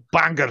big old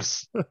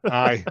bangers.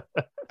 Aye.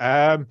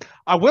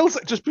 I will say,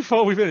 just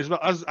before we finish,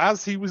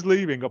 as he was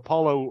leaving,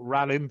 Apollo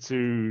ran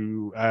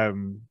into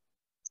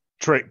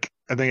Trick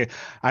and he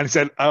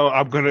said, "Oh,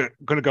 I'm gonna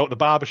go to the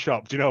barber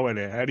shop. Do you know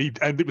any?"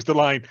 And it was the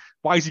line,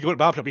 "Why is he going to the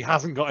barber shop? He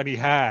hasn't got any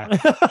hair."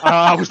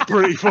 That was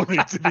pretty funny,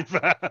 to be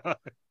fair.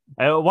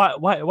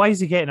 Why is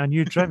he getting a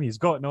new trim? He's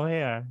got no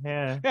hair.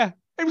 Yeah,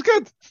 it was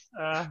good.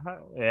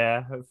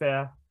 Yeah,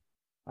 fair.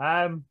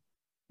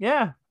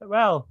 Yeah.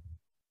 Well,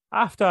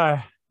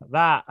 after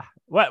that,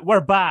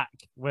 we're back.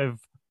 We've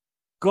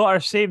got our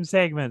same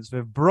segments.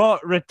 We've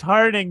brought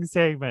returning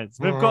segments.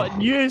 We've got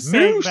new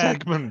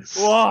segments.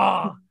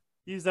 Whoa!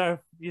 You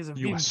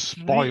were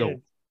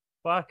spoiled.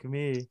 Fuck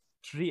me,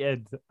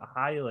 treated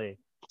highly.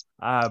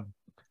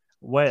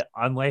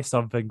 Unless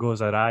something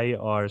goes awry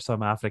or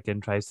some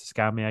African tries to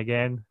scam me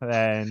again,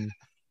 then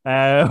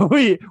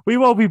we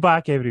will be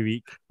back every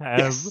week.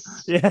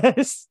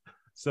 Yes.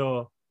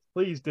 So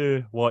please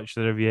do watch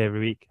the review every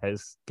week.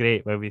 It's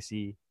great when we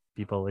see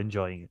people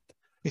enjoying it.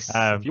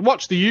 If you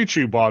watch the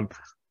YouTube one,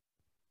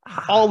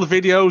 all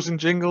the videos and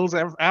jingles,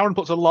 Aaron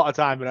puts a lot of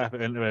time and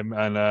effort into them,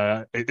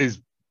 and it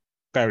is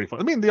very fun.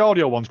 I mean, the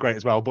audio one's great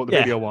as well, but the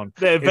video one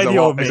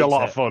is a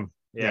lot of fun.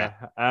 Yeah.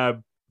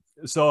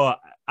 So,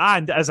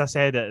 and as I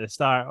said at the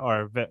start,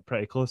 or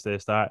pretty close to the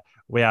start,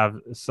 we have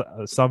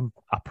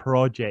a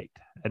project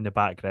in the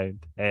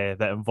background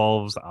that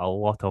involves a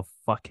lot of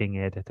fucking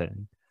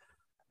editing.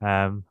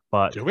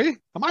 But do we?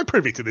 Am I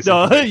privy to this?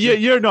 No,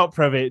 you're not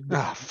privy.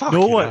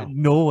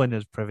 No one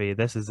is privy.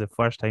 This is the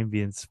first time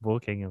being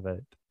spoken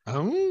about.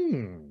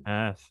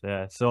 Yes,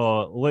 yeah.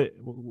 So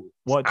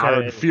watch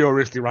Aaron out.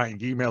 Furiously writing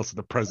emails to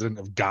the president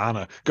of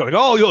Ghana, going,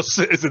 "All your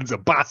citizens are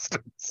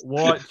bastards."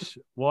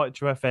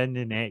 Watch within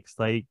the next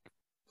 3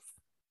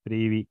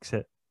 weeks.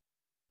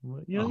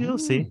 You'll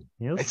see.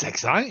 It's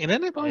exciting,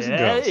 isn't it, boys and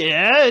girls?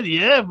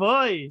 Yeah,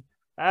 boy.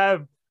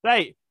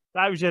 Right.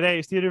 That was your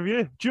NXT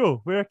review.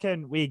 Joe, where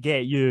can we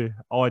get you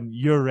on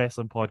your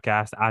wrestling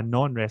podcast and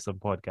non-wrestling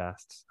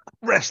podcasts?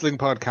 Wrestling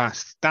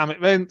podcast. Damn it,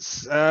 Vince.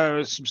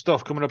 Some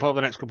stuff coming up over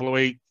the next couple of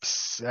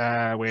weeks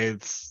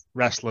with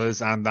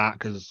wrestlers and that,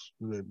 because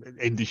the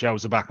indie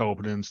shows are back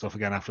opening and stuff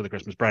again after the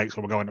Christmas break,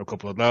 so we're going to a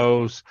couple of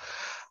those.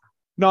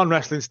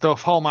 Non-wrestling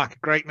stuff, Hallmark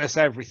of Greatness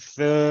every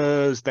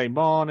Thursday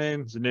morning.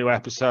 There's a new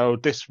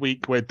episode. This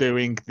week we're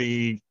doing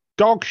the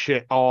dog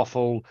shit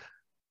awful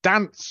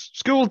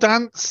school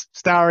dance,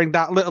 starring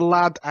that little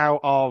lad out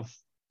of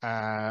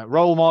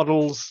Role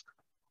Models,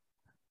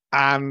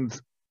 and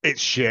it's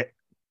shit.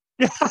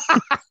 It's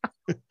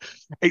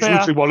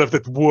literally one of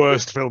the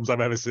worst films I've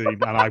ever seen,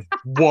 and I've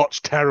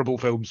watched terrible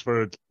films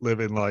for a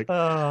living. Right,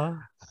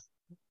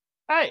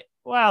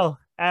 well,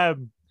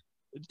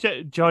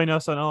 join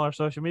us on all our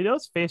social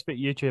medias: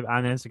 Facebook, YouTube,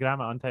 and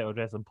Instagram at Untitled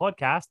Wrestling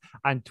Podcast,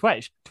 and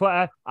Twitch,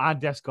 Twitter, and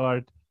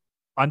Discord,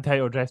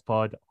 Untitled Dress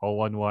Pod, all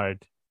one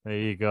word. There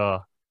you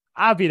go.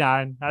 I've been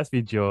Aaron. That's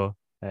been Joe.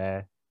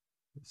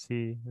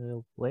 See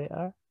you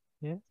later.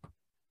 Yeah.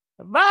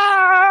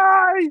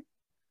 Bye!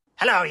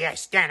 Hello,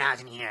 yes,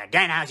 Danhausen here.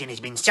 Danhausen has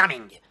been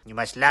summoned. You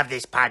must love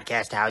this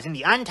podcast housing,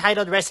 the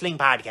Untitled Wrestling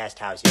Podcast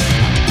housing.